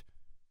night.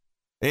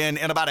 And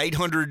in about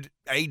 800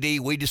 AD,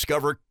 we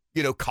discovered,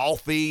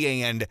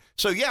 coffee. And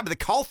so, but the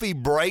coffee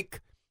break,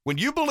 when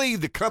you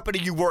believe the company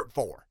you work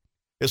for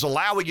is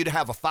allowing you to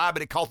have a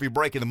 5-minute coffee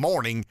break in the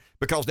morning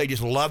because they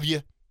just love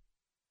you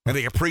and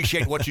they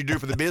appreciate what you do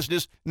for the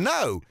business,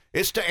 no,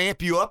 it's to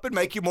amp you up and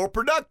make you more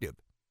productive.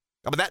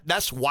 I mean,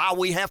 that's why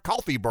we have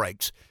coffee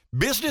breaks.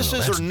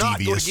 Businesses are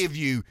not going to give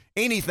you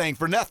anything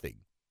for nothing.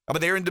 I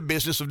mean, they're in the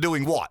business of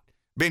doing what?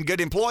 Being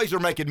good employees or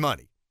making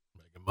money?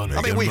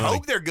 I mean, we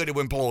hope they're good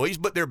employees,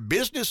 but their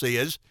business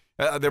is,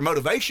 their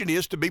motivation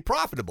is to be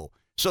profitable.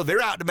 So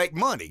they're out to make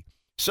money.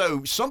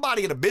 So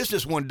somebody in a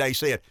business one day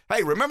said,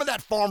 hey, remember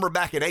that farmer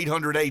back at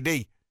 800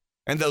 AD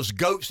and those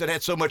goats that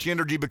had so much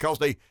energy because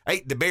they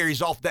ate the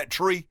berries off that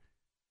tree?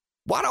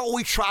 Why don't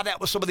we try that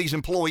with some of these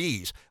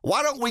employees?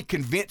 Why don't we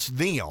convince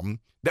them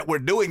that we're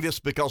doing this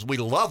because we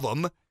love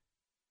them,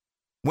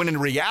 when in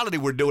reality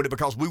we're doing it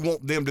because we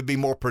want them to be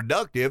more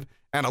productive,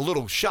 and a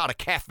little shot of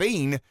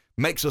caffeine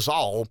makes us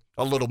all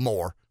a little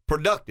more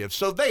productive.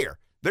 So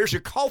there's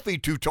your coffee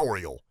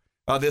tutorial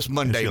this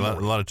Monday a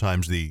morning. lot of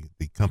times the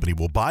company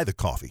will buy the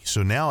coffee.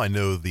 So now I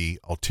know the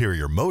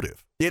ulterior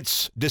motive.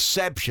 It's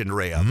deception,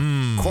 Rev.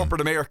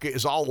 Corporate America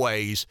is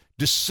always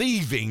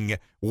deceiving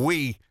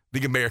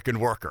the American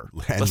worker.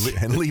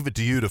 And leave it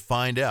to you to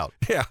find out.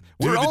 Yeah.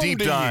 Do the deep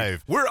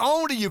dive. We're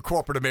on to you,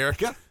 corporate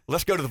America.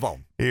 Let's go to the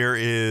phone. Here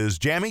is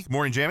Jamie. Good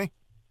morning, Jamie.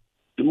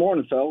 Good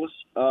morning, fellas.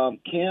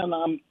 Ken,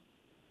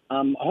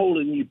 I'm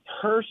holding you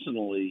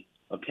personally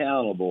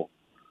accountable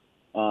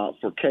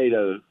for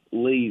Cato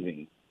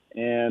leaving,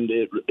 and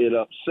it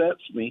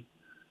upsets me.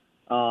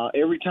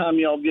 Every time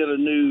y'all get a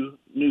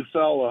new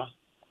fella,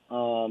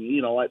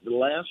 like the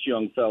last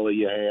young fella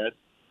you had,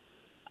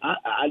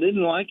 I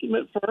didn't like him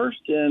at first,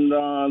 and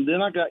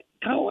then I got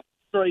kind of like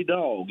a stray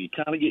dog. You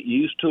kind of get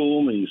used to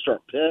them, and you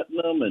start petting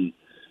them,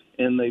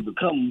 and they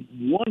become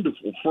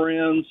wonderful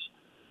friends.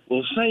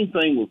 Well, same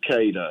thing with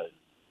Cato,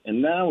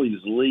 and now he's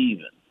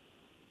leaving.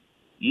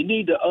 You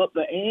need to up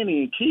the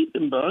ante and keep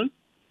him, bud.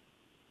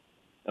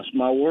 That's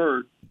my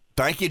word.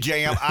 Thank you,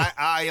 Jam.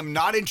 I am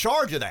not in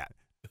charge of that.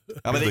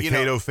 I mean, the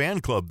Cato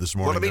fan club this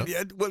morning.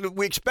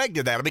 We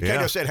expected that.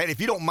 Cato said, "Hey, if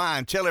you don't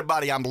mind, tell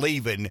everybody I'm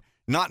leaving.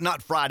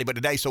 Not Friday, but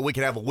today, so we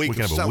can have a week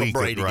of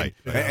celebrating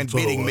and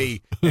bidding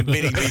me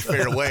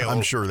farewell."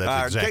 I'm sure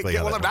that's exactly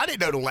how I didn't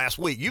know until last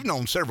week. You've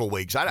known several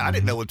weeks. I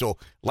didn't know until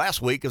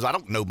last week because I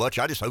don't know much.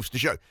 I just host the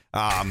show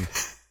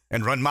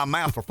and run my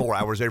mouth for 4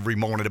 hours every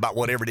morning about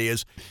whatever it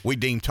is we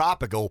deem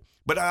topical.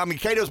 But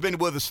Cato's been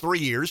with us 3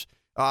 years.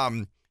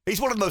 He's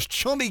one of the most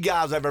chummy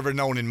guys I've ever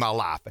known in my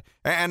life.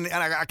 And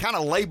I kind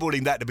of labeled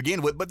him that to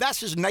begin with, but that's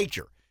his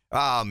nature.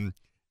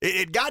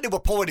 It got to a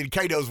point in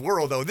Cato's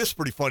world, though. This is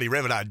pretty funny.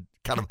 Rev and I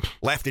kind of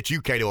laughed at you,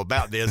 Cato,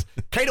 about this.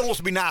 Cato wants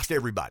to be nice to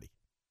everybody.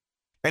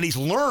 And he's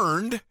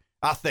learned,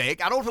 I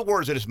think, I don't know if the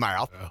words in his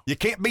mouth, you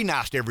can't be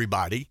nice to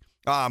everybody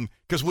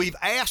because we've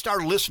asked our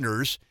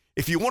listeners,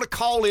 if you want to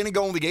call in and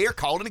go on the air,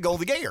 call in and go on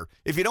the air.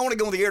 If you don't want to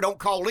go on the air, don't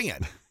call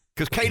in.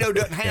 Because Cato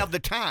doesn't have the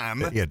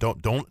time. Yeah,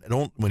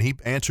 don't. When he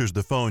answers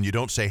the phone, you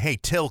don't say, "Hey,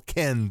 tell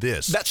Ken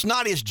this." That's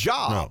not his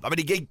job. No.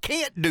 He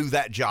can't do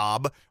that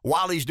job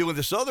while he's doing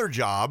this other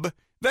job.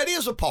 That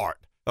is a part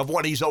of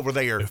what he's over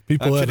there. If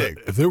people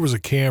if there was a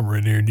camera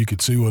in there and you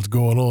could see what's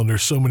going on,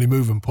 there's so many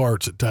moving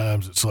parts at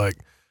times. It's like,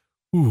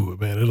 ooh,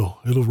 man,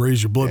 it'll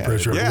raise your blood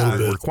pressure a little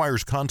bit. It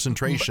requires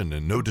concentration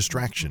and no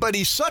distraction. But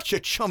he's such a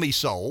chummy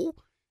soul.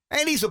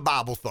 And he's a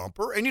Bible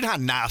thumper, and you know how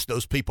nice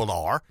those people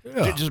are,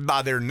 just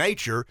by their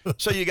nature.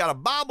 So you got a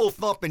Bible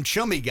thumping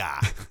chummy guy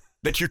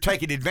that you're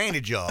taking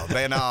advantage of.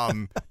 And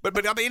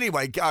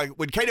anyway,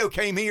 when Cato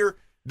came here,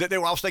 I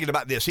was thinking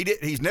about this.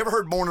 He's never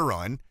heard Born to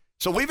Run,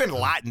 so we've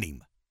enlightened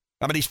him.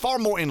 He's far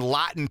more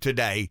enlightened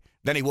today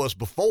than he was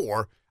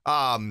before.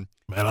 Man,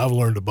 I've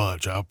learned a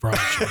bunch. I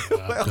promise you.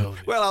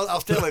 I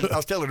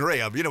was telling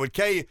Rev.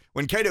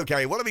 When Cato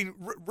came,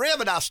 Rev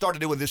and I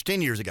started doing this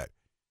 10 years ago.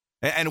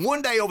 And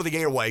one day over the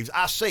airwaves,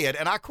 I said,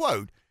 and I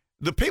quote,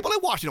 "The people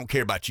that watch don't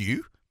care about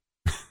you."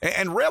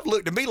 And Rev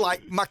looked at me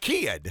like my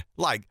kid,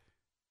 like,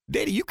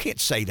 "Daddy, you can't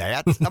say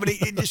that."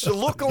 Just the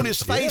look on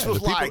his face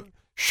was like,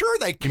 sure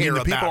they care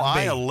about me. The people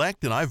I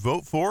elect and I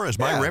vote for as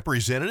my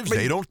representatives,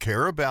 they don't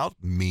care about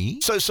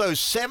me. So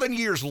 7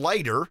 years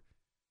later,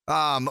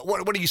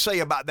 what do you say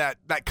about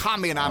that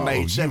comment I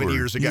made 7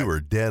 years ago? You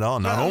were dead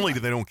on. Not only do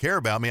they don't care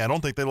about me, I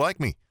don't think they like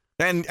me.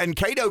 And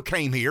Cato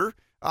came here.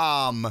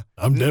 I'm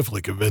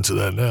definitely convinced of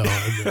that now.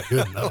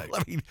 Good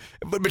night.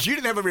 But you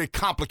didn't have a very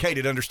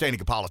complicated understanding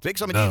of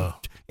politics. No.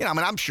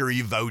 I'm sure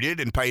you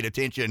voted and paid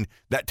attention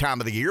that time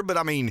of the year. But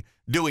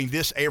doing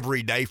this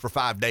every day for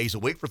 5 days a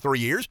week for 3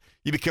 years,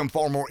 you become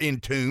far more in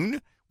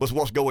tune with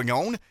what's going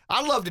on.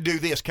 I love to do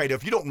this, Cato,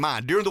 if you don't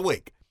mind, during the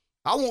week.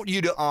 I want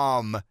you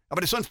to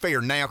it's unfair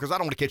now because I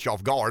don't want to catch you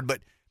off guard,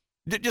 but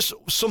just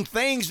some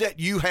things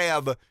that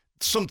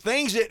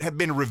have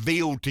been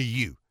revealed to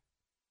you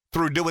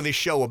through doing this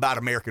show about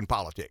American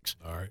politics.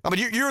 All right.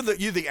 You're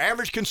the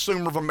average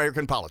consumer of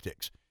American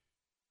politics.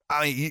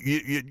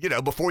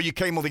 Before you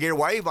came on the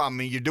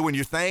airwave, you're doing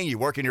your thing, you're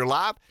working your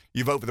life,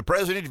 you vote for the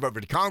president, you vote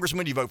for the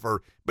congressman, you vote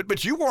for,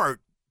 but you weren't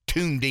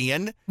tuned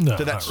in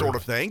to that sort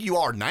of thing. You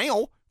are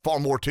now far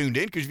more tuned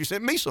in because you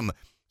sent me some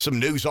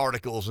news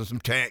articles and some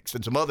texts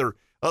and some other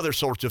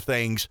sorts of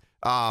things.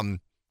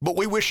 But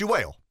we wish you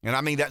well. And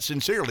I mean that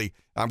sincerely.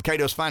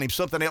 Cato's finding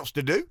something else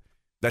to do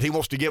that he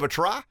wants to give a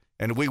try.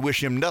 And we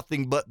wish him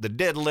nothing but the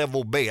dead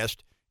level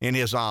best in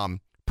his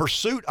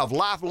pursuit of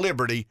life,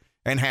 liberty,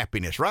 and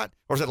happiness, right?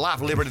 Or is it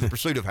life, liberty, the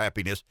pursuit of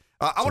happiness?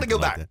 I want to go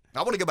back.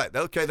 I want to go back.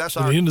 Okay, that's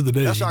our end of the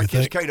day. That's our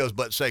Kiss Cato's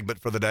butt segment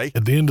for the day.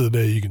 At the end of the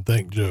day, you can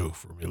thank Joe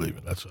for me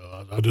leaving. That's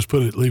all. I'll just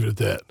leave it at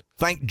that.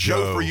 Thank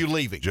Joe for you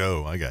leaving.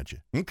 Joe, I got you.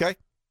 Okay,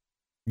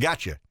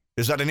 gotcha.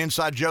 Is that an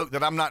inside joke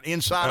that I'm not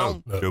inside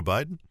on? No. Joe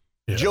Biden.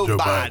 Yeah, Joe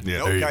Biden.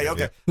 Yeah, okay.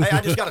 Yeah. Hey,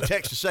 I just got a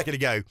text a second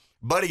ago.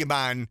 Buddy of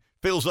mine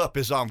fills up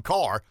his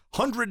car,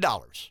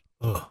 $100.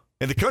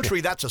 In the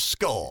country, that's a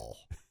skull.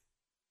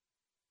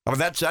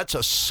 That's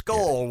a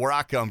skull where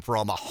I come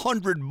from,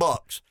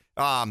 $100.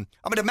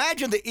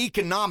 Imagine the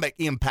economic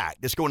impact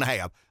it's going to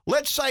have.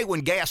 Let's say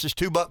when gas is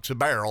 $2 a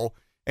barrel,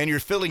 and you're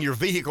filling your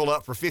vehicle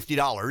up for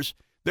 $50,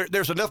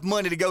 there's enough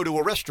money to go to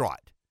a restaurant,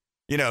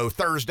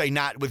 Thursday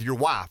night with your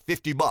wife,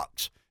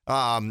 $50.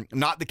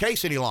 Not the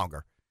case any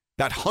longer.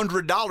 That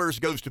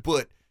 $100 goes to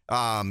put,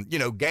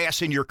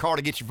 gas in your car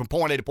to get you from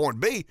point A to point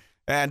B.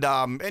 And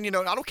I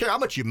don't care how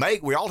much you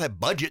make. We all have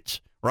budgets,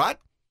 right?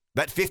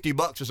 That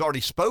 $50 is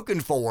already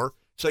spoken for,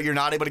 so you're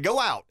not able to go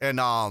out. And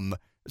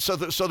so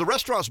the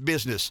restaurant's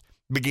business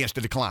begins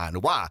to decline.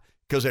 Why?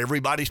 Because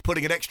everybody's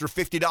putting an extra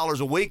 $50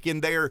 a week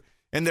in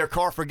their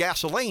car for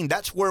gasoline.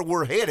 That's where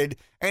we're headed,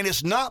 and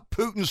it's not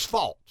Putin's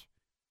fault.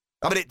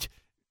 I mean,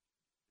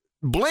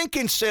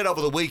 Blinken said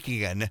over the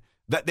weekend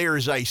that there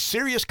is a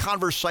serious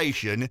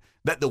conversation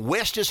that the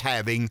West is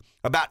having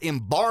about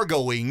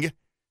embargoing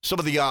some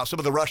of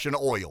the Russian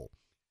oil.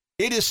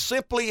 It is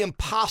simply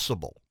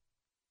impossible.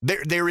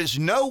 There is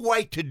no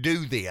way to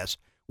do this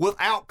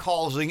without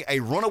causing a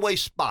runaway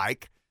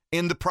spike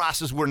in the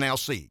prices we're now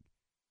seeing.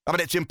 I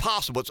mean, it's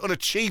impossible. It's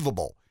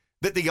unachievable.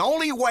 That the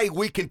only way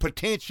we can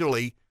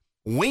potentially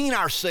wean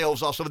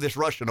ourselves off some of this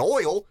Russian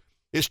oil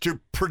is to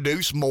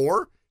produce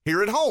more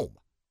here at home.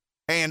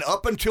 And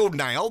up until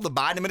now, the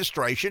Biden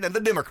administration and the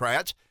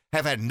Democrats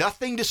have had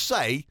nothing to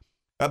say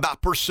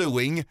about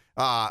pursuing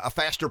a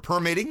faster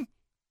permitting.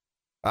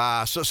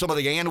 So some of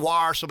the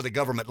ANWR, some of the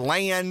government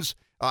lands,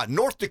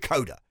 North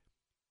Dakota.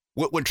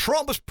 When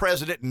Trump was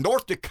president,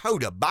 North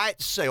Dakota by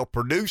itself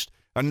produced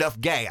enough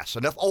gas,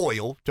 enough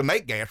oil to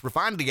make gas,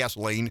 refined the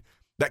gasoline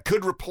that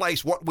could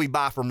replace what we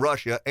buy from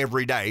Russia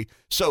every day.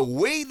 So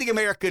we, the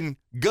American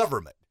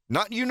government,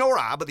 not you nor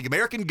I, but the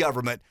American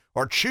government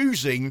are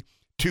choosing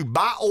to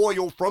buy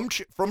oil from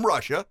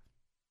Russia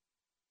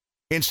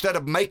instead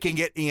of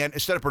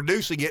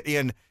producing it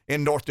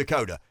in North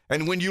Dakota.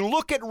 And when you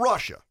look at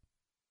Russia,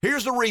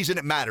 here's the reason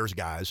it matters,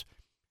 guys.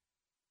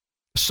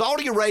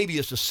 Saudi Arabia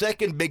is the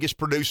second biggest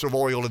producer of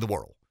oil in the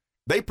world.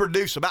 They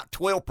produce about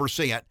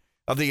 12%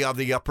 of the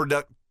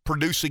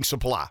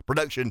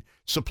production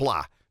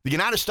supply. The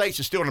United States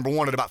is still number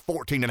one at about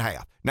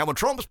 14.5. Now, when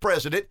Trump was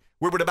president,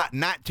 we were at about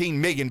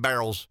 19 million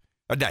barrels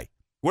a day.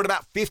 We're at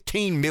about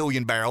 15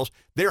 million barrels.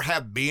 There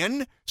have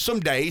been some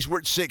days we're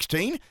at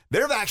 16.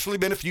 There have actually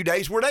been a few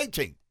days we're at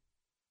 18.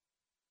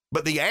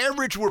 But the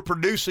average we're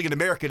producing in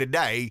America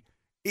today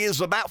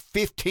is about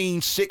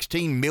 15,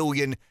 16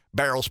 million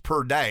barrels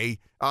per day.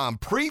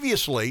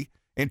 Previously,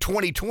 in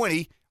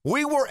 2020,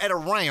 we were at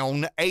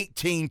around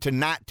 18 to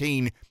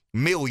 19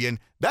 million.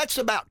 That's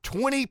about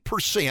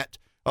 20%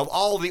 of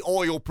all the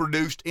oil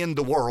produced in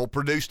the world,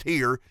 produced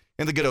here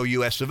in the good old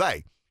U.S. of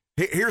A.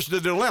 Here's the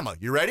dilemma.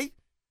 You ready?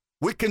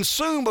 We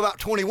consume about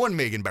 21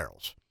 million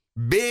barrels.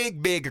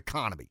 Big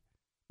economy.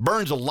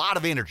 Burns a lot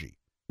of energy.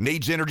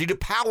 Needs energy to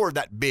power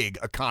that big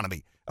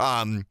economy.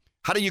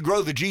 How do you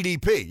grow the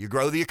GDP? You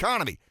grow the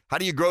economy. How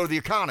do you grow the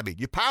economy?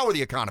 You power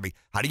the economy.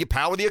 How do you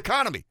power the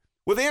economy?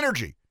 With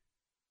energy.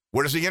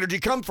 Where does the energy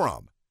come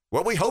from?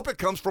 Well, we hope it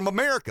comes from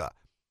America.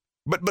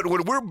 But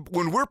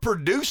when we're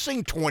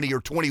producing 20 or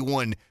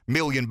 21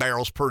 million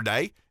barrels per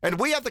day, and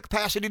we have the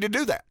capacity to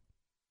do that.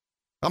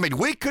 I mean,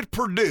 we could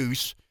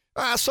produce,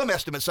 some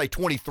estimates say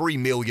 23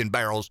 million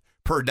barrels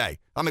per day.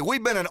 I mean,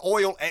 we've been an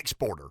oil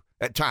exporter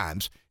at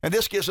times, and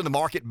this gets into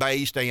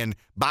market-based and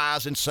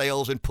buys and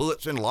sells and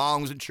puts and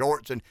longs and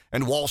shorts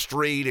and Wall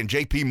Street and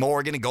J.P.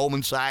 Morgan and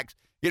Goldman Sachs.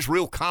 It's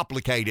real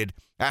complicated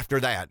after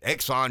that.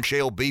 Exxon,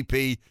 Shell,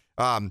 BP.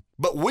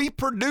 But we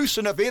produce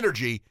enough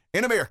energy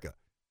in America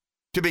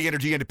to be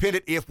energy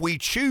independent if we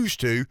choose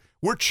to.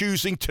 We're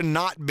choosing to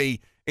not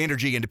be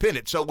energy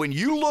independent. So when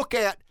you look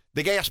at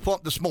the gas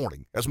pump this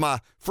morning, as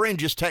my friend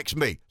just texted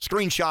me,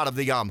 screenshot of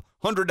the $100,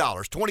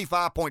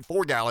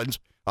 25.4 gallons,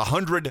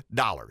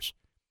 $100.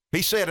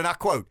 He said, and I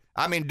quote,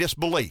 "I'm in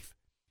disbelief.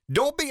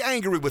 Don't be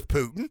angry with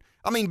Putin.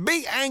 I mean,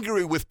 be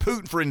angry with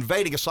Putin for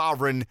invading a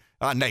sovereign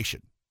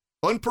nation.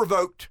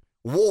 Unprovoked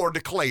war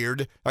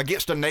declared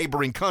against a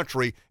neighboring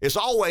country is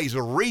always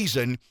a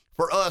reason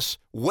for us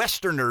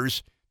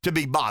Westerners to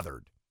be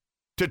bothered,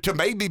 to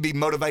maybe be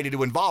motivated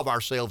to involve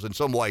ourselves in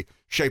some way,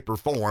 shape, or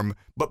form.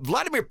 But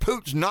Vladimir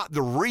Putin's not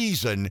the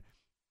reason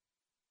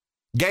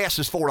gas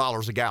is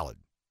 $4 a gallon.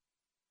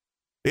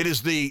 It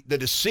is the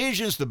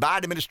decisions the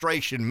Biden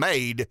administration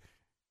made,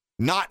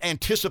 not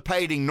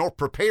anticipating nor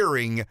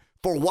preparing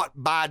for what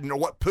Biden or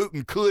what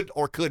Putin could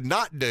or could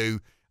not do.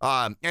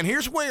 And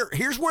here's where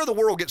the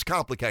world gets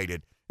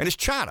complicated, and it's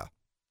China.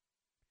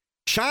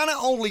 China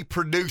only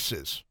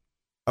produces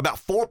about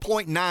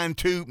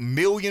 4.92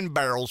 million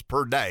barrels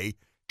per day.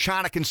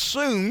 China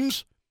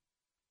consumes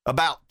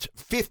about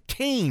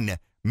 15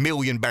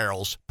 million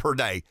barrels per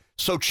day.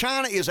 So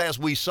China is, as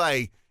we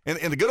say,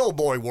 in the good old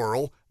boy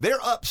world,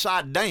 they're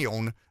upside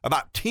down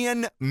about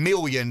 10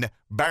 million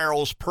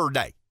barrels per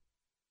day.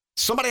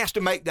 Somebody has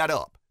to make that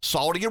up.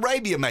 Saudi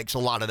Arabia makes a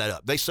lot of that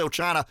up. They sell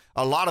China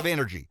a lot of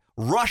energy.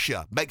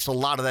 Russia makes a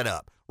lot of that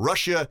up.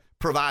 Russia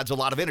provides a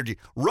lot of energy.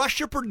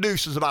 Russia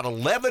produces about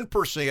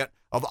 11%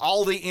 of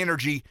all the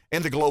energy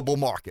in the global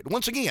market.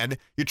 Once again,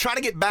 you try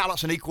to get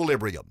balance and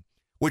equilibrium.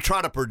 We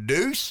try to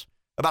produce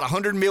about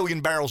 100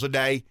 million barrels a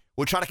day.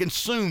 will try to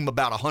consume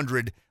about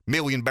 100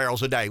 million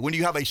barrels a day. When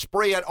you have a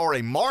spread or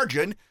a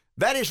margin,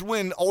 that is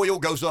when oil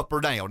goes up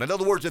or down. In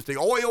other words, if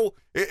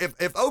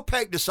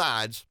OPEC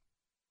decides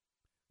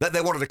that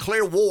they want to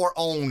declare war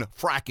on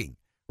fracking,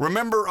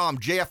 remember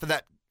Jeff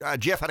had a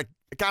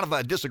kind of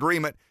a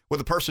disagreement with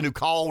the person who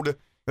called,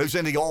 who's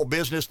in the oil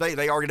business.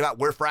 They argued about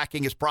where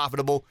fracking is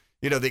profitable.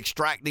 The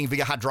extracting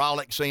via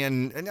hydraulics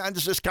and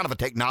this is kind of a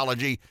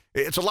technology.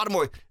 It's a lot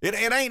more. It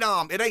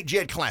ain't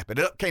Jed Clampett.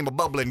 It came a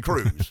bubbling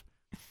cruise.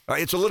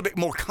 It's a little bit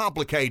more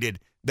complicated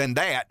than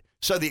that.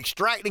 So the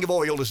extracting of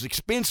oil is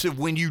expensive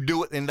when you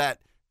do it in that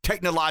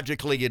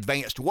technologically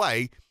advanced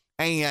way.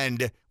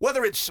 And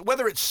whether it's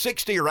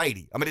 60 or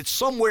 80, I mean, it's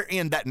somewhere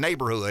in that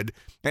neighborhood.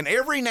 And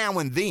every now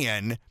and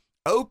then,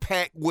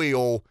 OPEC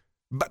will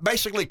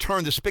basically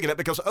turn the spigot up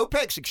because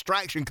OPEC's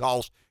extraction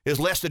cost is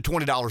less than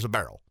 $20 a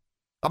barrel.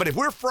 I mean, if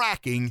we're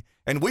fracking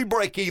and we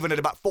break even at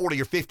about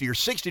 $40 or $50 or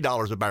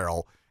 $60 a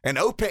barrel, and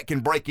OPEC can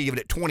break even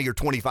at $20 or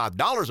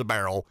 $25 a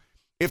barrel,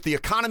 if the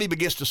economy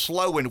begins to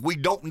slow and we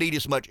don't need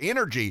as much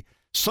energy,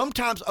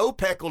 sometimes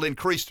OPEC will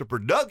increase the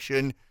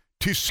production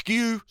to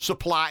skew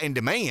supply and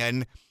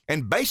demand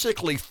and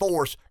basically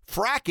force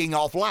fracking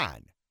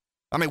offline.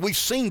 I mean, we've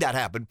seen that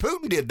happen.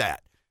 Putin did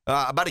that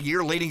about a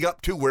year leading up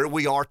to where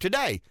we are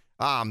today.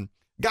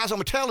 Guys,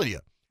 I'm telling you,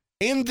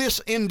 in this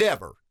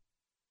endeavor,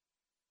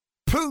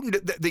 Putin,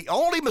 the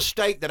only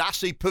mistake that I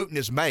see Putin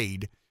has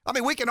made, I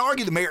mean, we can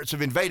argue the merits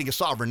of invading a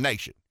sovereign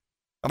nation.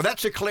 I mean,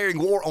 that's declaring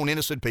war on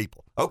innocent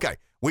people. Okay,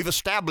 we've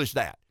established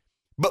that.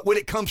 But when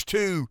it comes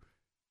to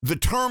the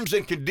terms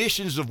and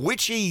conditions of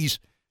which he's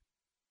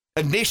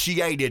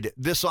initiated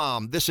this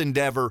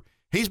endeavor,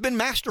 he's been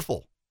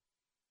masterful.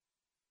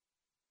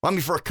 I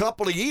mean, for a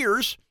couple of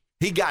years,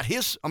 he got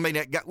his, in my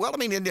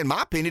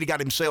opinion, he got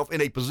himself in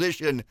a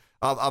position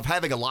of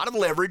having a lot of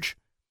leverage,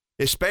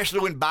 especially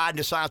when Biden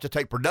decides to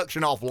take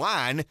production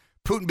offline.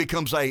 Putin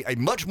becomes a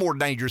much more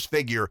dangerous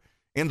figure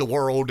in the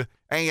world,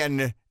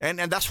 and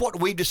that's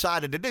what we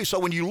decided to do. So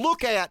when you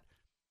look at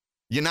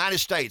United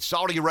States,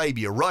 Saudi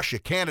Arabia, Russia,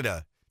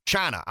 Canada,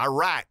 China,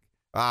 Iraq,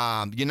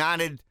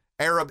 United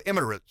Arab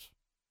Emirates,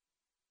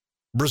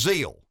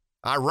 Brazil,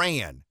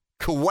 Iran,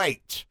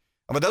 Kuwait,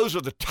 I mean, those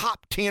are the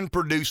top 10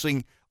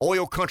 producing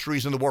oil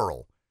countries in the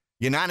world.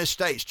 United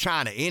States,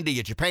 China,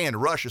 India, Japan,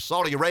 Russia,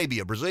 Saudi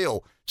Arabia,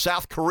 Brazil,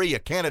 South Korea,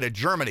 Canada,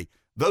 Germany.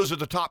 Those are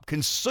the top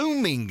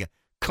consuming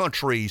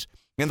countries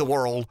in the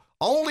world.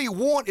 Only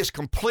one is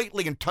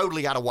completely and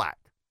totally out of whack,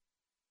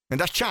 and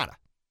that's China.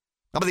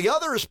 I mean, the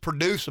others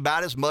produce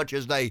about as much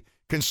as they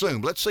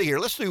consume. Let's see here.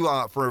 Let's do,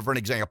 for an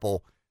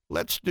example,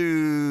 let's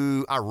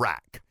do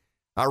Iraq.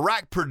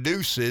 Iraq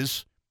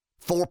produces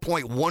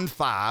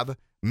 4.15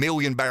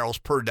 million barrels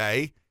per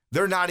day.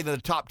 They're not even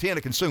the top 10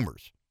 of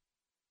consumers.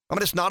 I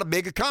mean, it's not a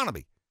big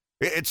economy.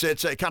 It's a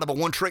kind of a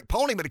one-trick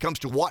pony when it comes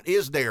to what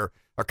is their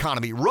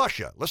economy.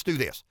 Russia, let's do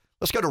this.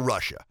 Let's go to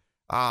Russia.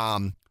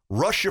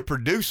 Russia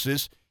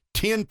produces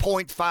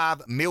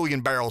 10.5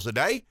 million barrels a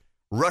day.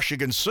 Russia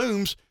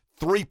consumes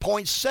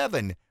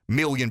 3.7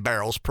 million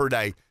barrels per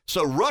day.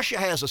 So Russia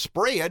has a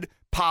spread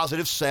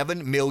positive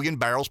 7 million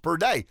barrels per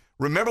day.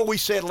 Remember we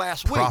said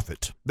last week,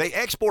 profit. They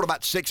export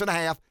about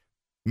 6.5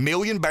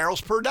 million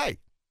barrels per day.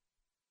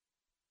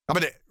 I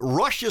mean,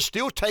 Russia's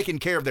still taking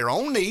care of their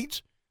own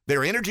needs.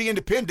 They're energy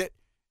independent,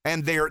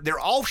 and they're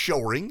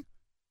offshoring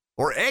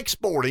or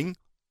exporting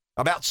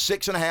about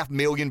 6.5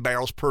 million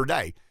barrels per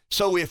day.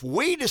 So if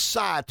we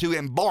decide to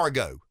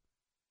embargo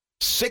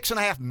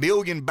 6.5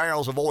 million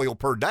barrels of oil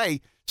per day,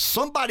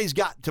 somebody's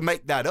got to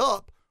make that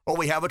up, or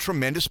we have a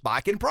tremendous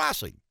spike in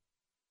pricing.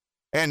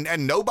 And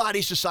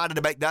nobody's decided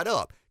to make that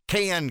up.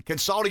 Can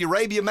Saudi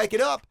Arabia make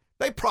it up?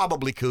 They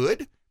probably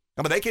could.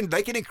 I mean,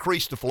 they can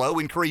increase the flow,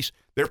 increase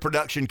their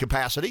production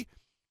capacity.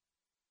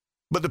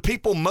 But the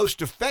people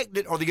most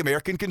affected are the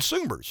American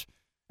consumers.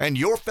 And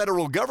your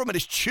federal government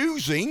is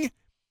choosing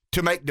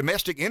to make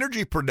domestic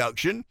energy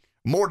production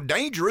more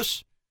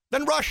dangerous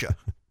than Russia.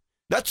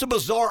 That's a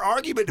bizarre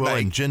argument to make.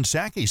 Well, and Jen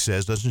Psaki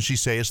says, doesn't she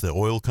say it's the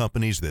oil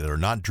companies that are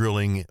not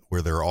drilling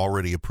where there are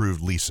already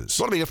approved leases?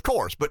 Well, I mean, of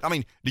course. But, I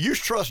mean, do you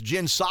trust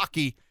Jen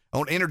Psaki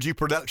on energy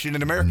production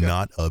in America?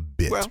 Not a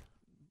bit. Well,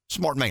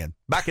 smart man.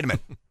 Back in a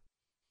minute.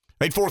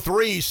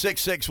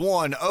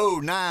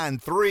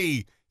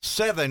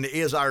 843-661-0937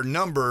 is our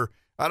number.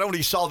 I don't know if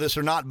you saw this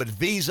or not, but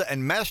Visa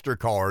and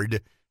MasterCard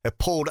have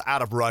pulled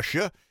out of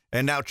Russia,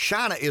 and now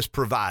China is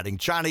providing.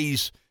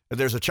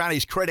 There's a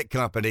Chinese credit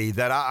company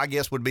that I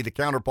guess would be the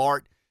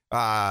counterpart.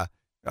 I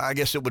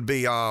guess it would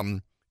be,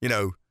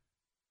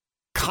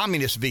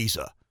 Communist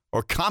Visa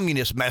or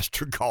Communist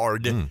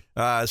MasterCard.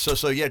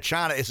 So yeah,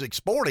 China is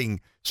exporting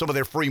some of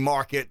their free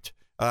market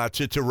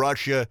to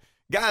Russia.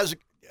 Guys,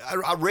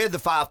 I read the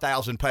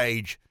 5,000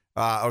 page,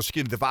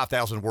 the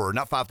 5,000 word,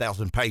 not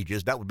 5,000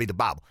 pages. That would be the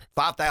Bible.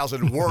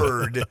 5,000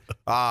 word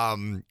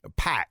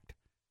pact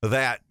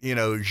that,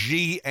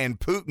 Xi and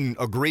Putin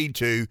agreed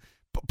to.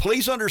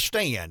 Please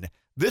understand,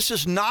 this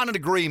is not an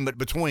agreement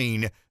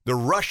between the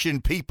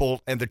Russian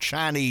people and the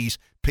Chinese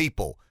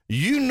people.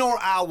 You nor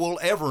I will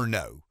ever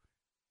know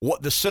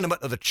what the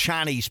sentiment of the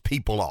Chinese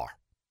people are.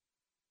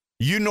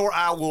 You nor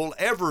I will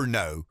ever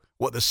know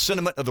what the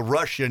sentiment of the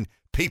Russian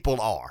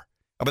people are.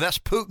 I mean, that's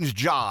Putin's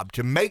job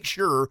to make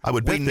sure I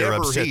would think they're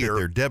upset hear that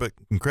their debit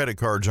and credit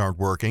cards aren't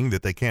working,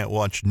 that they can't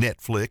watch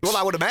Netflix. Well,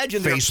 I would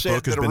imagine they're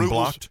upset Facebook has that been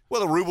blocked.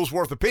 Well, a ruble's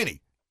worth a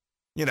penny,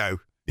 Yeah,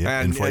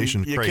 and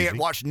inflation you crazy. can't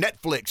watch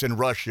Netflix in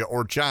Russia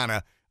or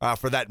China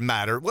for that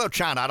matter. Well,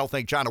 China, I don't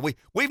think China.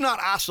 We've not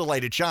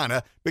isolated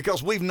China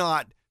because we've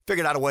not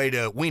figured out a way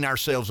to wean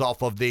ourselves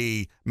off of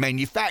the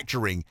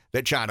manufacturing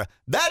that China.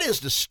 That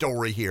is the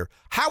story here.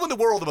 How in the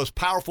world the most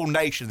powerful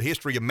nation in the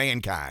history of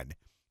mankind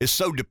is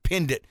so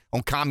dependent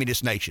on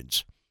communist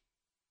nations?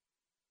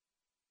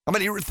 I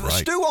mean,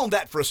 stew on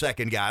that for a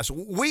second, guys.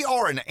 We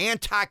are an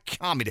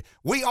anti-communist.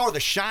 We are the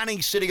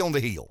shining city on the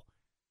hill.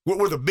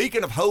 We're the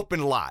beacon of hope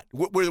and light.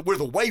 We're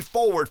the way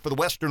forward for the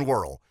Western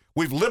world.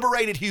 We've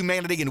liberated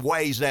humanity in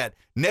ways that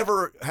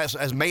never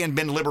has man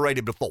been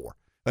liberated before,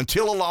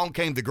 until along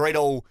came the good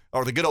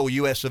old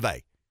U.S. of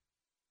A.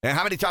 And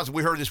how many times have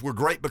we heard this? We're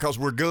great because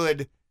we're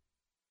good.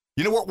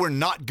 You know what we're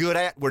not good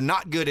at? We're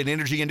not good at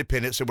energy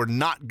independence, and we're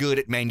not good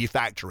at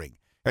manufacturing.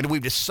 And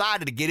we've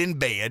decided to get in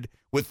bed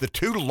with the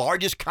two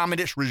largest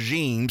communist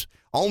regimes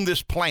on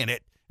this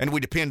planet, and we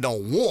depend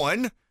on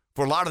one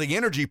for a lot of the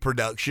energy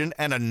production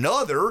and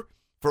another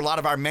for a lot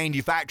of our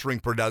manufacturing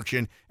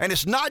production. And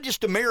it's not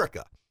just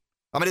America.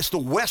 I mean, it's the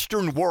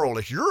Western world.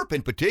 It's Europe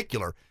in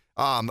particular.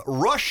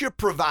 Russia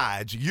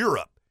provides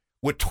Europe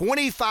with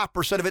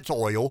 25% of its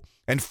oil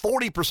and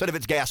 40% of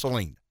its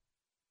gasoline.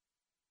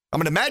 I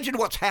mean, imagine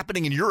what's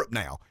happening in Europe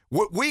now.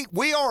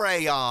 We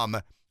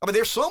are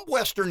there's some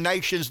Western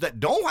nations that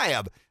don't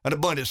have an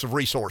abundance of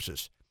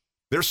resources.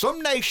 There's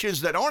some nations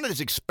that aren't as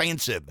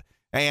expansive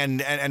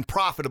and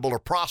profitable or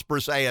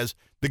prosperous as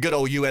the good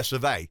old U.S.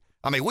 of A.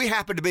 I mean, we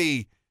happen to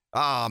be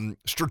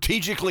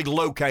strategically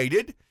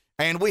located,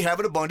 and we have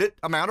an abundant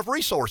amount of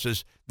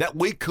resources that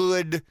we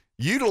could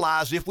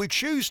utilize if we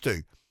choose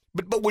to.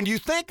 But when you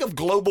think of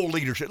global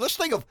leadership, let's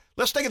think of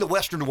the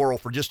Western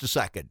world for just a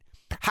second.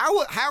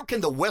 How can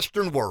the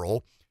Western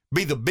world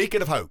be the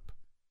beacon of hope?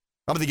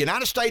 I mean, the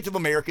United States of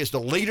America is the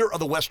leader of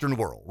the Western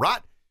world, right?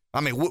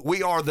 I mean,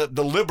 we are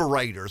the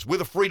liberators. We're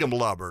the freedom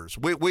lovers.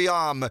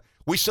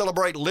 We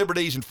celebrate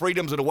liberties and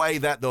freedoms in a way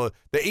that the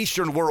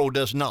Eastern world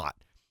does not.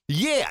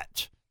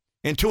 Yet,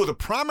 in two of the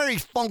primary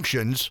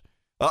functions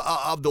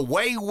of the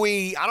way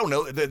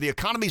the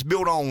economy's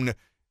built on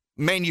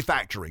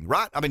manufacturing,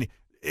 right? I mean,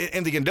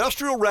 in the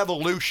Industrial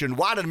Revolution,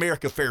 why did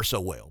America fare so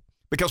well?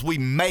 Because we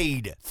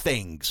made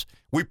things.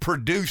 We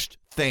produced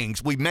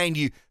things. We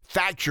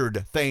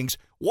manufactured things.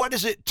 What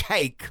does it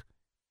take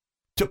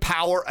to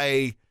power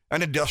an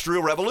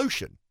industrial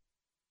revolution?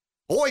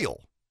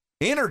 Oil,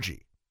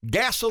 energy,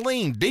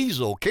 gasoline,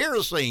 diesel,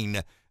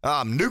 kerosene,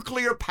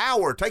 nuclear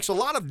power. It takes a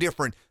lot of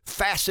different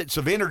facets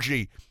of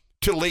energy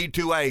to lead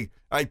to a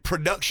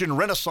production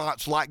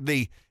renaissance like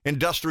the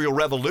Industrial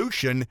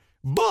Revolution.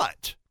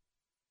 But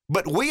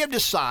we have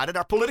decided,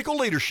 our political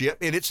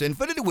leadership, in its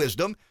infinite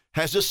wisdom,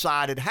 has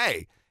decided,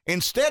 hey,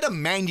 instead of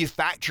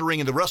manufacturing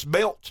in the Rust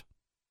Belt,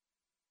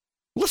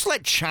 let's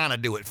let China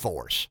do it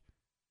for us.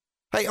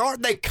 Hey,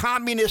 aren't they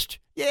communist?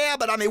 Yeah,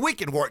 but I mean, we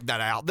can work that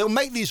out. They'll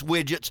make these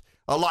widgets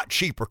a lot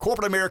cheaper.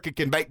 Corporate America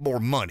can make more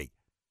money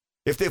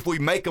if we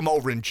make them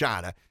over in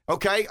China.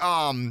 Okay,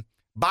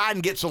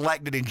 Biden gets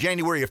elected in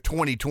January of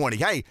 2020.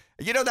 Hey,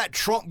 you know that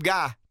Trump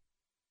guy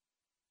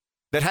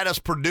that had us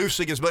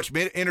producing as much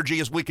energy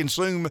as we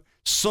consume,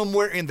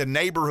 somewhere in the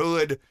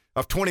neighborhood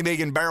of 20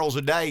 million barrels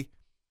a day?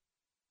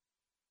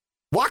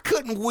 Why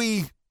couldn't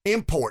we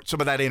import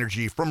some of that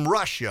energy from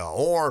Russia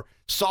or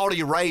Saudi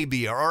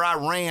Arabia or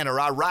Iran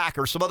or Iraq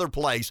or some other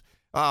place?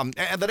 And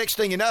the next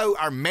thing you know,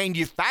 our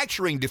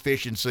manufacturing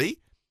deficiency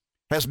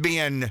has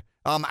been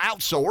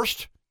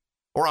outsourced,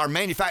 or our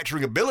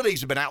manufacturing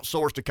abilities have been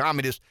outsourced to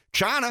communist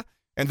China,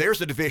 and there's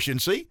the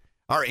deficiency.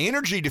 Our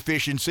energy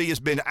deficiency has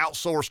been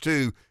outsourced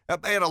to,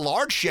 at a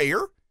large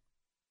share,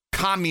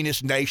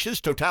 communist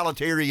nations,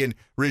 totalitarian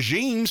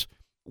regimes.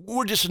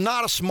 We're just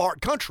not a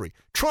smart country.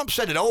 Trump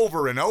said it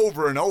over and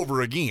over and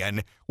over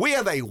again. We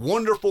have a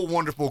wonderful,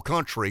 wonderful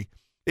country.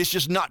 It's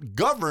just not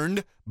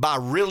governed by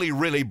really,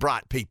 really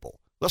bright people.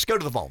 Let's go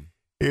to the phone.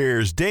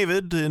 Here's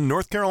David in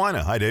North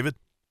Carolina. Hi, David.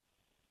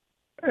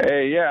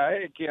 Hey,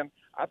 Ken.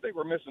 I think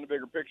we're missing the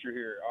bigger picture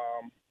here.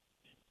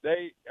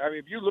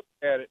 If you look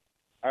at it,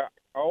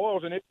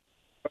 oil's an issue.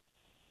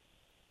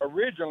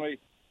 Originally,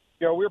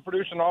 we were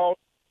producing all,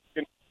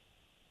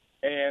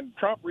 and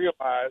Trump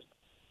realized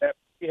that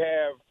we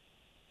have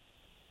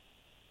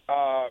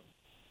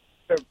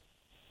to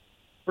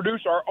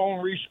produce our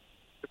own research.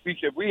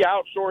 If we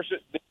outsource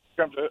it, it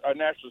becomes a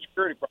national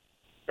security problem.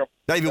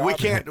 David, we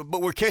can't,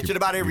 but we're catching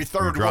about every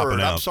third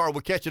word. out. I'm sorry,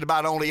 we're catching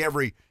about only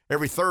every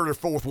third or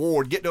fourth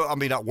word. Get to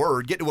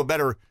a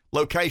better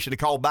location to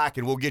call back,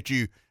 and we'll get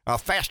you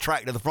fast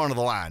track to the front of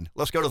the line.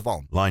 Let's go to the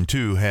phone. Line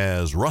 2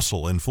 has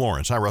Russell in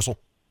Florence. Hi, Russell.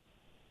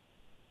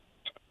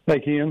 Hey,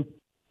 Ken.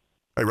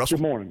 Hey, Russell.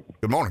 Good morning.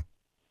 Good morning.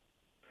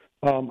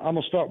 I'm going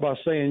to start by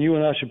saying you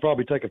and I should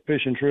probably take a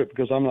fishing trip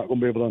because I'm not going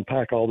to be able to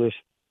unpack all this.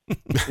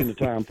 in the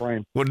time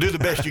frame. Well, do the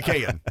best you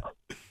can.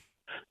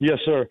 Yes,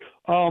 sir.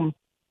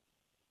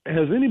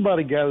 Has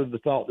anybody gathered the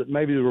thought that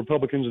maybe the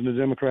Republicans and the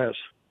Democrats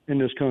in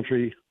this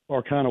country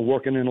are kind of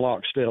working in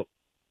lockstep?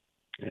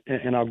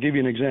 And I'll give you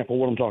an example of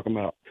what I'm talking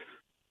about.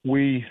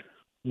 We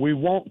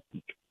want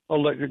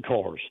electric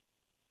cars.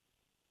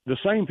 The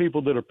same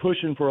people that are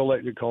pushing for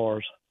electric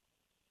cars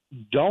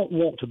don't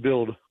want to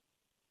build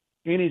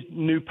any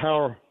new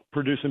power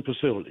producing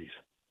facilities.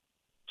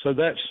 So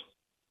that's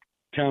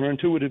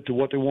counterintuitive to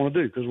what they want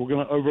to do, because we're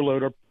going to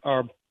overload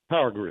our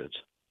power grids.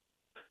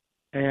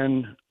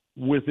 And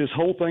with this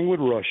whole thing with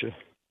Russia,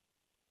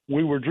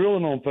 we were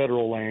drilling on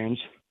federal lands,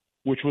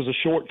 which was a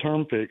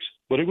short-term fix,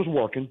 but it was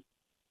working.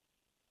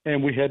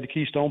 And we had the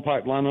Keystone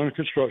Pipeline under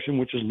construction,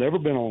 which has never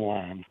been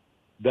online.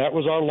 That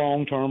was our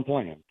long-term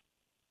plan.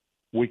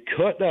 We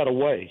cut that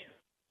away.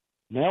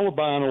 Now we're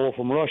buying oil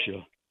from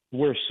Russia.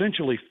 We're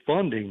essentially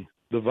funding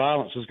the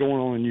violence that's going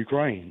on in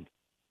Ukraine.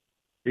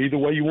 Either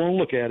way you want to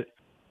look at it,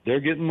 they're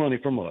getting money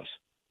from us.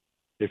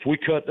 If we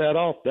cut that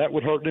off, that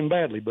would hurt them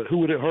badly. But who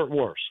would it hurt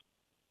worse?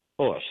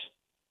 Us.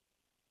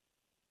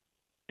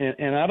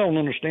 And I don't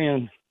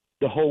understand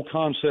the whole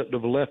concept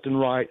of left and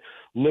right,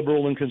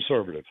 liberal and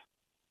conservative.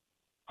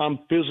 I'm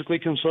physically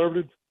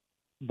conservative,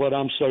 but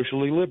I'm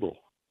socially liberal.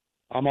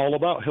 I'm all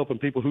about helping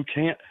people who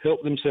can't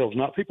help themselves,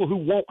 not people who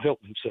won't help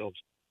themselves,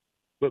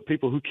 but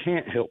people who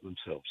can't help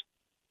themselves.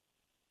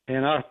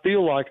 And I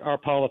feel like our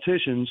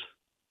politicians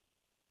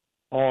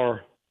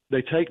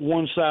they take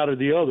one side or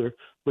the other,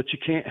 but you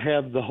can't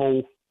have the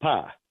whole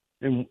pie.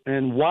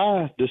 And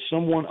why does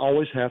someone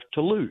always have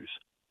to lose?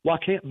 Why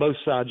can't both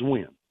sides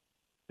win?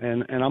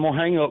 And I'm gonna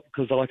hang up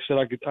because, like I said,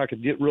 I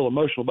could get real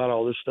emotional about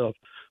all this stuff,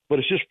 but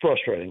it's just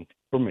frustrating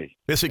for me.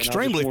 It's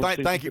extremely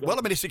thank you. Well,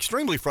 I mean, it's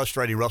extremely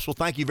frustrating, Russell.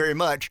 Thank you very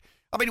much.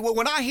 I mean,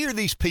 when I hear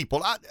these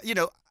people,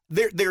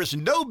 there's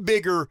no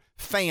bigger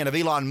fan of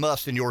Elon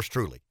Musk than yours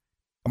truly.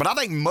 I mean, I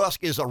think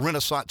Musk is a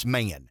Renaissance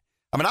man.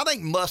 I mean, I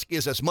think Musk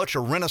is as much a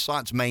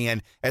Renaissance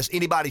man as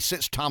anybody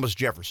since Thomas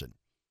Jefferson.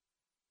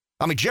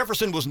 I mean,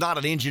 Jefferson was not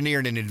an engineer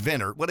and an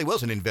inventor. Well, he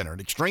was an inventor, an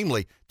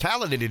extremely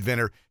talented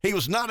inventor. He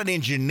was not an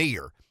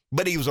engineer,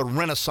 but he was a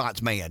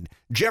Renaissance man.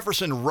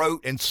 Jefferson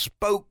wrote and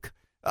spoke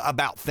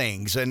about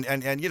things and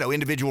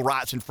individual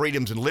rights and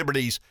freedoms and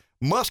liberties.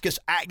 Musk has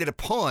acted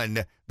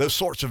upon those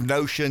sorts of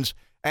notions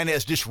and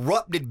has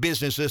disrupted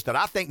businesses that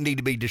I think need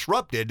to be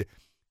disrupted.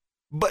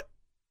 But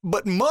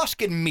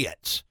Musk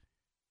admits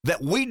that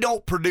we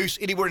don't produce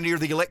anywhere near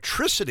the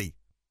electricity.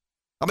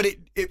 I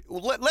mean,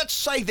 let's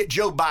say that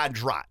Joe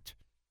Biden's right.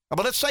 I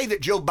mean, let's say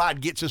that Joe Biden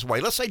gets his way.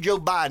 Let's say Joe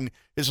Biden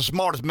is the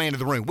smartest man in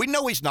the room. We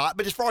know he's not,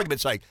 but just for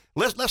argument's sake,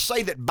 let's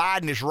say that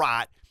Biden is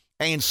right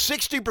and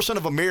 60%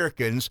 of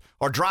Americans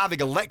are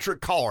driving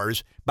electric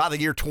cars by the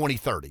year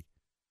 2030.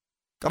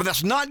 I mean,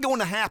 that's not going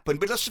to happen,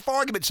 but let's, for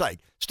argument's sake,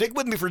 stick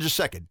with me for just a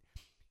second.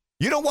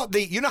 You know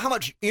how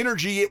much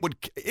energy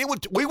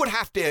we would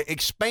have to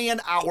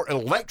expand our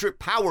electric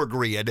power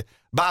grid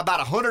by about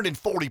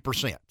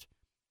 140%.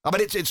 I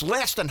mean, it's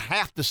less than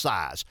half the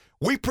size.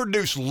 We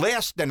produce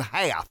less than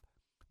half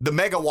the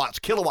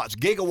megawatts, kilowatts,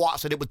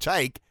 gigawatts that it would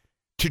take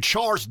to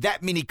charge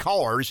that many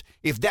cars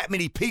if that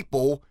many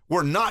people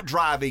were not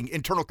driving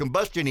internal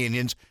combustion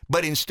engines,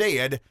 but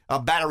instead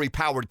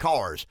battery-powered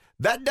cars.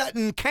 That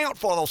doesn't count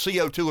for the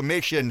CO2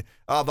 emission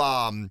of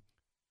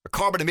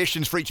carbon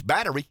emissions for each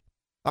battery.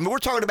 I mean, we're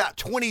talking about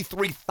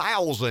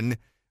 23,000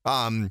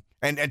 and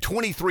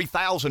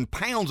 23,000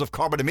 pounds of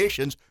carbon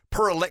emissions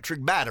per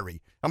electric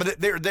battery. I mean,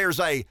 there's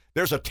a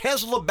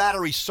Tesla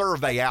battery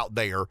survey out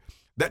there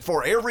that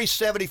for every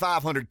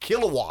 7,500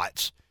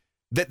 kilowatts,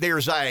 that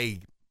there's I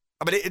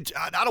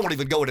don't want to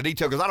even go into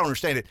detail because I don't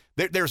understand it.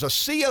 There's a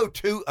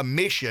CO2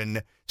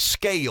 emission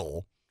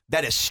scale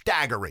that is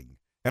staggering.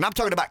 And I'm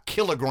talking about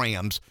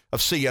kilograms of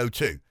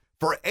CO2.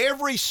 For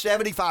every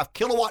 75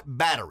 kilowatt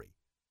battery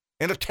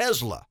in a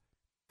Tesla,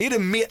 it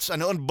emits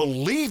an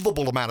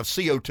unbelievable amount of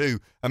CO2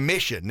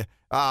 emission.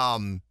 I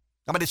mean,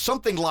 it's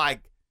something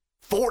like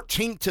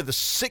 14 to the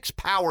 6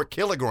 power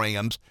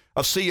kilograms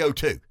of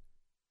CO2.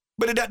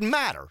 But it doesn't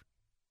matter.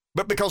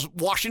 But because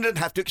Washington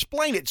doesn't have to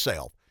explain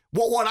itself.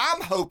 Well, what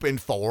I'm hoping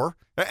for,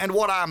 and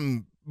what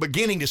I'm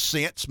beginning to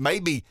sense may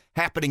be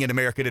happening in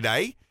America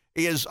today,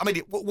 is, I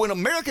mean, when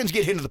Americans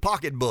get into the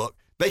pocketbook,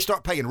 they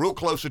start paying real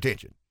close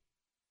attention.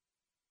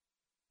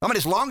 I mean,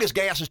 as long as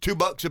gas is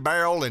 $2 a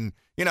barrel and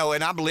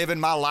I'm living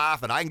my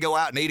life and I can go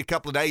out and eat a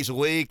couple of days a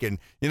week and,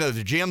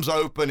 the gym's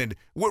open and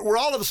we're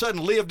all of a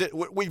sudden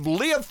we've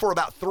lived for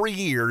about 3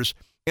 years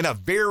in a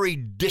very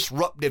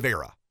disruptive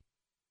era.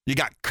 You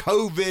got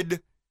COVID.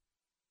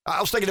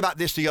 I was thinking about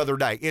this the other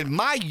day. In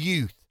my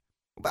youth,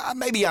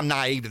 maybe I'm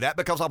naive to that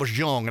because I was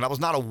young and I was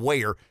not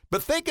aware,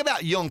 but think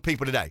about young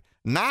people today.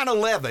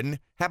 9/11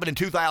 happened in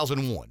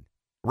 2001,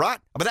 right?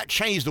 I mean, that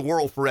changed the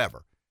world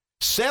forever.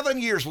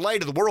 7 years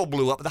later, the world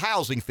blew up with the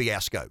housing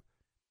fiasco.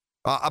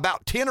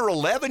 About 10 or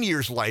 11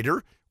 years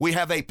later, we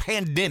have a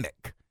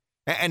pandemic.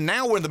 And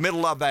now we're in the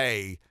middle of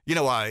a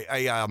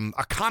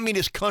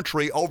communist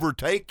country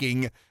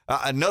overtaking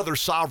another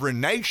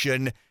sovereign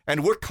nation.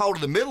 And we're caught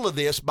in the middle of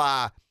this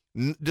by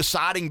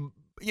deciding,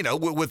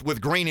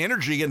 with green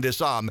energy and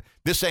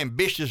this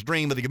ambitious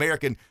dream of the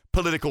American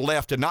political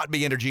left to not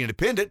be energy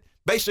independent,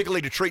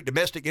 basically to treat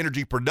domestic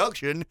energy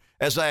production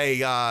as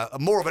a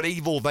more of an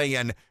evil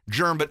than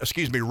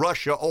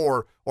Russia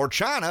or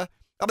China.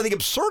 I mean, the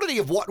absurdity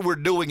of what we're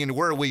doing and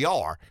where we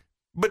are.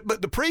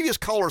 But the previous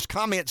caller's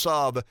comments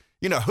of,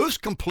 who's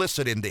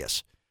complicit in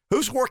this?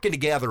 Who's working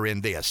together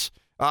in this?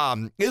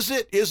 Is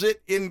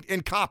it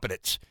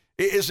incompetence?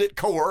 Is it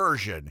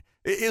coercion?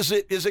 Is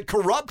it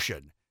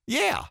corruption?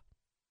 Yeah.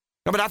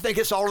 I mean, I think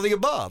it's all of the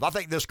above. I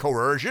think there's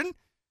coercion.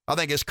 I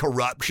think it's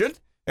corruption.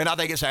 And I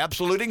think it's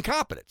absolute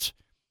incompetence.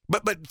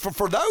 But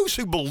for those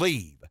who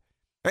believe,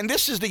 and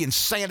this is the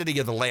insanity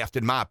of the left,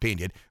 in my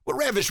opinion. Well,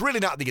 Rev, it's really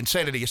not the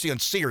insanity. It's the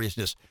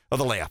unseriousness of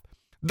the left.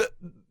 The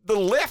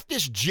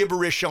leftist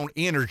gibberish on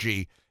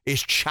energy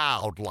is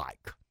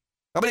childlike.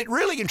 I mean, it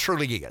really and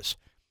truly is.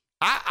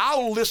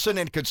 I'll listen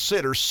and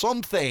consider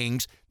some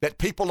things that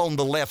people on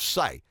the left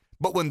say.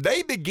 But when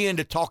they begin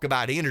to talk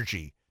about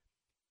energy,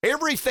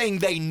 everything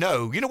they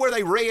know, where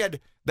they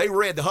read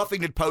the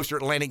Huffington Post or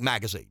Atlantic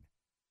Magazine.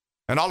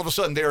 And all of a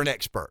sudden, they're an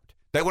expert.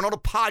 They went on a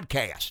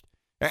podcast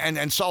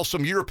and saw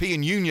some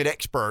European Union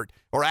expert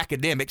or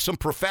academic, some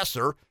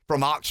professor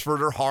from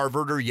Oxford or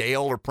Harvard or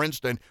Yale or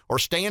Princeton or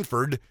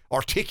Stanford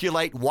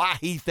articulate why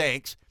he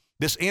thinks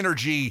this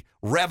energy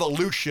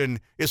revolution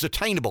is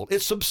attainable.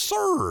 It's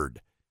absurd.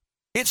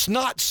 It's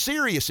not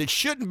serious. It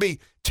shouldn't be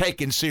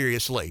taken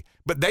seriously.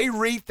 But they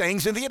read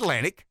things in the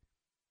Atlantic.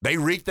 They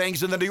read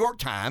things in the New York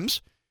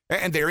Times,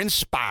 and they're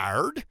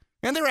inspired,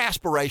 and they're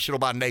aspirational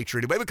by nature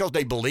anyway because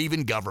they believe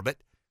in government,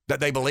 that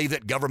they believe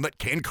that government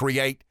can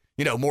create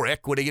more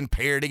equity and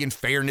parity and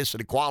fairness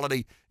and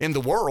equality in the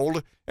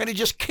world, and it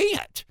just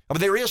can't. I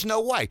mean, there is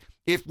no way.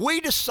 If we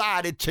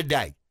decided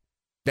today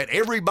that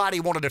everybody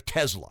wanted a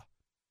Tesla,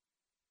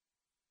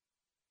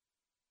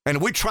 and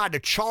we tried to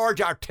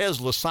charge our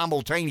Teslas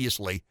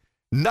simultaneously,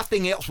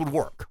 nothing else would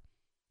work.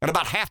 And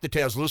about half the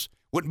Teslas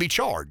wouldn't be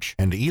charged.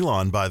 And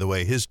Elon, by the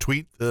way, his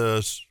tweet,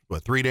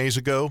 3 days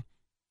ago,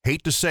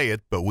 hate to say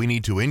it, but we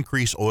need to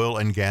increase oil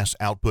and gas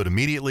output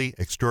immediately.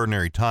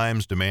 Extraordinary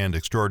times demand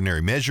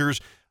extraordinary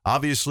measures.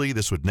 Obviously,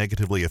 this would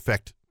negatively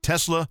affect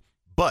Tesla,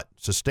 but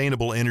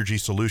sustainable energy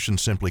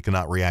solutions simply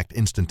cannot react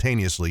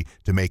instantaneously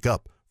to make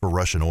up for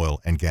Russian oil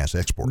and gas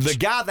exports. The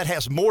guy that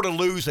has more to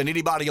lose than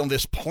anybody on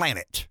this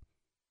planet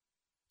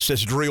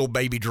says drill,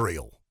 baby,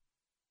 drill.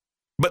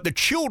 But the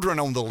children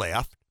on the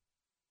left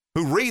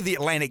who read the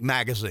Atlantic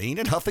Magazine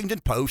and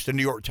Huffington Post and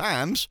New York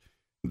Times,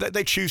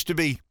 they choose to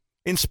be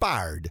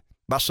inspired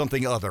by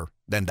something other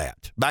than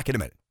that. Back in a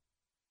minute.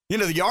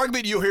 The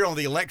argument you hear on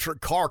the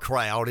electric car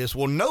crowd is,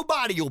 well,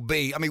 nobody will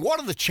be, what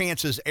are the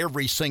chances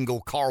every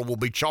single car will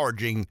be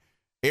charging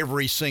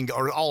every single,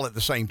 or all at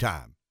the same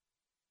time?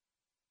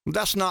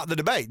 That's not the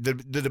debate. The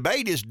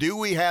debate is, do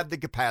we have the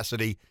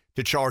capacity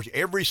to charge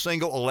every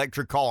single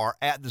electric car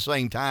at the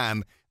same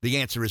time? The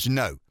answer is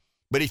no.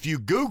 But if you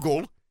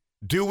Google,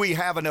 do we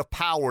have enough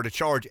power to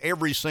charge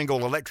every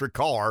single electric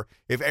car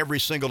if every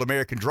single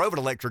American drove an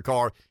electric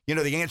car,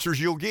 the answers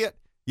you'll get,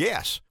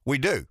 yes, we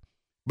do.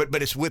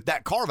 But it's with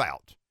that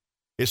carve-out.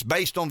 It's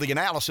based on the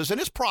analysis, and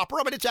it's proper.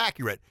 It's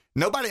accurate.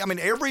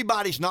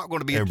 Everybody's not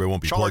going to be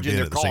charging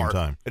their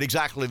car at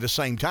exactly the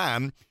same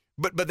time,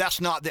 but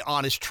that's not the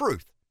honest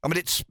truth.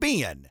 It's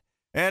spin.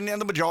 And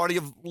the majority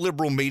of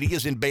liberal media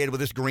is in bed with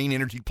this green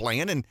energy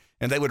plan, and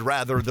they would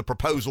rather the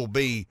proposal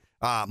be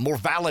more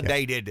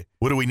validated. Yeah.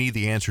 What do we need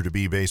the answer to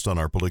be based on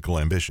our political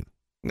ambition?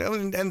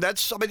 And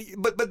that's,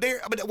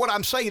 what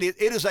I'm saying, it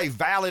is a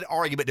valid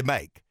argument to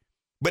make,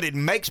 but it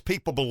makes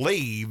people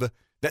believe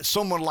that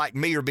someone like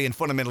me are being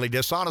fundamentally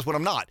dishonest when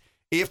I'm not.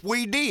 If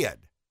we did,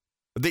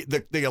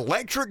 the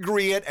electric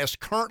grid as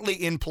currently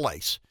in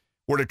place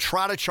were to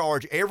try to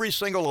charge every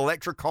single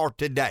electric car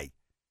today,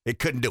 it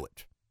couldn't do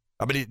it.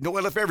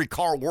 If every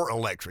car were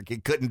electric,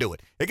 it couldn't do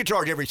it. It could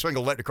charge every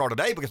single electric car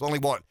today because only,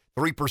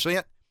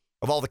 3%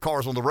 of all the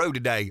cars on the road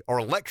today are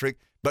electric,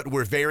 but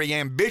we're very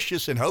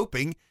ambitious in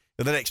hoping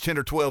in the next 10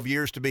 or 12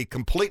 years to be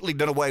completely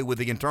done away with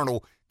the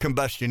internal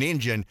combustion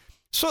engine.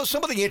 So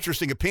some of the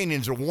interesting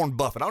opinions are Warren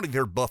Buffett. I don't even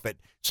hear Buffett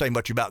say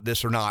much about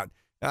this or not.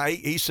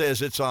 He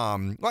says it's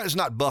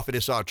not Buffett,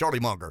 it's Charlie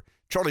Munger.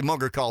 Charlie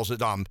Munger calls it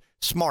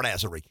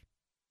smartassery.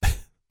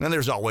 And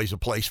there's always a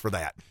place for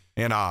that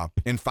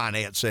in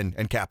finance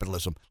and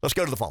capitalism. Let's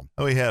go to the phone.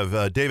 Oh, we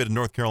have David in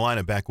North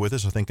Carolina back with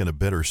us, I think in a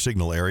better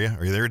signal area.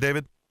 Are you there,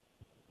 David?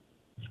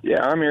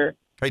 Yeah, I'm here.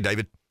 Hey,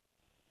 David.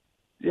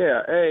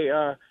 Yeah,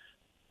 hey,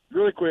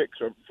 really quick,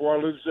 so before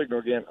I lose the signal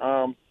again,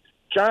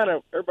 China,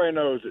 everybody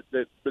knows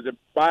that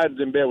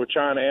Biden's in bed with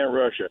China and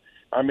Russia.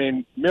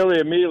 Milley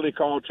immediately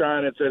called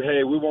China and said,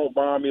 hey, we won't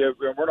bomb you.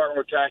 We're not going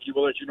to attack you.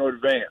 We'll let you know in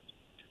advance.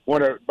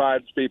 One of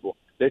Biden's people.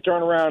 They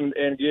turn around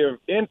and give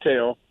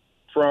intel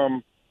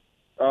from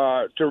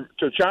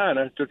to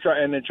China to try,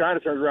 and then China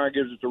turns around and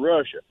gives it to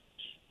Russia.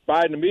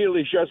 Biden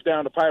immediately shuts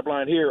down the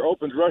pipeline here,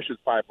 opens Russia's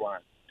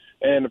pipeline.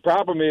 And the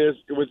problem is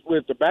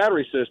with the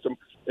battery system,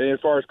 as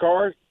far as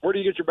cars, where do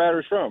you get your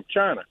batteries from?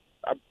 China.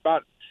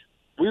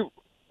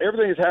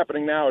 everything that's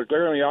happening now is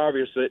glaringly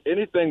obvious that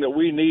anything that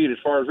we need as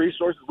far as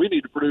resources, we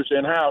need to produce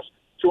in-house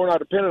so we're not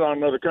dependent on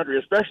another country,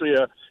 especially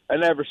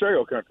an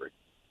adversarial country.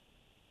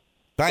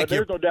 Thank you.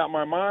 There's no doubt in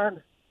my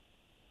mind.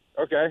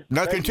 Okay.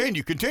 No,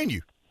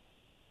 continue.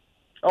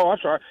 Oh, I'm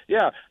sorry.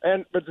 Yeah,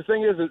 but the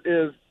thing is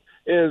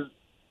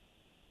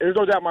there's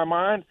no doubt in my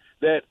mind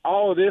that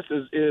all of this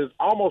is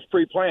almost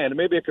pre-planned. It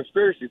may be a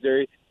conspiracy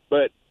theory,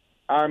 but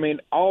I mean,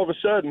 all of a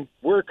sudden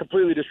we're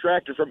completely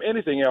distracted from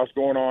anything else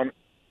going on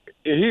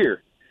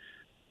here,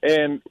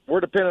 and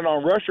we're dependent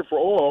on Russia for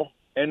oil,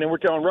 and then we're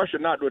telling Russia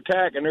not to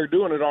attack, and they're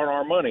doing it on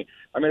our money.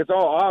 I mean, it's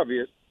all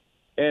obvious,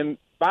 and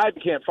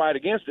Biden can't fight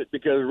against it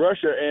because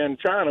Russia and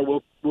China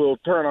will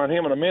turn on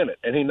him in a minute,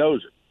 and he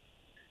knows it.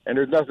 And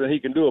there's nothing he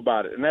can do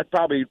about it. And that's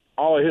probably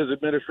all of his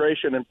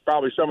administration and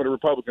probably some of the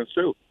Republicans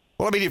too.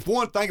 Well, I mean,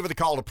 thank you for the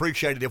call,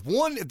 appreciate it.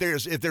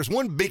 If there's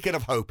one beacon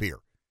of hope here,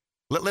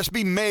 let's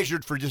be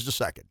measured for just a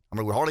second. I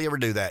mean, we hardly ever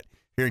do that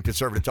here in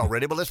Conservative Talk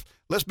Radio, but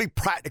let's be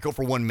practical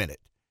for 1 minute.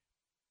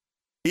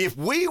 If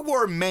we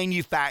were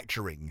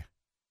manufacturing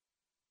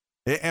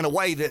in a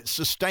way that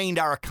sustained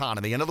our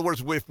economy, in other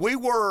words, if we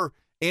were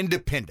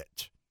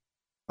independent,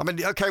 I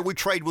mean, okay, we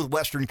trade with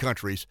Western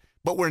countries,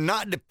 but we're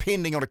not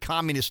depending on a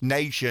communist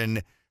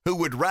nation who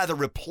would rather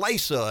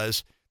replace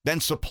us than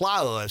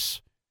supply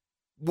us.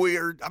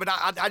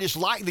 I just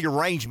like the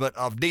arrangement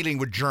of dealing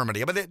with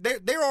Germany. I mean,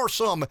 there are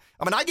some,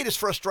 I mean, I get as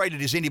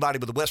frustrated as anybody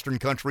with the Western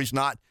countries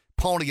not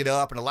pawning it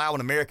up and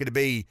allowing America to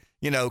be,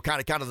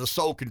 kind of the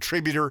sole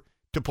contributor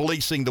to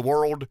policing the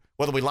world,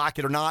 whether we like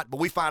it or not. But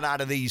we find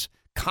out in these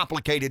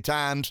complicated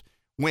times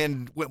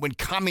when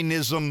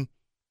communism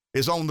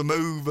is on the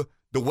move,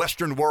 the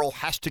Western world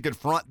has to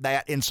confront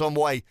that in some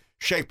way,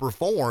 shape, or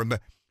form.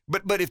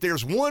 But if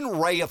there's one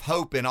ray of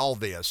hope in all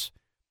this,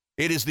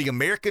 it is the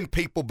American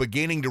people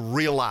beginning to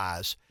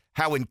realize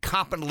how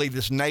incompetently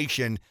this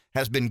nation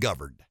has been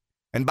governed.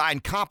 And by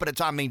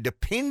incompetence, I mean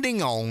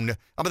depending on,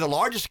 the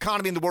largest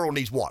economy in the world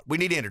needs what? We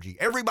need energy.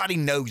 Everybody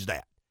knows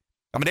that.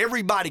 I mean,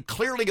 everybody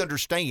clearly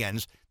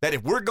understands that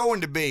if we're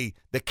going to be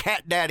the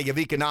cat daddy of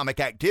economic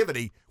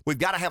activity, we've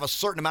got to have a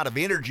certain amount of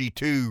energy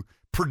to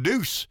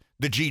produce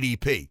the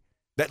GDP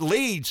that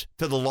leads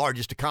to the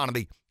largest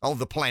economy on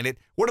the planet.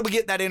 Where do we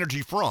get that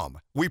energy from?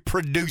 We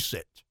produce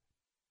it.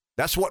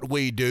 That's what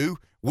we do.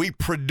 We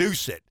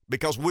produce it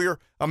because we're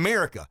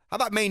America. How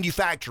about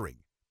manufacturing?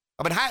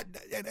 I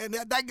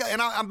mean,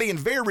 I'm being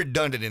very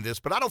redundant in this,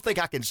 but I don't think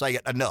I can say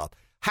it enough.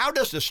 How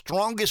does the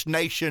strongest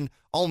nation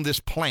on this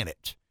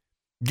planet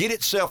get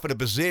itself in a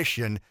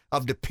position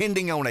of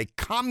depending on a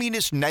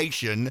communist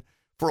nation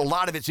for a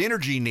lot of its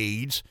energy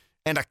needs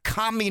and a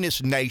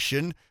communist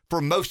nation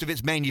for most of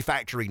its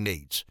manufacturing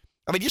needs?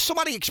 I mean, just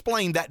somebody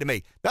explain that to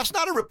me. That's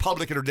not a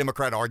Republican or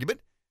Democrat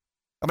argument.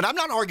 I mean, I'm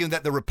not arguing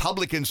that the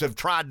Republicans have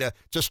tried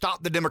to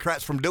stop the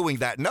Democrats from doing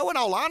that. No, in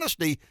all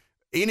honesty,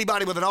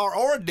 anybody with an R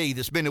or a D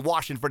that's been in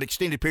Washington for an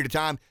extended period of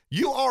time,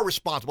 you are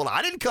responsible.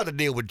 I didn't cut a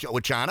deal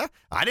with China.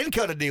 I didn't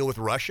cut a deal with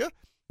Russia.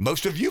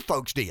 Most of you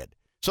folks did.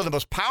 So the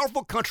most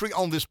powerful country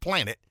on this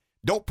planet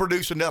don't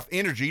produce enough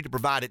energy to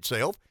provide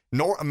itself,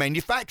 nor a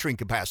manufacturing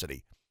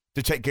capacity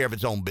to take care of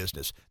its own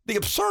business. The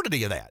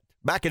absurdity of that.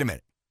 Back in a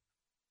minute.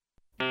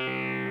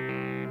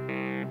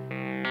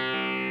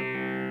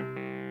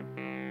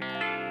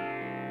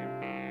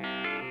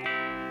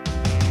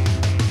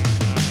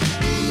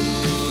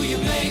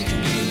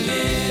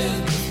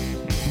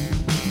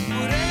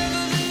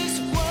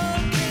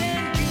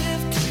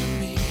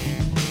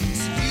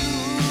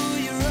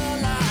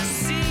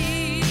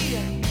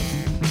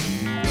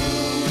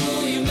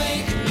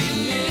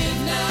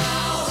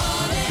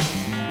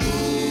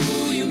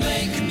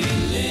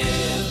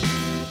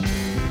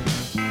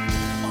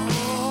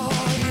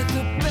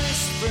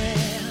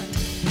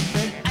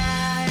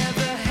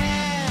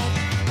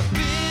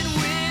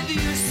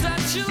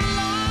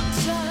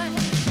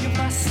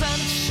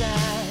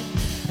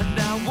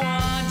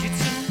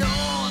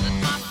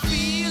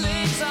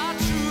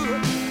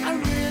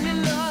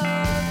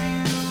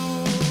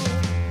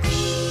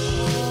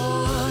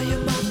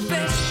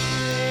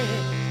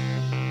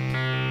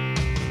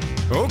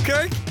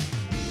 Okay.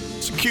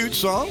 It's a cute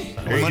song.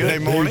 Monday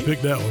morning. He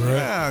picked that one, right?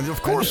 Yeah,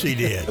 of course he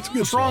did. That's a good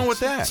What's song. wrong with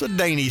that? It's a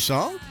Danny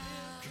song.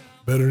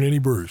 Better than any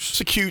Bruce.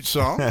 It's a cute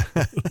song.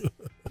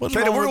 What's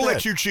Taylor, wrong we're with going to let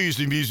that? you choose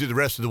the music the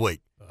rest of the week.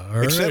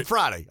 All Except right.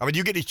 Friday. I mean,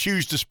 you get to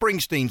choose the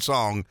Springsteen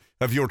song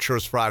of your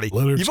choice Friday.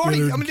 Leonard You've already,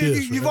 Skinner I mean, and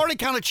Kiss, you've right? already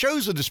kind of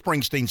chosen the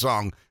Springsteen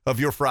song of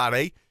your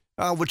Friday,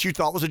 which you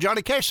thought was a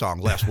Johnny Cash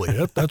song last week.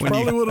 Yep, that's When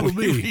probably what it'll when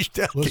you be. reached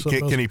out. Unless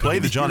something Can he else play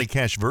the comes. Johnny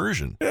Cash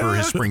version for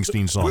his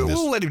Springsteen song?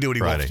 We'll let him do what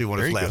he wants Friday. to on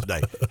There his you last go.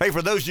 day. Hey,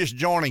 for those just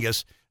joining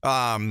us,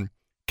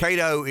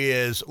 Cato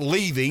is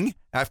leaving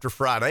after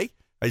Friday.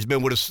 He's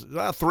been with us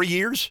 3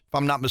 years, if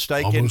I'm not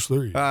mistaken. Almost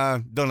 3.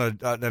 Done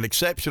an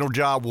exceptional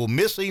job. We'll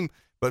miss him,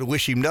 but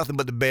wish him nothing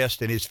but the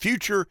best in his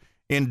future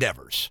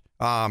endeavors.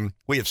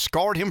 We have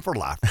scarred him for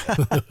life,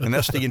 and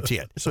that's the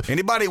intent.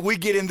 Anybody we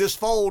get in this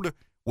fold,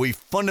 we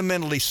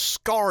fundamentally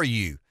scar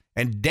you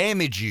and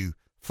damage you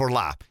for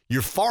life.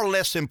 You're far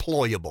less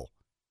employable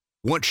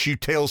once you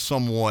tell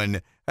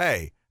someone,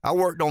 Hey, I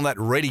worked on that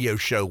radio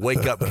show,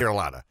 Wake Up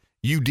Carolina.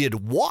 You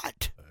did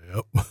what?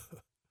 Yep.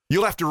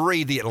 You'll have to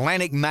read the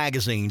Atlantic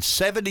Magazine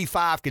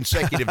 75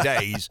 consecutive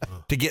days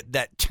to get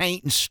that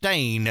taint and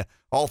stain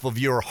off of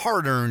your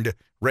hard-earned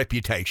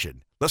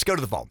reputation. Let's go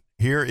to the phone.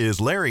 Here is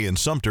Larry in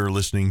Sumter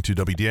listening to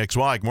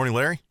WDXY. Good morning,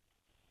 Larry.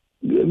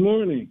 Good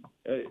morning.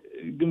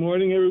 Good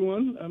morning,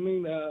 everyone. I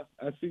mean,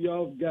 I see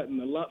y'all have gotten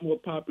a lot more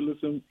popular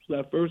since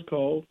I first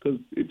called because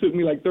it took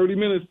me like 30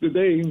 minutes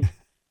today.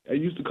 I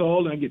used to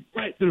call and I get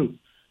right through.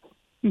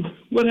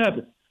 What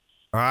happened?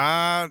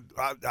 I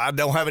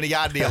don't have any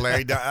idea,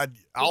 Larry.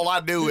 All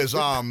I do is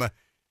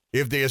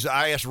if there's,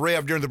 I ask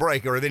Rev during the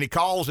break, are there any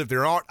calls? If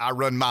there aren't, I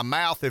run my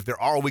mouth. If there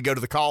are, we go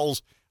to the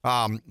calls.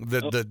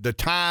 The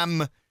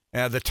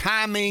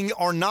timing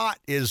or not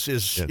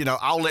is you know,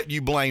 I'll let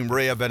you blame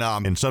Rev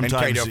and sometimes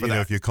and Cato for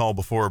that. If you call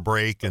before a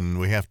break and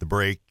we have to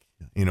break,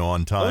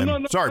 on time. No,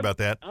 Sorry about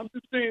that. I'm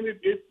just saying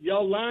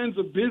y'all lines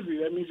are busy.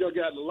 That means y'all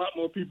got a lot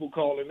more people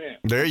calling in.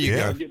 There you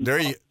go.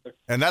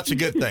 And that's a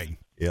good thing.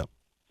 Yep.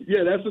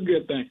 Yeah, that's a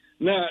good thing.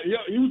 Now,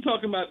 you were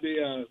talking about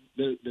the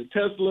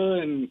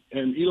Tesla and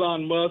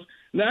Elon Musk.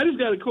 Now, I just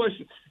got a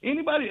question.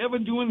 Anybody ever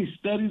do any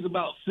studies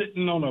about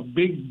sitting on a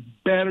big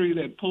battery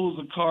that pulls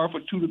a car for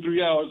 2 to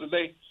 3 hours a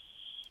day?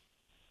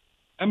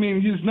 I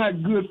mean, it's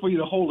not good for you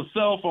to hold a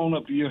cell phone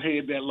up to your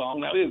head that long,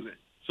 now is it?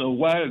 So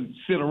why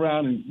sit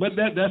around and? But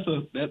that's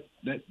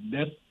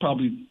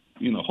probably,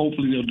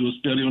 hopefully they'll do a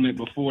study on it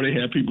before they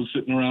have people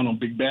sitting around on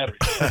big batteries.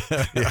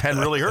 You hadn't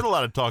really heard a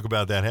lot of talk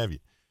about that, have you?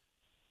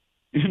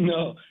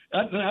 No,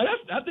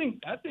 I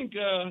think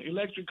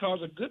electric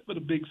cars are good for the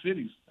big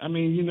cities. I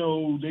mean,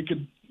 they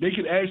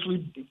could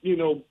actually,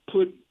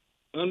 put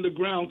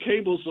underground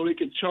cables so they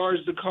could charge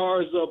the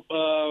cars up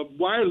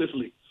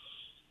wirelessly,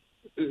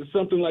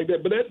 something like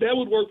that. But that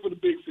would work for the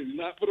big cities,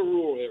 not for the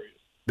rural areas.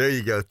 There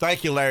you go.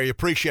 Thank you, Larry.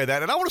 Appreciate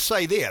that. And I want to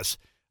say this.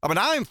 I mean,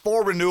 I am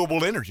for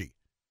renewable energy.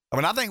 I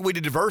mean, I think we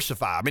need to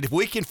diversify. I mean, if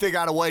we can figure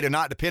out a way to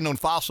not depend on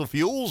fossil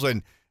fuels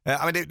and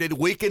it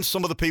weakens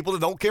some of the people that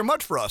don't care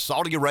much for us.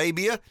 Saudi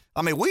Arabia.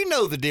 I mean, we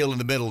know the deal in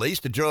the Middle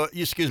East.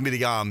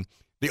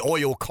 The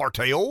oil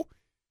cartel,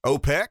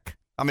 OPEC.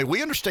 I mean,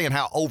 we understand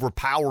how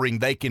overpowering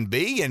they can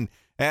be.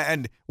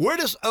 And where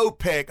does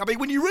OPEC? I mean,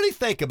 when you really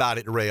think about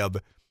it,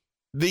 Reb,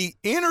 the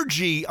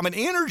energy. I mean,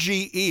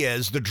 energy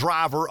is the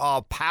driver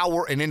of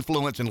power and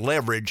influence and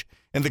leverage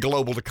in the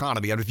global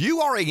economy. And if you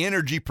are an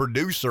energy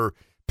producer,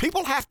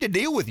 people have to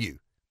deal with you.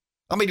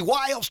 I mean,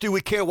 why else do we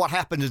care what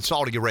happens in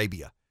Saudi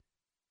Arabia?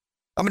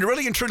 I mean,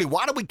 really and truly,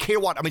 why do we care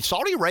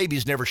Saudi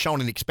Arabia's never shown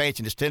any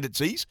expansionist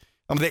tendencies.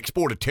 I mean, they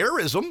exported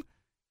terrorism.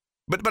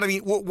 But I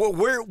mean,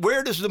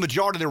 where does the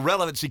majority of their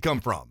relevancy come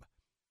from?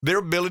 Their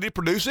ability to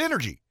produce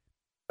energy.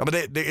 I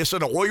mean, it's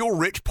an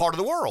oil-rich part of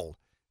the world.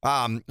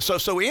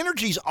 So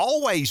energy's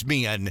always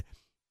been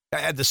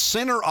at the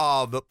center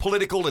of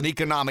political and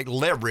economic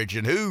leverage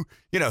and who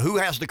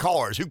has the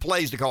cards, who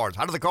plays the cards,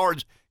 how do the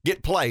cards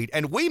get played.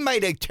 And we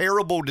made a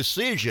terrible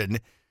decision.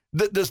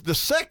 The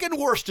second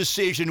worst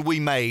decision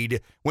we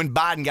made when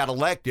Biden got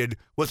elected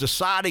was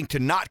deciding to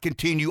not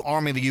continue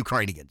arming the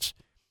Ukrainians.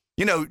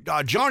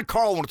 John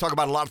Carl want to talk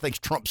about a lot of things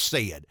Trump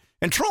said.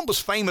 And Trump was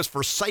famous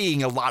for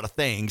saying a lot of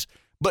things,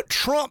 but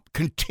Trump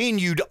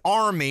continued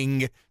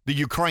arming the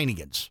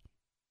Ukrainians.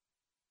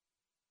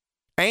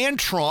 And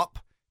Trump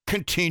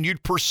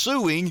continued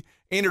pursuing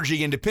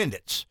energy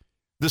independence.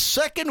 The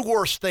second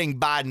worst thing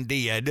Biden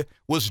did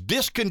was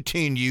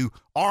discontinue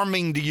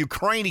arming the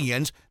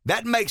Ukrainians.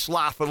 That makes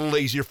life a little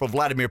easier for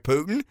Vladimir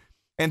Putin.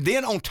 And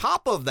then on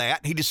top of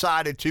that, he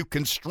decided to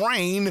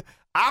constrain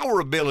our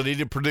ability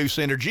to produce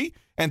energy,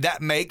 and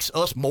that makes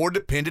us more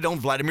dependent on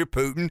Vladimir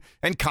Putin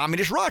and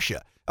communist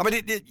Russia. I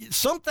mean,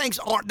 some things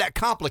aren't that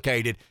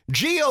complicated.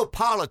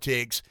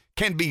 Geopolitics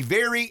can be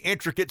very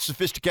intricate,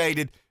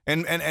 sophisticated,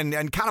 and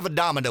kind of a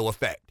domino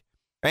effect.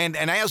 And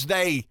as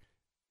they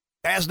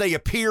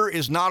appear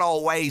is not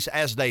always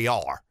as they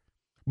are.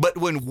 But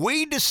when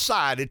we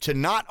decided to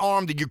not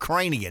arm the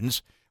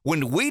Ukrainians,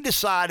 when we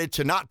decided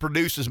to not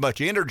produce as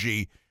much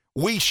energy,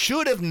 we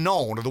should have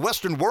known, or the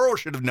Western world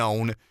should have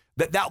known,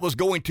 that was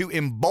going to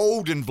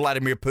embolden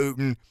Vladimir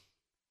Putin,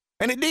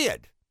 and it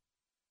did.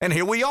 And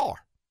here we are.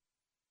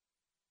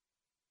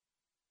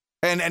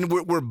 And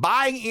we're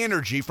buying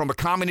energy from a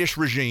communist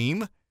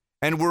regime,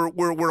 and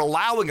we're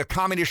allowing a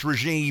communist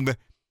regime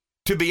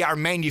to be our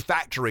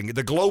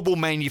the global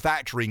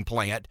manufacturing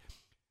plant.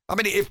 I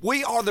mean, if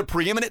we are the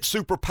preeminent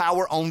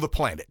superpower on the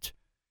planet,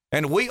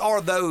 and we are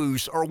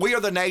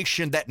the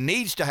nation that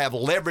needs to have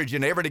leverage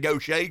in every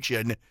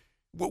negotiation,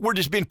 we're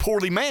just being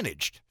poorly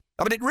managed.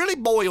 I mean, it really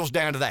boils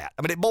down to that.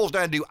 I mean, it boils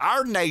down to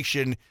our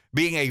nation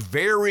being a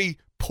very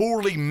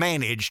poorly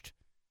managed,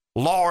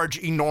 large,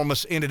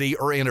 enormous entity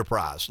or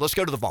enterprise. Let's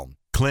go to the phone.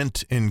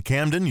 Clint in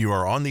Camden, you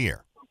are on the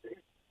air.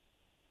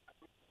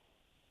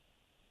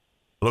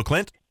 Hello,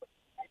 Clint.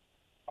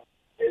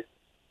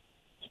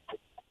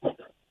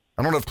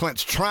 I don't know if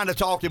Clint's trying to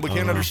talk to him. We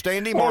can't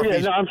understand him. Oh, yeah,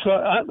 no, I'm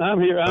sorry. I'm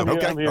here. I'm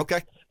here.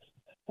 Okay.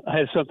 I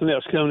had something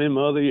else coming in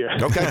my other ear.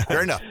 Okay,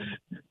 fair enough.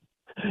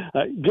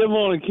 Good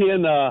morning,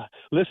 Ken.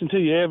 listen to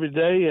you every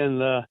day,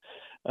 and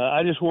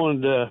I just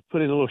wanted to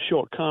put in a little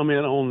short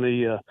comment on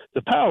the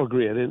power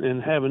grid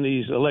and having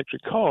these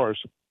electric cars.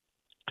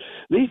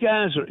 These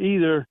guys are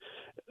either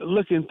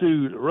looking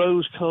through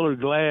rose-colored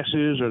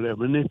glasses or they're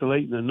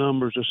manipulating the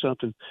numbers or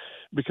something,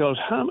 because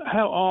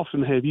how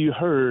often have you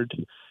heard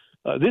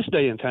this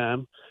day and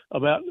time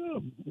about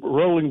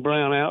rolling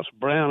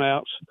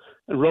brownouts,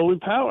 and rolling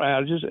power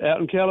outages out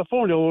in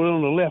California over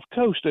on the left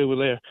coast over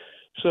there?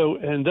 So,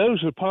 and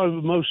those are probably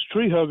the most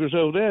tree huggers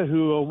over there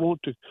who want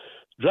to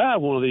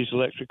drive one of these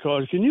electric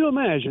cars. Can you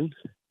imagine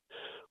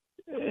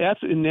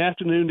in the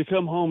afternoon to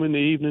come home in the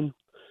evening,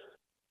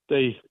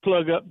 they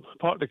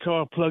park the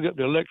car, plug up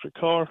the electric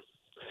car,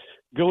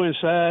 go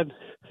inside,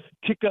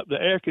 kick up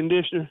the air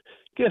conditioner.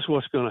 Guess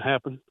what's going to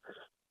happen?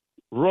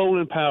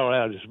 Rolling power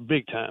outages,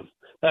 big time.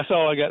 That's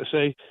all I got to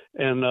say.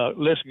 And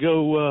let's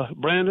go,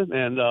 Brandon,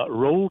 and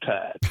roll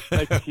tide.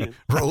 Thank you, Ken.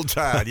 Roll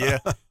tide, yeah.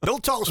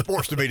 Don't talk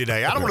sports to me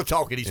today. I don't want to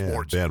talk any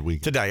sports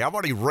today. I've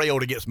already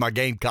railed against my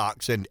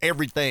Gamecocks and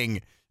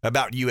everything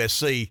about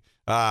USC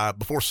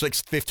before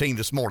 6:15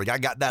 this morning. I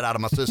got that out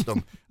of my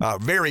system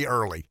very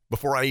early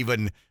before I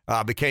even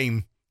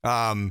became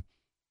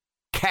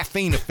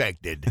caffeine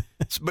affected.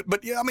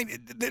 But yeah, I mean,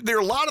 there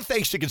are a lot of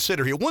things to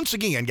consider here. Once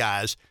again,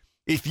 guys,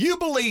 if you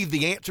believe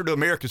the answer to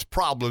America's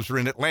problems are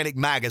in Atlantic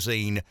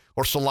Magazine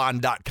or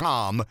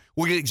Salon.com,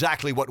 we'll get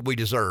exactly what we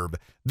deserve.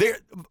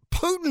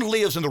 Putin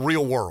lives in the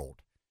real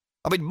world.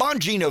 I mean,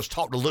 Bongino's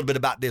talked a little bit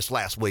about this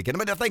last week, and I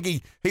mean, I think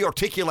he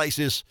articulates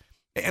this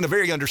in a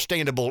very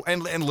understandable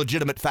and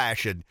legitimate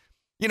fashion.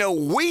 You know,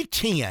 we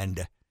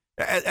tend,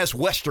 as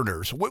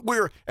Westerners,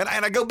 and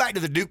I go back to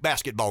the Duke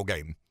basketball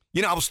game.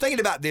 You know, I was thinking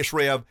about this,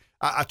 Rev.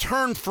 I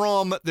turned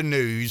from the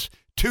news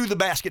to the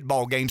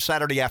basketball game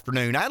Saturday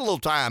afternoon. I had a little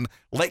time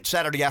late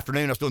Saturday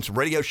afternoon. I was doing some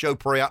radio show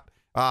prep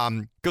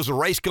because the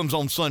race comes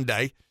on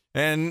Sunday.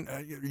 And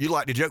you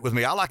like to joke with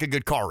me. I like a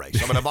good car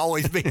race. I mean, I've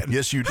always been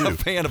yes, you do. a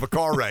fan of a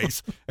car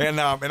race. And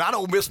I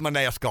don't miss my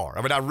NASCAR.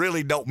 I mean, I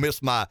really don't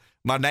miss my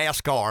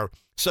NASCAR.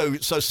 So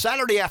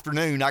Saturday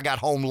afternoon, I got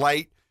home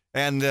late,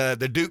 and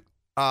the Duke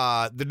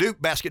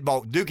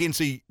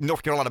NC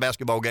North Carolina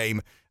basketball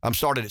game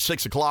started at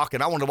 6 o'clock,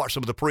 and I wanted to watch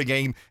some of the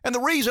pregame. And the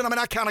reason, I mean,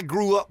 I kind of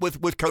grew up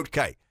with Coach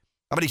K.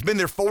 I mean, he's been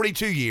there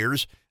 42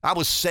 years. I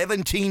was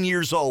 17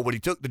 years old when he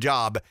took the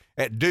job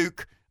at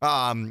Duke.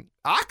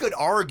 I could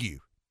argue,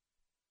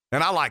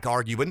 and I like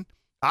arguing,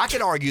 I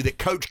could argue that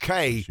Coach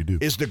K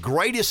is the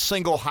greatest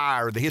single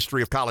hire in the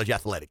history of college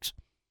athletics.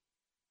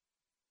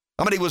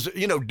 I mean,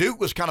 Duke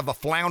was kind of a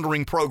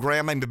floundering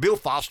program. I mean, Bill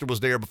Foster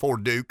was there before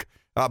Duke,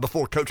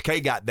 before Coach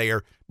K got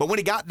there. But when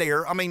he got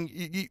there, I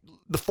mean,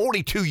 the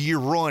 42-year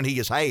run he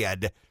has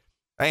had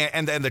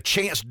and the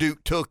chance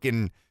Duke took,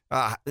 and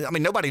I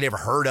mean, nobody had ever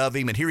heard of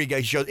him, and here he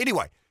goes. He shows.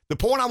 Anyway, the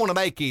point I want to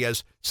make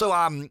is, so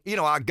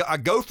I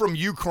go from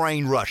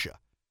Ukraine, Russia.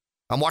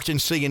 I'm watching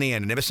CNN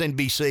and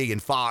MSNBC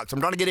and Fox. I'm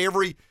trying to get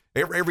every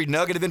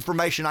nugget of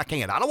information I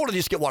can. I don't want to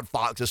just get what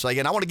Fox is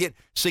saying. I want to get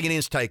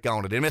CNN's take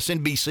on it,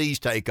 MSNBC's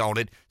take on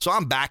it. So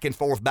I'm back and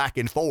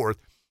forth.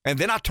 And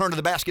then I turn to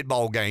the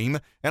basketball game,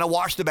 and I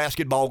watch the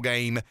basketball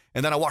game,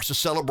 and then I watch the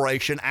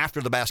celebration after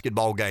the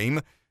basketball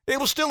game. It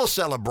was still a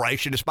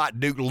celebration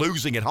despite Duke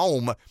losing at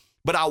home,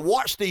 but I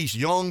watched these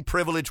young,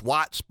 privileged,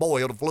 white,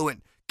 spoiled,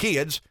 affluent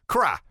kids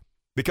cry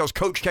because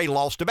Coach K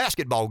lost a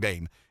basketball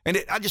game.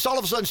 And I just all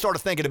of a sudden started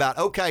thinking about,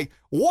 okay,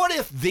 what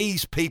if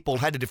these people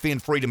had to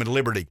defend freedom and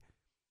liberty?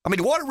 I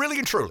mean, what really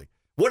and truly,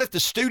 what if the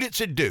students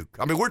at Duke,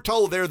 I mean, we're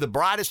told they're the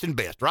brightest and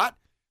best, right?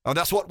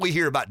 That's what we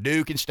hear about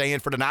Duke and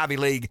Stanford and Ivy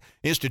League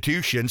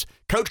institutions.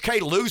 Coach K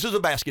loses a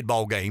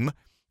basketball game,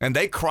 and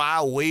they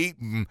cry, weep.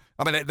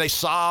 I mean, they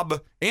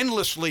sob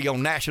endlessly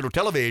on national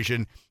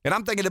television. And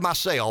I'm thinking to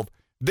myself,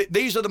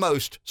 these are the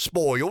most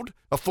spoiled,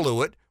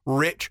 affluent,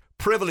 rich,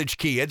 privileged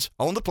kids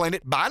on the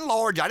planet, by and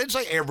large. I didn't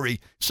say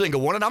every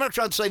single one, and I'm not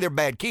trying to say they're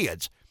bad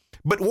kids.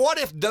 But what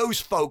if those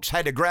folks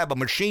had to grab a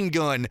machine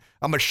gun,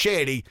 a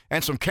machete,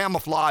 and some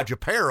camouflage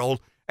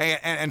apparel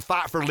and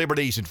fight for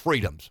liberties and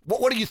freedoms?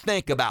 What do you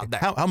think about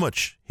that? How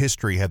much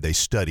history have they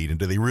studied, and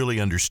do they really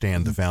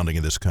understand the founding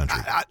of this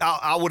country?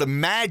 I would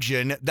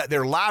imagine that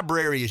their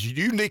library is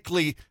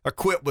uniquely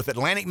equipped with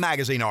Atlantic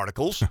Magazine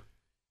articles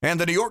and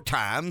the New York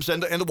Times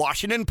and the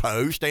Washington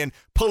Post and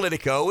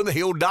Politico and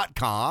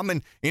thehill.com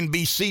and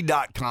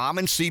NBC.com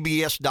and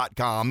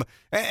CBS.com.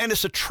 And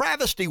it's a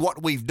travesty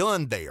what we've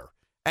done there.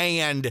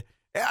 And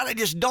it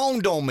just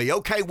dawned on me,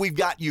 okay, we've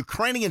got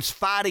Ukrainians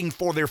fighting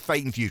for their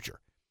fate and future.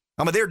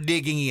 I mean, they're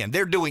digging in.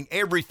 They're doing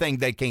everything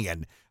they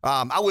can.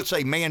 I would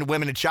say man,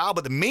 women, and child,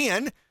 but the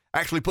men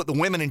actually put the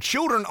women and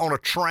children on a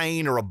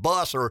train or a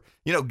bus or,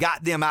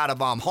 got them out of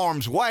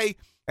harm's way.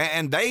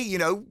 And they,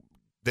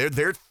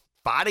 they're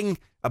fighting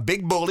a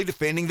big bully,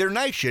 defending their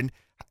nation.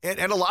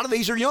 And a lot of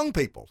these are young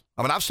people.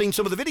 I mean, I've seen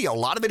some of the video. A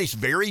lot of it is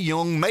very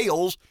young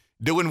males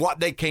doing what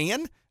they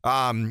can,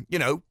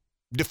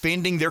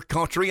 defending their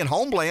country and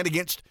homeland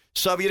against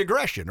Soviet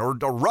aggression or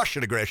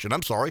Russian aggression.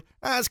 I'm sorry.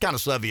 It's kind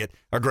of Soviet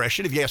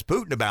aggression if you ask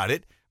Putin about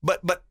it.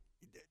 But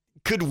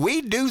could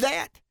we do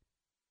that?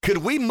 Could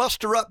we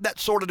muster up that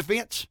sort of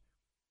defense?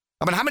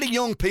 I mean, how many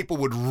young people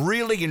would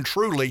really and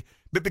truly,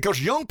 but because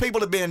young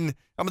people have been,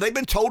 they've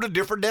been told a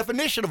different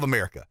definition of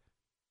America.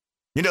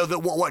 You know, that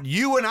what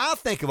you and I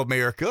think of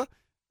America,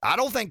 I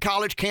don't think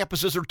college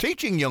campuses are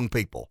teaching young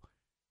people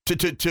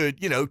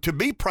to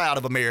be proud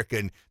of America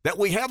and that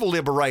we have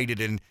liberated.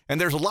 And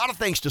there's a lot of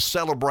things to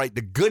celebrate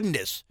the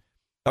goodness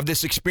of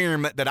this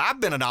experiment that I've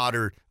been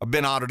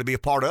honored to be a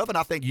part of. And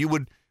I think you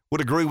would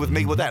agree with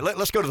me with that.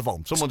 Let's go to the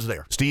phone. Someone's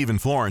there. Steve in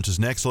Florence is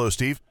next. Hello,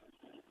 Steve.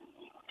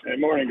 Good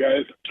morning,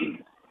 guys.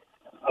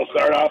 I'll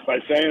start off by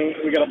saying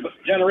we got a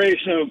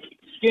generation of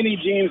skinny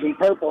jeans and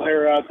purple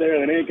hair out there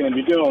that ain't going to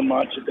be doing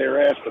much if they were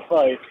asked to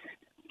fight.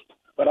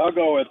 But I'll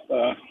go with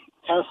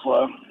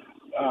Tesla.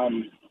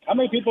 How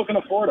many people can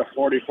afford a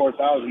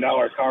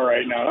 $44,000 car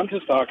right now? I'm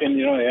just talking,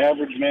 the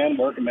average man,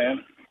 working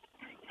man.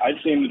 I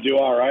seem to do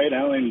all right. I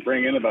only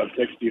bring in about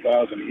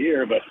 $60,000 a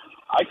year, but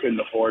I couldn't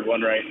afford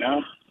one right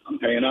now. I'm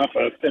paying off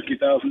a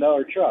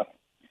 $50,000 truck.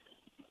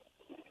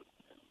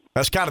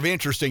 That's kind of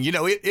interesting.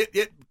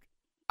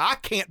 I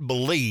can't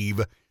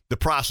believe the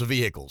price of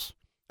vehicles.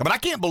 I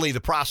can't believe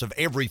the price of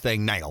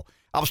everything now.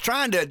 I was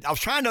trying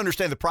to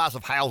understand the price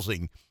of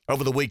housing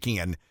over the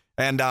weekend,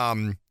 and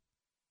the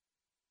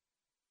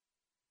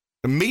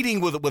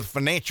meeting with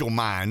Financial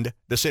Mind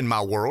that's in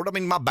my world.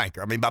 My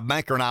banker. My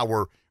banker and I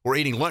were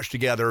eating lunch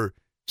together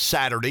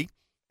Saturday,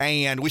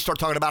 and we start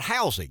talking about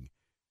housing.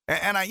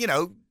 And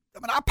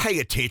I pay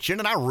attention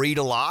and I read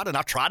a lot and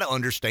I try to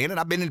understand, and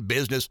I've been in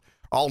business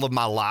all of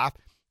my life,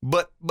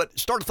 but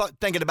started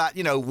thinking about,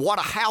 what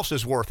a house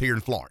is worth here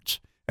in Florence.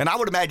 And I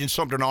would imagine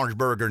Sumter and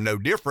Orangeburg are no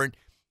different.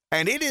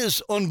 And it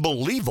is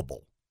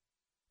unbelievable.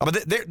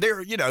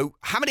 There,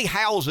 how many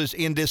houses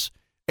in this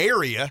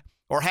area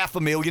are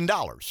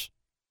 $500,000?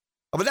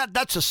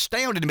 That's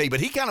astounding to me.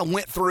 But he kind of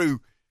went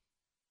through,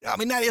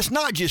 it's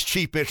not just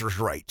cheap interest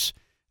rates.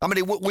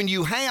 When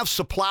you have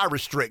supply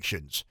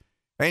restrictions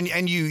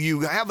and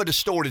you have a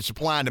distorted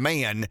supply and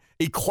demand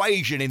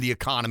equation in the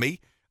economy,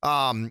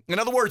 in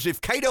other words,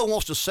 if Cato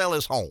wants to sell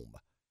his home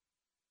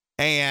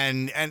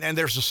and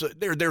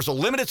there's a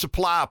limited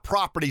supply of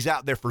properties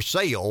out there for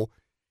sale,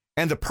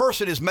 and the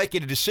person is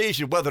making a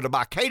decision whether to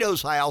buy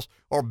Cato's house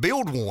or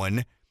build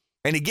one,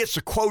 and he gets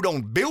a quote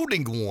on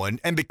building one,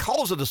 and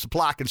because of the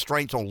supply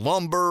constraints on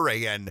lumber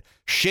and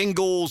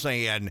shingles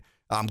and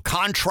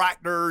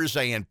contractors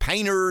and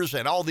painters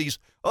and all these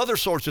other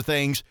sorts of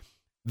things,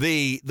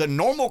 the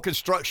normal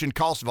construction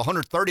cost of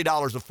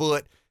 $130 a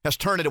foot has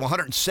turned into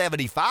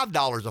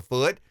 $175 a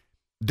foot.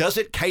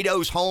 Doesn't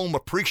Cato's home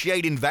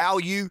appreciate in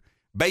value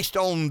based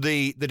on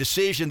the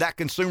decision that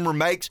consumer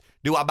makes?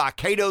 Do I buy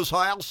Cato's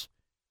house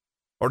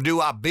or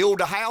do I build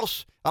a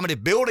house?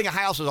 If building a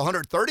house is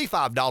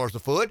 $135 a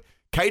foot,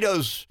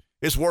 Cato's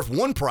is worth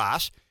one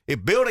price.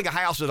 If building a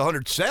house is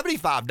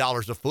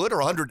 $175 a foot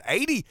or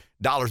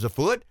 $180 a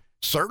foot,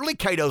 certainly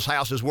Cato's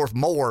house is worth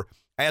more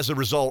as a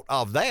result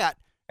of that.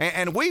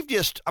 And we've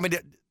just,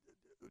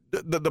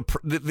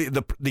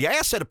 the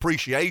asset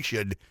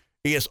appreciation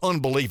is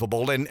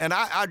unbelievable. And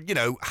I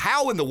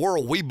how in the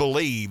world we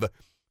believe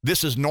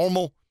this is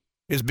normal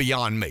is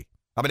beyond me.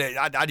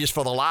 I just,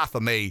 for the life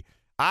of me,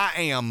 I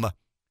am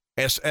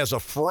as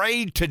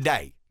afraid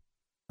today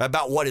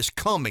about what is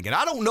coming. And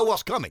I don't know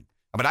what's coming.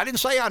 I didn't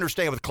say I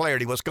understand with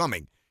clarity what's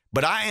coming,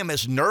 but I am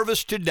as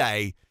nervous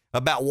today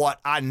about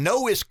what I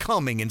know is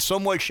coming in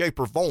some way, shape,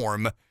 or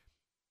form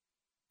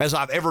as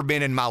I've ever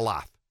been in my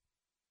life.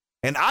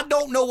 And I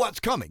don't know what's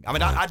coming.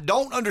 I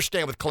don't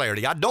understand with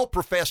clarity. I don't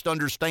profess to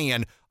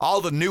understand all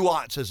the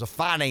nuances of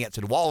finance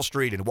and Wall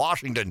Street and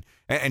Washington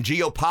and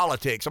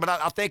geopolitics.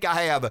 I think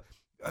I have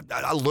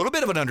a little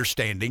bit of an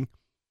understanding,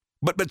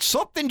 but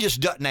something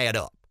just doesn't add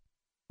up.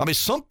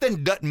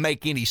 Something doesn't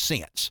make any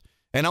sense.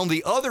 And on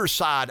the other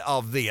side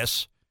of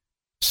this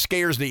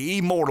scares the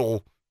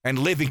immortal and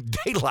living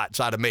daylights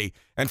out of me.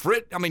 And for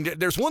it,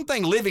 there's one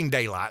thing living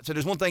daylights and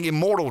there's one thing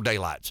immortal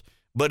daylights.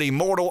 But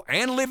immortal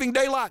and living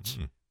daylights,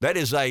 that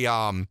is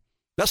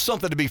that's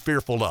something to be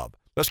fearful of.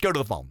 Let's go to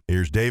the phone.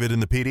 Here's David in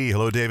the PD.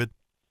 Hello, David.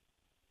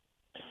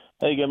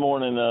 Hey, good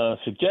morning.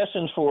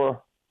 Suggestions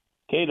for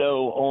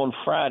Cato on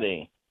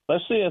Friday.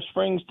 Let's see if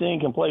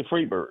Springsteen can play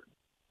Freebird.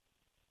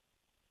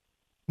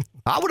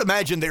 I would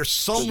imagine there's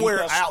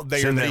somewhere out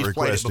there that he's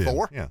played it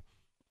before. Yeah.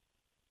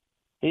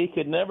 He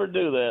could never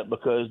do that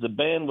because the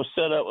band was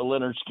set up with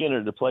Leonard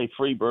Skinner to play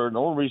Freebird. And the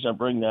only reason I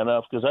bring that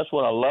up because that's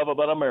what I love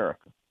about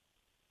America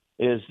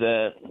is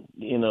that,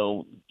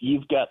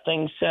 you've got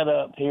things set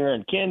up here.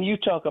 And, Ken, you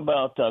talk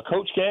about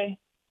Coach K.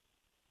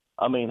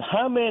 How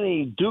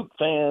many Duke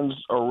fans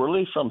are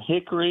really from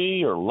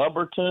Hickory or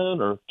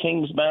Lumberton or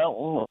Kings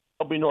Mountain or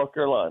Shelby, North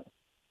Carolina?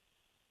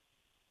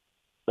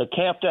 They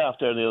camped out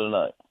there the other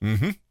night.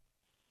 Mm-hmm.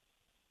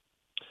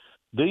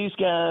 These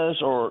guys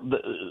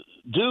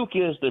Duke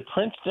is the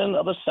Princeton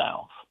of the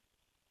South.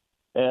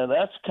 And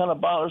that's kind of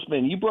bothers me.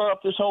 And you brought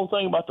up this whole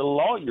thing about the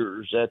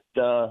lawyers at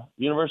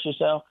University of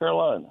South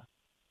Carolina.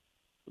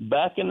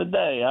 Back in the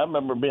day, I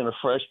remember being a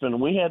freshman,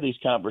 we had these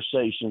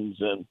conversations,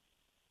 and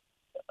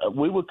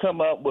we would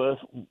come up with,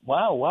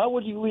 wow, why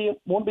would you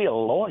want to be a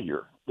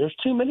lawyer? There's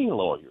too many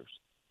lawyers.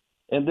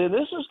 And then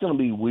this is going to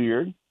be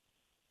weird.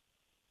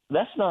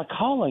 That's not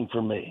calling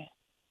for me.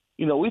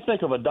 You know, we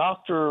think of a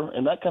doctor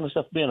and that kind of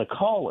stuff being a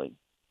calling.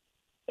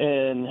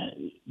 And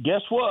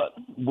guess what?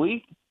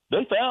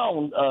 They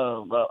found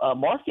a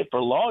market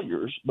for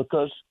lawyers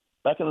because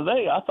back in the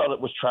day, I thought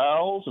it was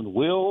trials and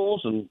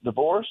wills and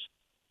divorce.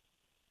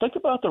 Think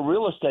about the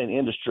real estate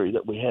industry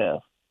that we have,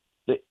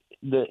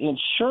 the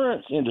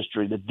insurance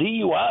industry, the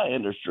DUI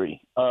industry,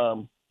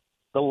 the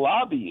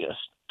lobbyists,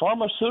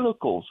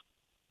 pharmaceuticals.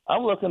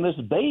 I'm looking at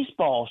this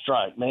baseball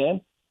strike,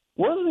 man.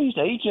 Where do these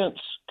agents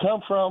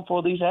come from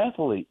for these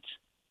athletes?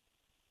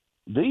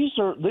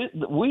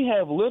 We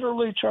have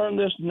literally turned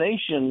this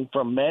nation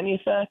from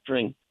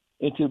manufacturing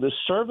into the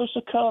service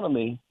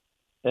economy.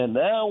 And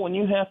now when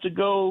you have to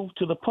go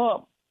to the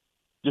pump,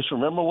 just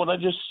remember what I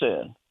just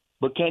said.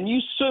 But can you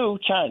sue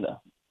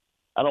China?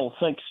 I don't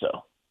think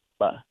so.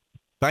 Bye.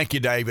 Thank you,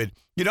 David.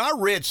 You know, I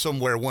read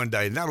somewhere one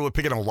day, now that we're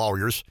picking on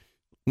lawyers,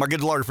 my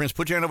good lawyer friends,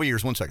 put your hand over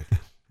yours 1 second.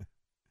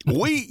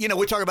 We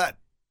talk about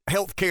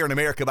health care in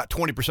America, about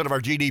 20% of our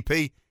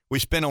GDP we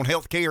spend on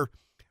health care.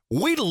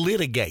 We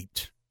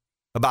litigate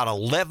about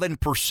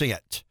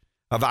 11%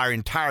 of our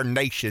entire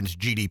nation's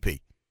GDP.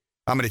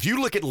 I mean, if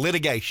you look at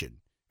litigation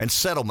and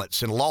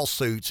settlements and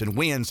lawsuits and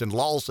wins and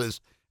losses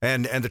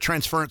and the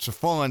transference of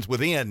funds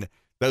within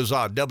those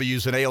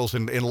W's and L's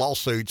in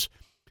lawsuits,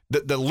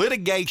 the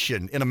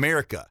litigation in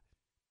America,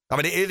 I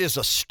mean, it is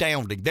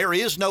astounding. There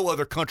is no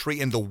other country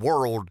in the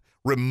world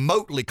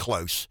remotely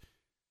close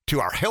to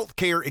our health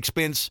care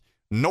expense,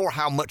 nor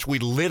how much we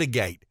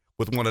litigate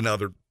with one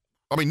another.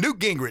 I mean, Newt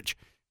Gingrich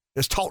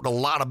has talked a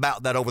lot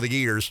about that over the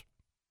years,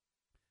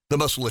 the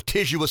most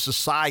litigious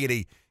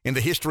society in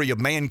the history of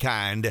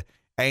mankind,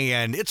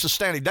 and it's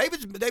astounding.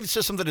 David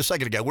said something a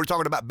second ago. We're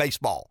talking about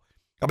baseball.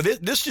 I mean,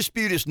 this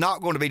dispute is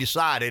not going to be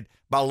decided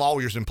by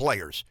lawyers and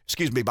players.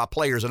 By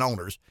players and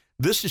owners.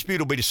 This dispute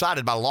will be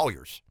decided by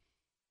lawyers.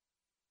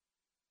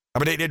 I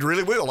mean, it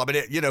really will. I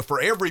mean,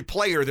 for every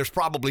player, there's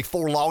probably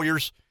 4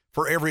 lawyers.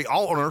 For every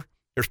owner,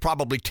 there's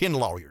probably 10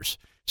 lawyers.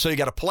 So you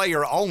got a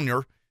player,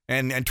 owner,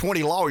 and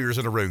 20 lawyers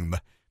in a room.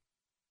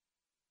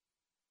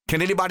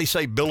 Can anybody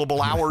say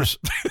billable hours?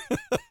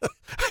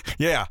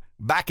 Yeah,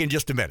 back in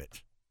just a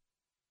minute.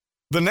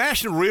 The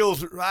National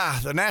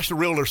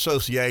Realtor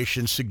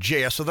Association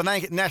suggests, or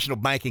the National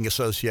Banking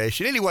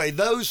Association, anyway,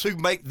 those who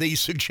make these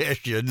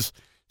suggestions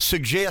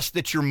suggest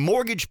that your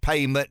mortgage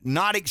payment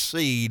not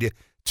exceed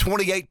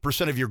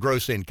 28% of your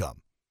gross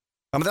income.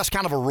 I mean, that's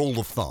kind of a rule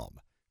of thumb.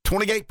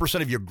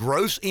 28% of your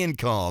gross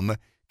income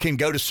can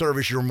go to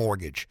service your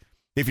mortgage.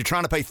 If you're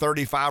trying to pay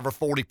 35 or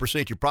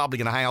 40%, you're probably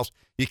in a house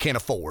you can't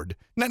afford.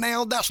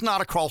 Now, that's not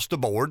across the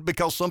board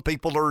because some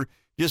people are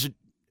just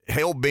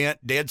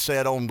hell-bent, dead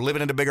set on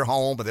living in a bigger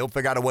home, but they'll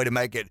figure out a way to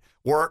make it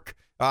work.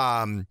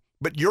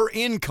 But your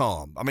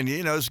income, I mean,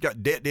 it's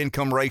got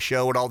debt-to-income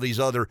ratio and all these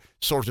other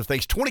sorts of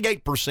things.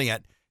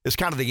 28% is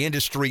kind of the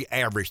industry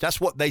average.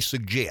 That's what they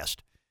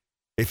suggest.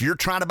 If you're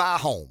trying to buy a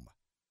home,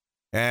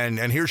 and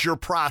here's your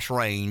price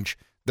range,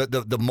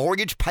 the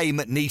mortgage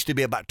payment needs to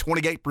be about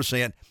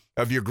 28%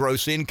 of your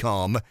gross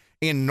income.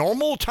 In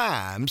normal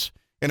times,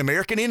 in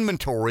American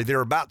inventory, there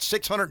are about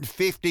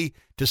 650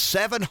 to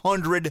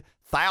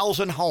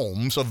 700,000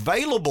 homes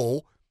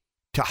available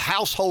to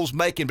households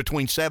making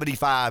between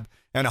 $75,000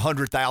 and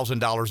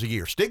 $100,000 a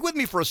year. Stick with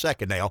me for a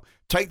second now.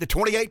 Take the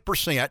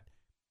 28%,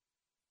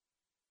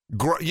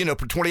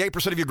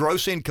 28% of your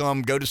gross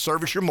income go to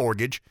service your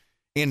mortgage.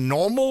 In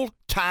normal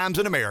times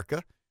in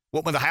America,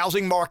 when the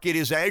housing market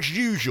is as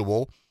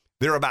usual,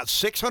 there are about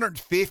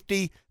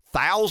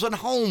 650,000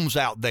 homes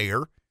out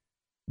there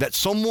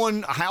that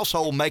a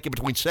household making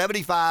between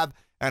 $75,000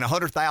 and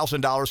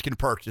 $100,000 can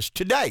purchase.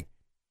 Today,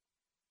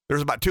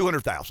 there's about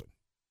 200,000.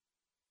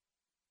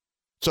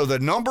 So the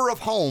number of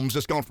homes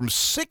has gone from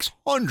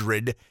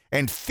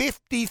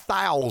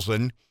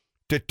 650,000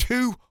 to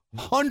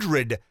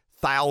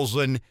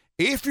 200,000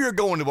 if you're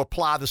going to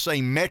apply the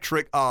same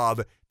metric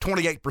of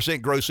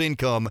 28% gross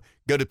income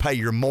go to pay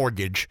your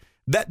mortgage.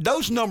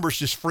 Those numbers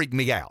just freak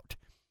me out.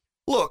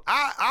 Look,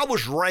 I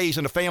was raised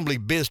in a family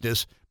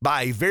business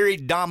by a very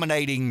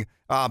dominating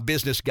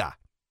business guy.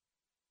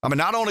 I mean,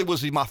 not only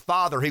was he my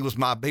father, he was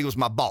my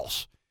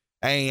boss.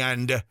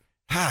 And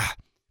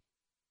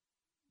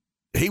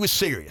he was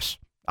serious.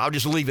 I'll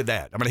just leave it at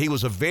that. I mean, he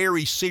was a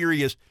very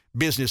serious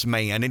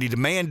businessman, and he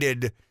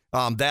demanded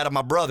that of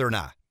my brother and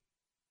I.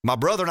 My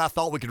brother and I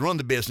thought we could run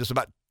the business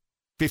about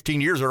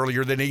 15 years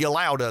earlier than he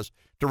allowed us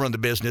to run the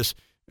business.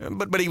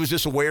 But he was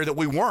just aware that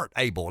we weren't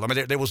able. I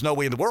mean, there was no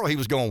way in the world he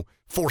was going to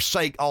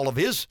forsake all of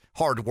his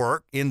hard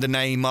work in the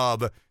name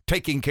of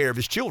taking care of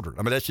his children.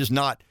 I mean, that's just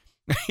not.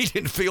 He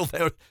didn't feel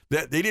that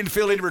he didn't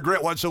feel any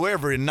regret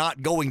whatsoever in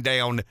not going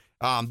down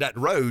that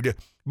road.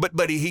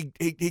 But he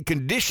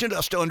conditioned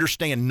us to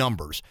understand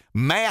numbers.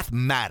 Math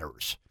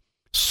matters.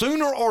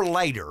 Sooner or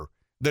later,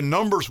 the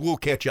numbers will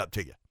catch up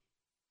to you.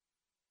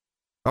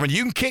 I mean,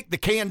 you can kick the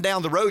can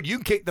down the road. You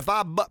can kick the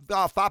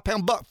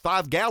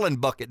 5-gallon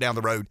bucket down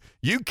the road.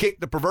 You can kick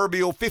the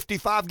proverbial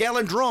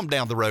 55-gallon drum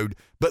down the road.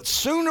 But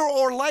sooner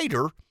or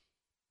later,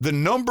 the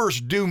numbers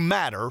do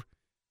matter,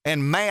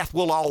 and math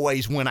will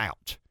always win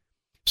out.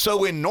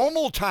 So in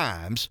normal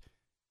times,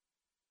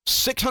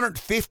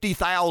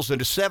 650,000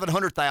 to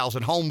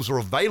 700,000 homes are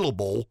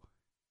available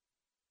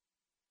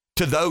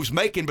to those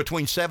making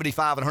between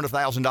 $75,000 and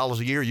 $100,000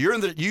 a year. You're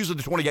using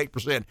the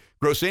 28%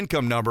 gross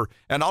income number,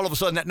 and all of a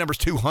sudden that number's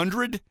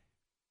 200.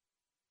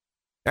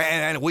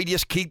 And we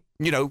just keep,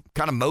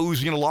 kind of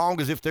moseying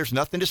along as if there's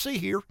nothing to see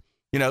here.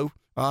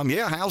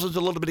 Housing's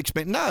a little bit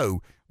expensive.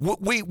 No,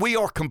 we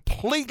are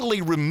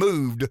completely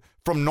removed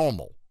from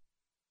normal.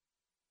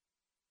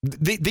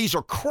 These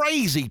are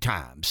crazy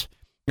times,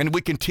 and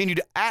we continue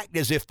to act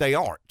as if they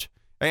aren't.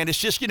 And it's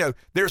just,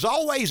 there's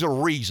always a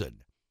reason.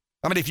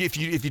 I mean, if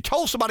you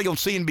told somebody on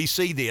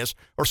CNBC this,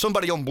 or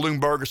somebody on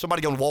Bloomberg, or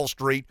somebody on Wall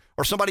Street,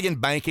 or somebody in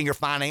banking or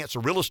finance or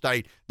real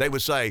estate, they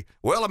would say,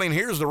 well, I mean,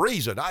 here's the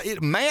reason.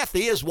 Math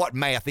is what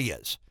math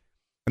is.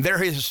 And there are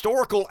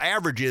historical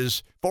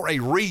averages for a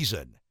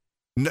reason.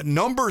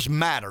 Numbers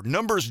matter.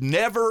 Numbers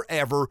never,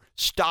 ever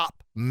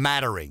stop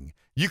mattering.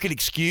 You can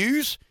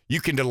excuse, you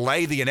can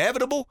delay the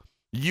inevitable,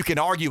 you can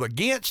argue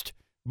against,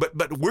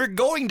 but we're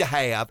going to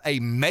have a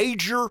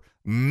major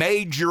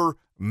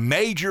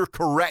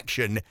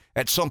correction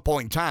at some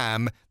point in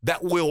time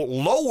that will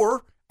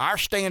lower our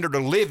standard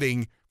of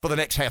living for the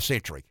next half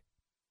century.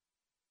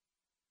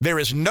 There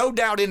is no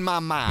doubt in my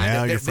mind.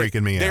 Now you're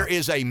freaking me out. There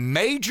is a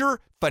major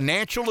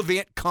financial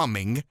event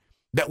coming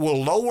that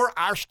will lower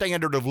our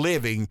standard of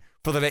living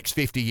for the next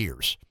 50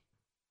 years.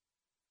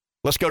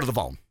 Let's go to the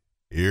phone.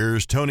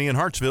 Here's Tony in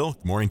Hartsville.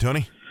 Good morning,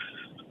 Tony.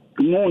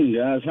 Good morning,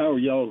 guys. How are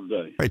y'all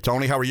today? Hey,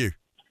 Tony, how are you?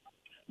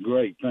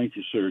 Great. Thank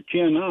you, sir.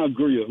 Ken, I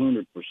agree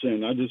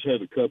 100%. I just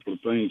had a couple of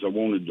things I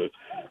wanted to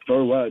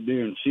throw out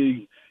there and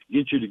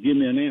get you to give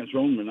me an answer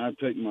on them, and I'd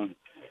take my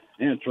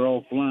answer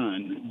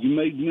offline. You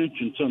made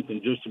mention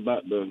something just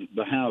about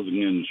the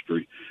housing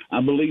industry.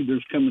 I believe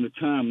there's coming a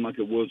time like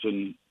it was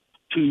in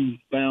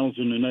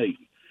 2008.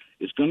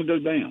 It's going to go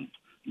down.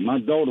 My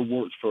daughter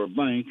works for a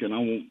bank, and I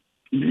won't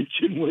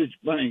mention which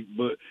bank,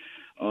 but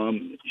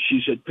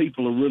she said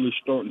people are really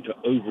starting to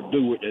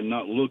overdo it and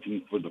not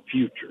looking for the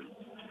future.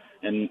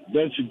 And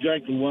that's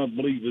exactly what I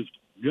believe is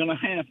going to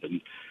happen.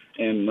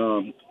 And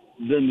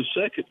then the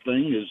second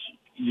thing is,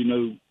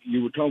 you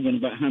were talking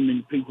about how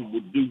many people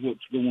would do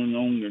what's going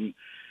on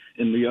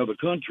in the other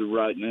country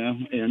right now.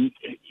 And,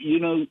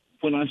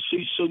 when I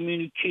see so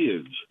many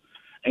kids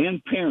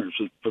and parents,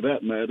 for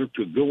that matter,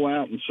 to go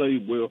out and say,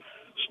 well,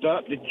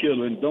 stop the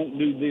killing, don't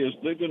do this,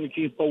 they're going to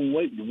keep on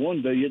waiting.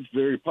 One day it's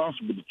very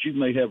possible that you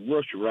may have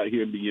Russia right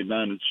here in the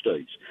United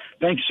States.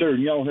 Thanks, sir,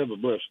 and y'all have a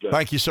blessed day.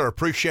 Thank you, sir.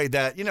 Appreciate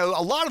that.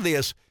 A lot of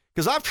this,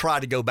 because I've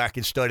tried to go back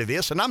and study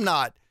this, and I'm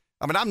not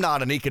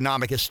an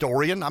economic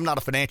historian. I'm not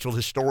a financial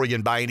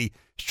historian by any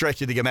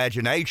stretch of the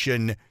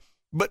imagination.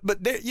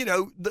 But there,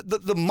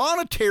 the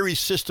monetary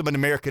system in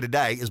America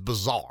today is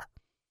bizarre.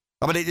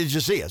 I mean, it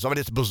just is. I mean,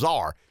 it's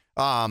bizarre.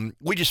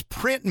 We just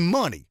print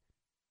money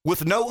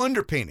with no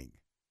underpinning.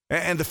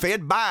 And the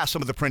Fed buys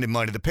some of the printed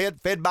money. The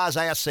Fed buys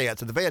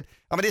assets. And the Fed,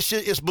 I mean,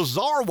 it's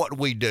bizarre what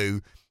we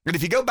do. And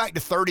if you go back to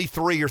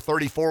 33 or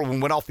 34 when we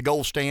went off the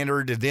gold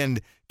standard and then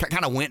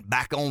kind of went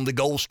back on the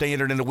gold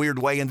standard in a weird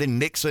way, and then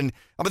Nixon,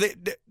 I mean,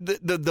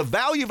 the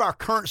value of our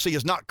currency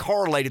is not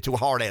correlated to a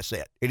hard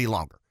asset any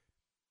longer.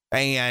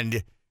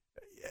 And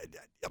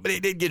I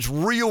mean, it gets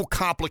real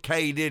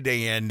complicated,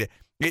 and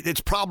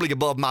it's probably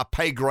above my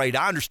pay grade.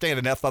 I understand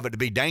enough of it to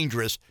be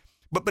dangerous.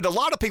 But a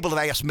lot of people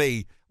have asked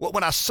me,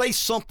 when I say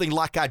something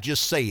like I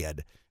just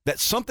said, that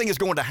something is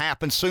going to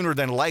happen sooner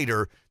than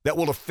later that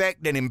will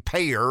affect and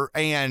impair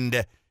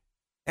and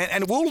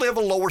we'll live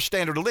a lower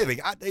standard of living.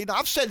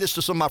 I've said this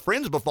to some of my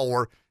friends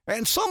before,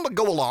 and some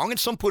go along and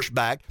some push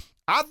back.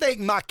 I think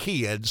my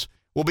kids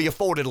will be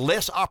afforded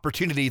less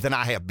opportunity than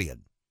I have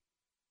been.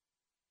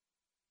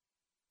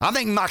 I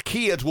think my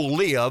kids will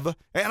live,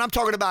 and I'm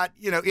talking about,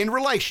 in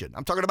relation.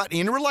 I'm talking about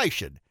in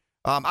relation.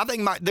 I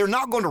think they're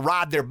not going to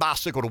ride their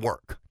bicycle to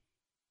work.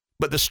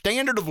 But the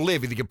standard of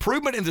living, the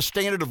improvement in the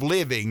standard of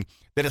living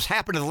that has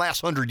happened in the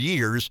last 100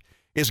 years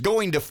is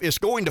going to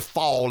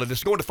fall, and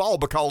it's going to fall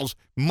because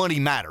money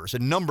matters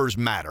and numbers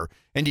matter.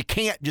 And you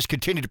can't just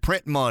continue to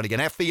print money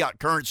and have fiat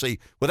currency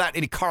without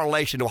any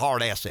correlation to a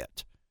hard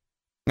asset.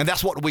 And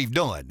that's what we've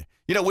done.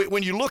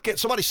 When you look at,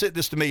 somebody said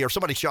this to me, or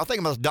somebody, I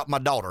think my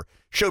daughter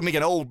showed me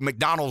an old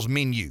McDonald's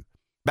menu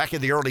back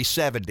in the early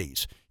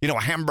 70s. A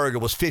hamburger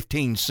was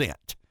 15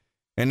 cents.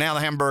 And now the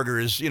hamburger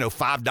is,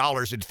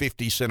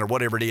 $5.50 or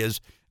whatever it is.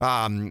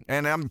 And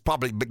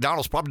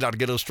McDonald's probably not a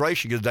good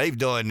illustration because they've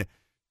done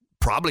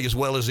probably as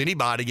well as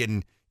anybody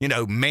in,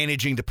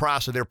 managing the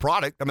price of their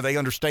product. I mean, they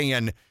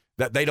understand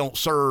that they don't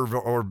serve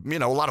or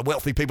a lot of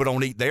wealthy people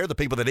don't eat there. The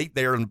people that eat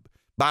there, and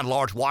by and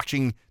large,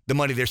 watching the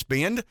money they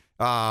spend,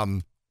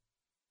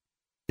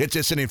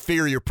 it's an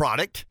inferior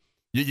product.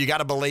 You got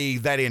to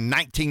believe that in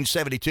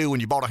 1972, when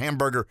you bought a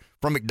hamburger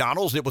from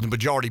McDonald's, it was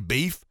majority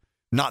beef.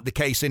 not the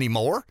case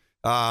anymore.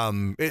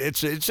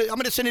 It's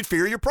an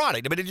inferior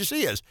product. I mean, it just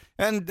is.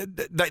 And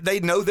they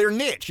know their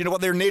niche. You know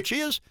what their niche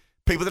is?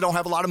 People that don't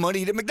have a lot of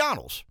money eat at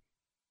McDonald's.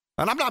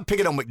 And I'm not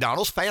picking on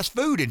McDonald's. Fast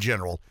food in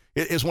general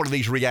is one of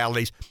these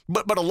realities.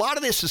 But a lot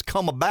of this has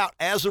come about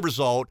as a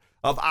result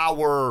of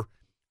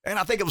and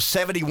I think it was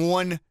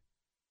 71.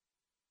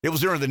 It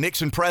was during the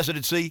Nixon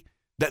presidency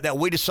that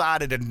we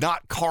decided to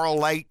not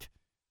correlate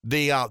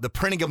the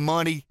printing of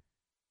money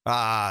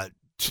to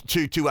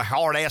a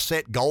hard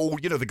asset,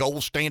 gold. You know, the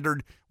gold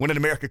standard. When did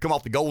America come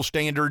off the gold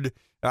standard?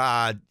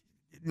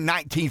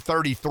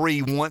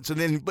 1933 once, and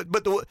then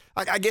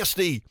I guess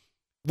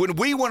when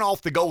we went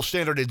off the gold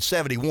standard in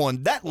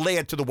 71, that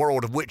led to the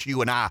world of which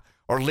you and I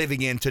are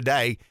living in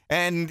today.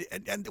 And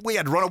we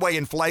had runaway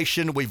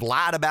inflation. We've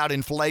lied about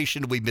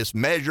inflation. We've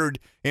mismeasured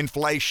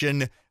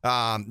inflation.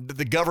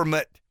 The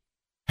government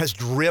has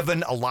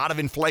driven a lot of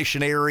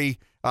inflationary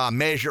a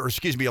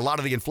lot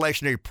of the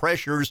inflationary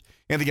pressures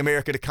in the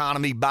American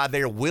economy by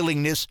their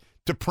willingness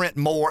to print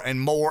more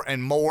and more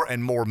and more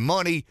and more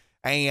money.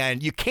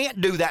 And you can't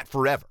do that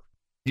forever.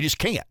 You just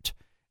can't.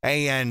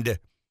 And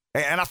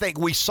I think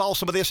we saw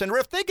some of this. And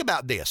Riff, think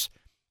about this.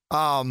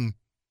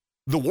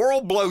 The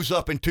world blows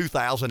up in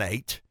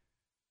 2008.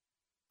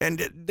 And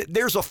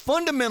there's a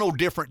fundamental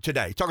difference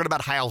today, talking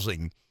about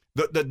housing.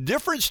 The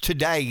difference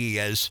today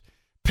is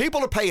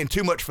people are paying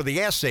too much for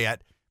the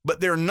asset, but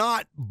they're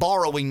not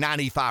borrowing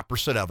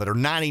 95% of it or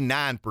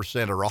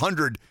 99% or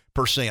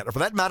 100% or, for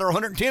that matter,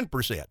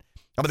 110%. I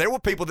mean, there were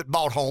people that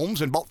bought homes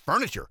and bought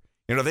furniture.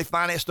 You know, they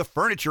financed the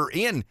furniture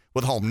in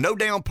with home. No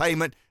down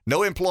payment,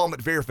 no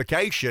employment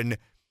verification.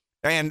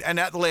 And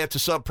that led to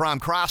subprime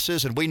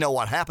crisis, and we know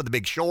what happened, The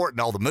Big Short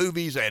and all the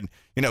movies, and,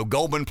 you know,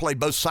 Goldman played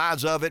both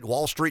sides of it.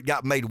 Wall Street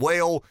got made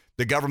well.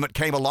 The government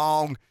came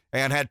along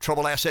and had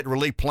troubled asset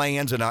relief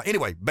plans and,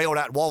 anyway, bailed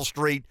out Wall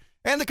Street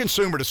and the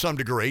consumer to some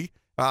degree.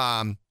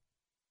 But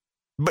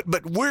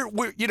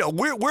we're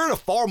in a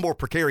far more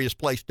precarious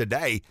place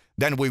today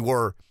than we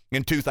were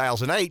in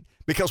 2008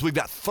 because we've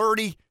got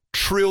 $30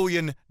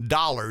 trillion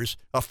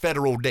of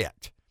federal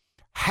debt.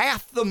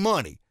 Half the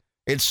money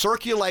in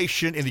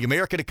circulation in the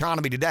American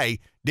economy today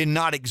did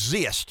not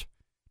exist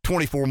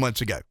 24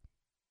 months ago.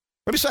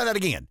 Let me say that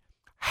again.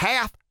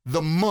 Half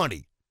the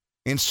money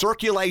in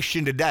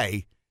circulation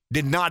today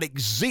did not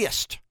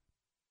exist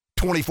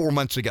 24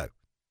 months ago.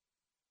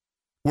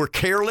 We're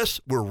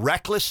careless. We're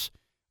reckless.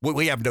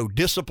 We have no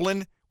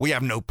discipline. We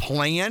have no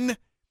plan.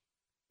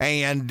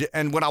 And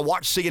when I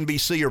watch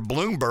CNBC or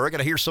Bloomberg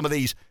and I hear some of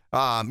these,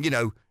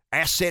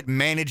 asset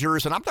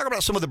managers, and I'm talking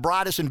about some of the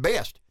brightest and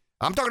best.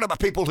 I'm talking about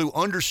people who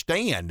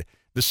understand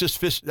the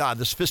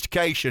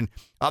sophistication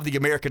of the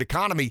American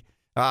economy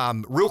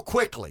real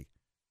quickly.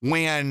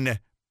 When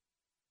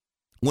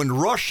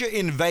Russia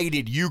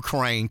invaded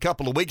Ukraine a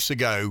couple of weeks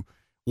ago,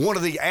 one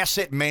of the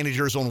asset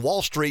managers on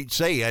Wall Street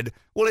said,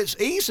 well, it's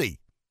easy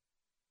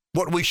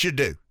what we should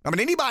do. I mean,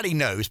 anybody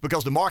knows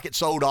because the market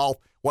sold off,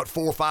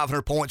 400 or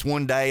 500 points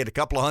one day and a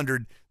couple of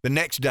hundred the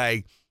next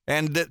day.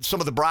 And that some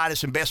of the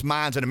brightest and best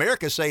minds in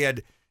America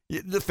said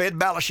the Fed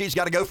balance sheet's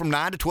got to go from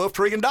 $9 to $12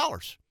 trillion. I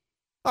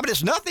mean,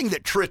 it's nothing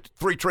that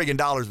 $3 trillion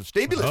of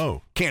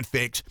stimulus can't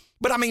fix.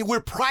 But I mean,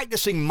 we're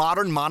practicing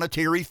modern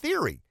monetary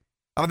theory.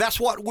 I mean,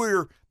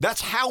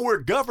 that's how we're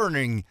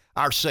governing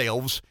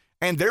ourselves.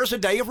 And there's a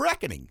day of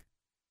reckoning.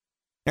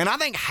 And I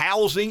think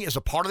housing is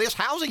a part of this.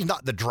 Housing is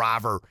not the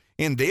driver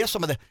in this. I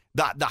mean,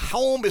 the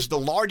home is the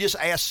largest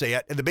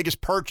asset and the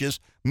biggest purchase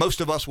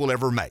most of us will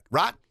ever make,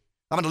 right?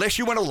 I mean, unless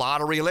you win a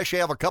lottery, unless you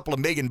have a couple of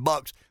 $1 million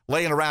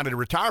laying around in a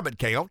retirement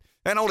account,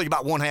 and only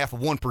about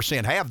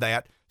 0.5% have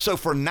that. So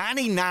for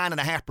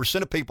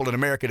 99.5% of people in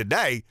America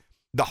today,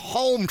 the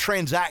home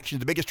transaction is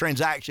the biggest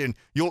transaction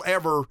you'll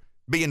ever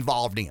be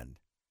involved in.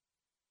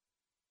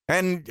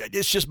 And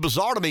it's just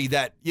bizarre to me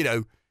that,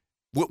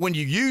 when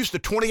you use the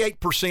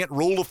 28%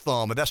 rule of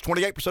thumb, and that's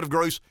 28% of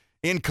gross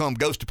income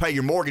goes to pay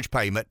your mortgage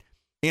payment,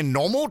 in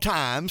normal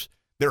times,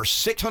 there are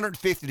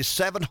 650 to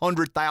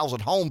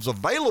 700,000 homes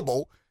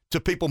available to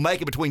people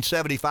making between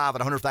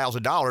 $75,000 and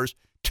 $100,000.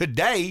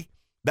 Today,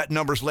 that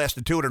number is less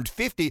than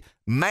 250.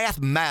 Math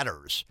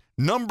matters.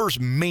 Numbers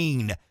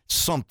mean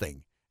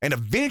something. And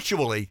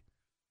eventually,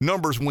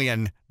 numbers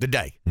win the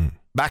day.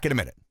 Back in a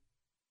minute.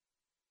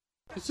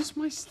 Is this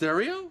my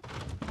stereo?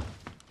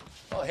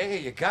 Oh, hey,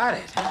 you got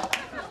it.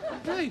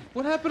 Hey,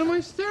 what happened to my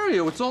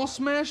stereo? It's all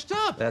smashed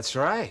up. That's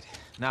right.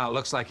 Now, it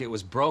looks like it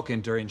was broken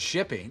during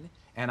shipping,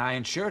 and I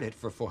insured it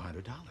for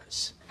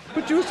 $400.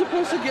 But you were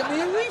supposed to get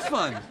me a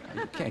refund.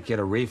 You can't get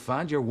a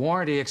refund. Your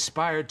warranty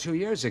expired 2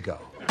 years ago.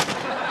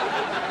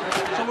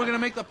 So we're gonna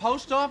make the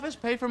post office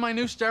pay for my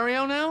new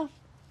stereo now?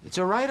 It's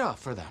a write-off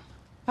for them.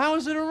 How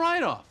is it a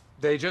write-off?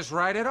 They just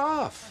write it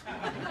off.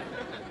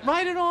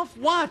 Write it off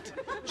what?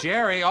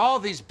 Jerry, all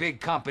these big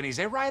companies,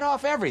 they write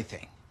off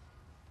everything.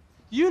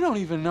 You don't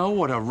even know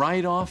what a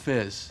write-off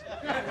is.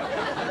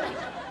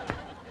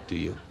 Do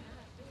you?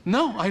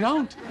 No, I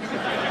don't.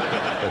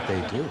 But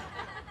they do.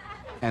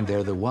 And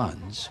they're the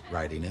ones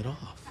writing it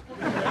off.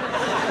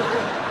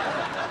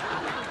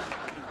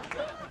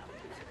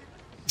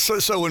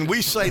 So when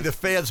we say the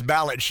Fed's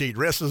balance sheet,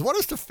 Rest says, what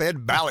is the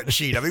Fed balance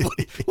sheet? I mean,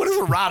 what is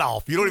a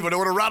write-off? You don't even know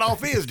what a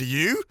write-off is, do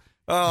you?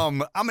 I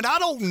mean, I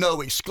don't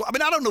know.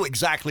 I don't know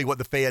exactly what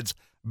the Fed's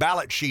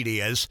balance sheet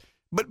is,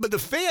 but the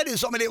Fed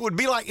is. I mean, it would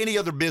be like any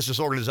other business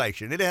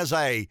organization. It has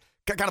a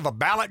kind of a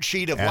balance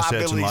sheet of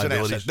liabilities and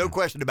assets. No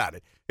question about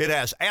it. It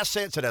has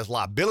assets. It has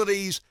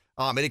liabilities.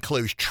 It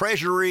includes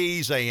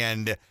treasuries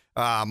and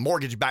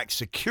mortgage-backed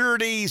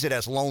securities. It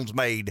has loans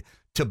made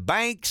to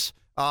banks.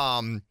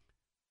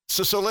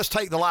 So let's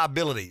take the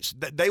liabilities.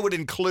 They would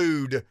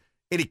include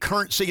any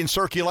currency in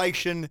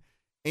circulation,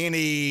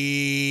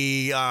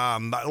 any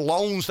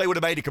loans they would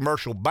have made to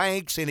commercial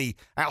banks, any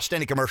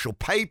outstanding commercial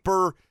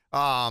paper.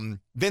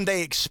 Then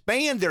they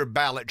expand their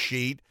balance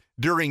sheet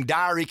during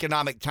dire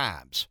economic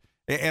times.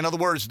 In other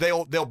words,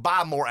 they'll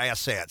buy more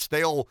assets.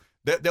 They'll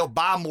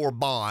buy more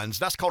bonds.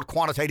 That's called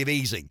quantitative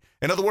easing.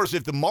 In other words,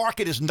 if the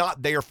market is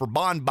not there for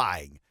bond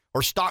buying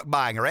or stock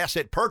buying or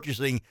asset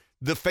purchasing,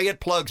 the Fed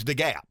plugs the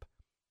gap.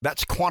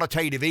 That's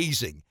quantitative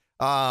easing.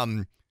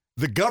 The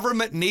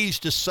government needs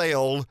to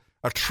sell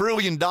 $1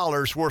 trillion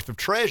worth of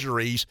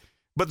treasuries,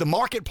 but the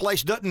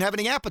marketplace doesn't have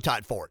any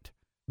appetite for it.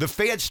 The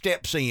Fed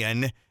steps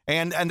in,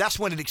 and that's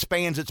when it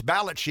expands its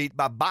balance sheet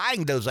by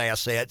buying those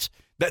assets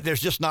that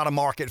there's just not a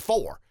market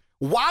for.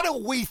 Why do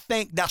we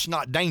think that's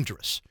not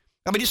dangerous?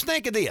 I mean, just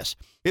think of this.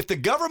 If the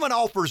government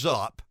offers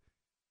up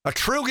 $1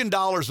 trillion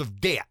of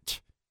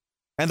debt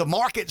and the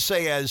market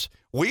says,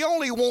 we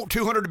only want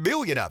 $200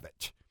 billion of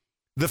it,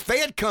 the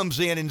Fed comes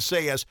in and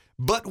says,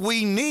 but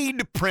we need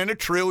to print $1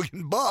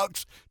 trillion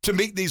to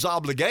meet these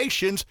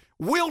obligations.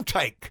 We'll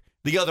take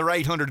the other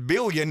 $800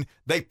 billion.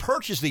 They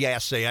purchase the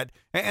asset,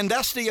 and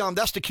that's the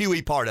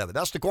QE part of it.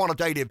 That's the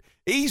quantitative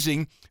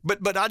easing.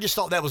 But I just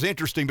thought that was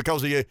interesting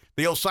because of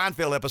the old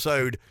Seinfeld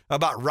episode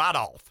about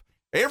write-off.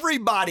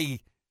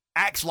 Everybody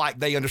acts like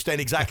they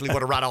understand exactly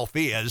what a write-off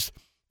is.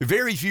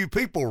 Very few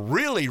people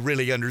really,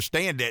 really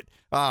understand it.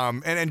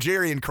 And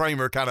Jerry and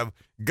Kramer kind of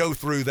go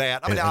through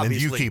that. I mean,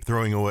 obviously, and you keep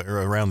throwing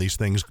around these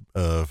things,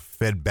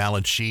 Fed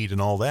balance sheet and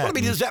all that. Well, I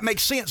mean, does that make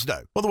sense,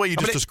 though? Well, the way you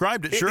just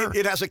described it, sure.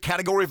 It has a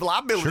category of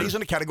liabilities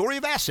and a category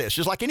of assets,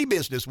 just like any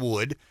business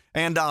would.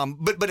 And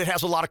but it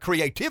has a lot of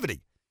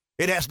creativity.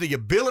 It has the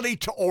ability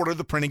to order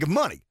the printing of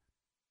money,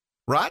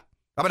 right?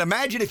 I mean,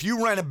 imagine if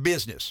you ran a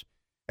business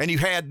and you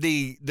had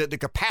the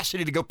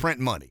capacity to go print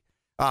money.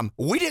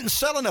 We didn't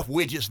sell enough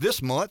widgets this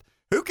month.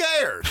 Who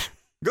cares?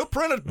 Go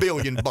print $1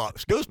 billion. Go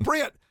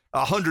print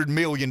 $100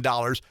 million.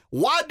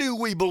 Why do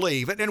we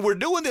believe it? And we're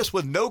doing this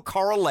with no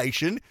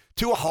correlation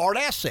to a hard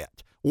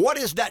asset. What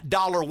is that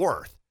dollar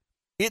worth?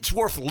 It's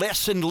worth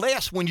less and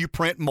less when you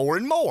print more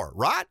and more,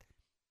 right?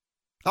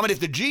 I mean,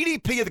 if the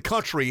GDP of the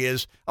country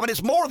is, I mean,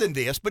 it's more than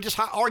this, but just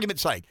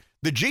argument's sake,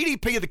 the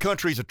GDP of the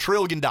country is $1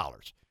 trillion.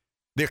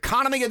 The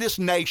economy of this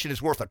nation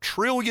is worth $1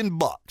 trillion.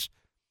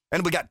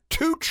 And we got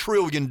 $2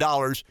 trillion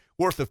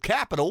worth of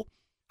capital.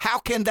 How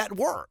can that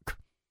work?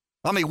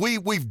 I mean,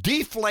 we've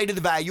deflated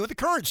the value of the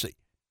currency.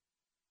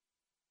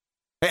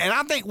 And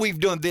I think we've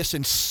done this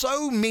in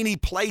so many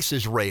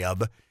places,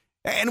 Reb.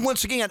 And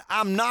once again,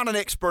 I'm not an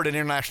expert in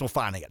international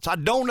finance. I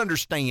don't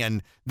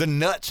understand the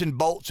nuts and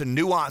bolts and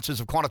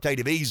nuances of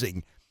quantitative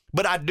easing,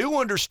 but I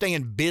do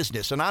understand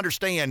business, and I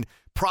understand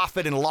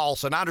profit and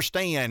loss, and I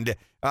understand,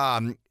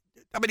 why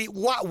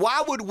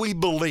would we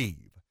believe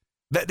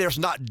that there's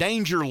not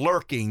danger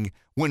lurking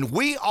when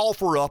we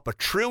offer up $1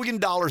 trillion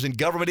in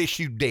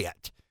government-issued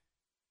debt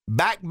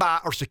backed by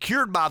or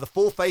secured by the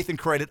full faith and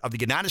credit of the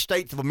United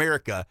States of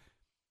America,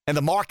 and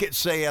the market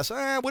says,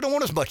 we don't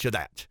want as much of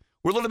that.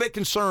 We're a little bit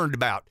concerned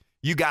about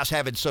you guys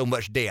having so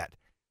much debt.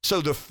 So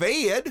the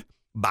Fed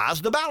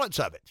buys the balance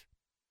of it.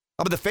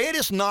 I mean, the Fed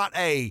is not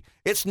a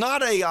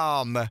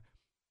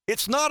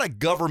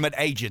government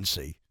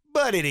agency,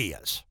 but it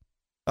is.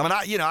 I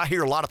mean, I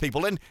hear a lot of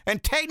people, and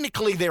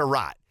technically they're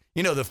right.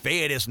 The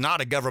Fed is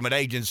not a government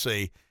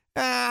agency.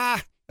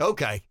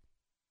 Okay.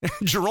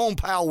 Jerome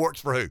Powell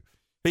works for who?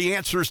 He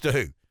answers to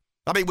who?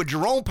 I mean, when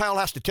Jerome Powell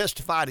has to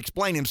testify and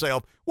explain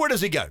himself, where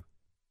does he go?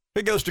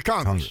 He goes to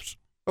Congress.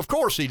 Of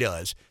course he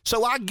does.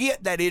 So I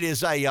get that it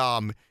is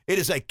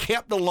a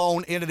kept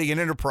alone entity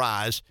and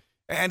enterprise,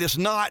 and it's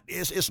not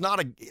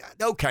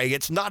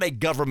a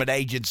government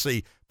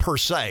agency per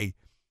se,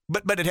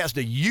 but it has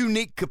the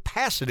unique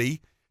capacity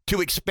to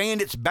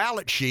expand its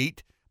balance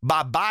sheet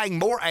by buying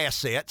more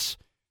assets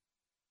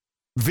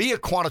via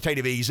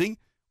quantitative easing,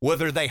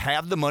 whether they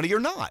have the money or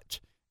not.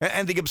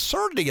 And the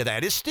absurdity of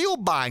that is still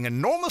buying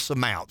enormous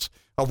amounts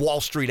of Wall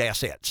Street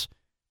assets.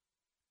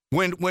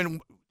 I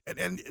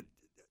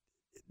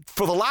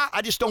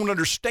just don't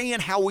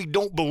understand how we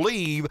don't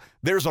believe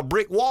there's a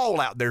brick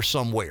wall out there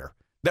somewhere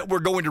that we're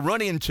going to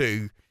run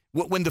into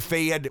when the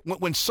Fed,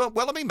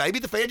 maybe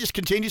the Fed just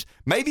continues,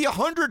 maybe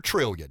 $100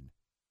 trillion.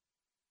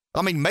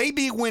 I mean,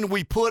 maybe when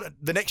we put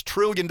the next $1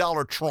 trillion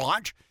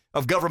tranche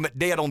of government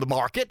debt on the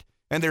market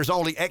and there's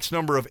only X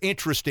number of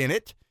interest in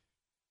it,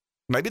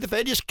 maybe the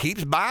Fed just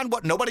keeps buying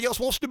what nobody else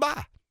wants to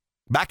buy.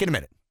 Back in a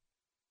minute.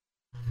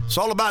 It's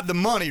all about the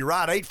money,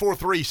 right?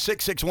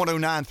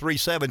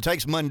 843-661-0937.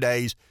 Takes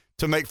Mondays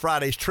to make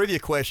Friday's trivia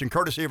question,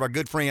 courtesy of our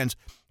good friends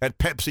at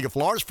Pepsi of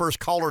Florence. First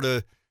caller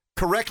to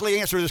correctly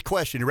answer this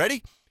question. You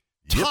ready?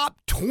 Yep. Top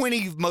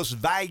 20 most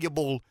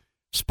valuable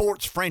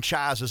sports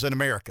franchises in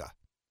America.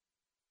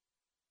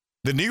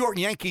 The New York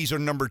Yankees are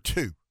number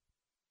 2.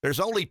 There's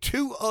only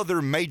 2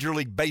 other Major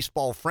League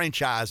Baseball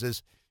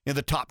franchises in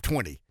the top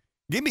 20.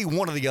 Give me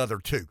one of the other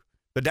 2.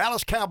 The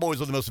Dallas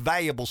Cowboys are the most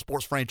valuable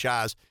sports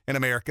franchise in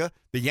America.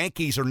 The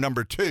Yankees are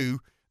number 2.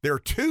 There are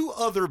 2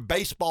 other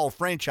baseball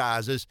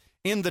franchises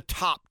in the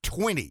top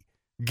 20.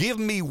 Give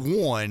me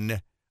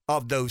one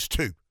of those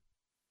 2.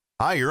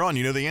 Hi, you're on.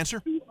 You know the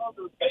answer?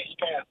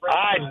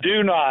 I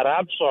do not.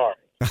 I'm sorry.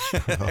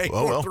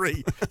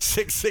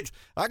 843-66.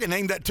 I can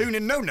name that tune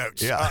in no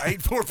notes. Yeah.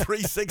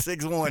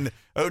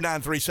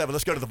 843-661-0937.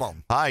 Let's go to the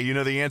phone. Hi, you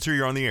know the answer.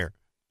 You're on the air.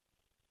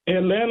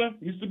 Atlanta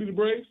used to be the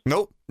Braves?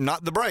 Nope,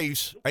 not the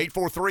Braves.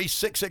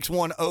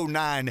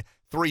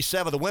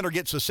 843-661-0937. The winner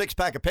gets a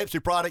 6-pack of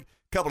Pepsi product,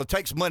 a couple of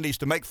Takes Mondays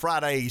to make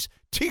Fridays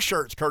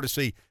T-shirts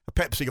courtesy of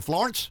Pepsi of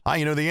Florence. Hi,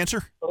 you know the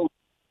answer?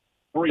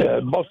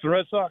 Boston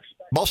Red Sox.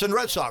 Boston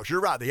Red Sox. You're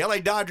right. The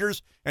L.A.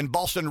 Dodgers and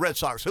Boston Red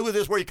Sox. Who is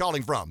this? Where are you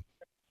calling from?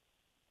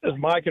 It's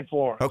Mike and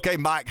Florence. Okay,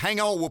 Mike, hang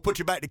on. We'll put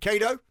you back to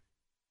Cato.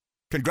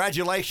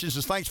 Congratulations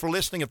and thanks for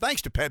listening, and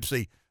thanks to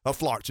Pepsi of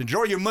Florence.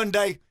 Enjoy your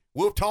Monday.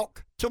 We'll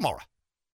talk tomorrow.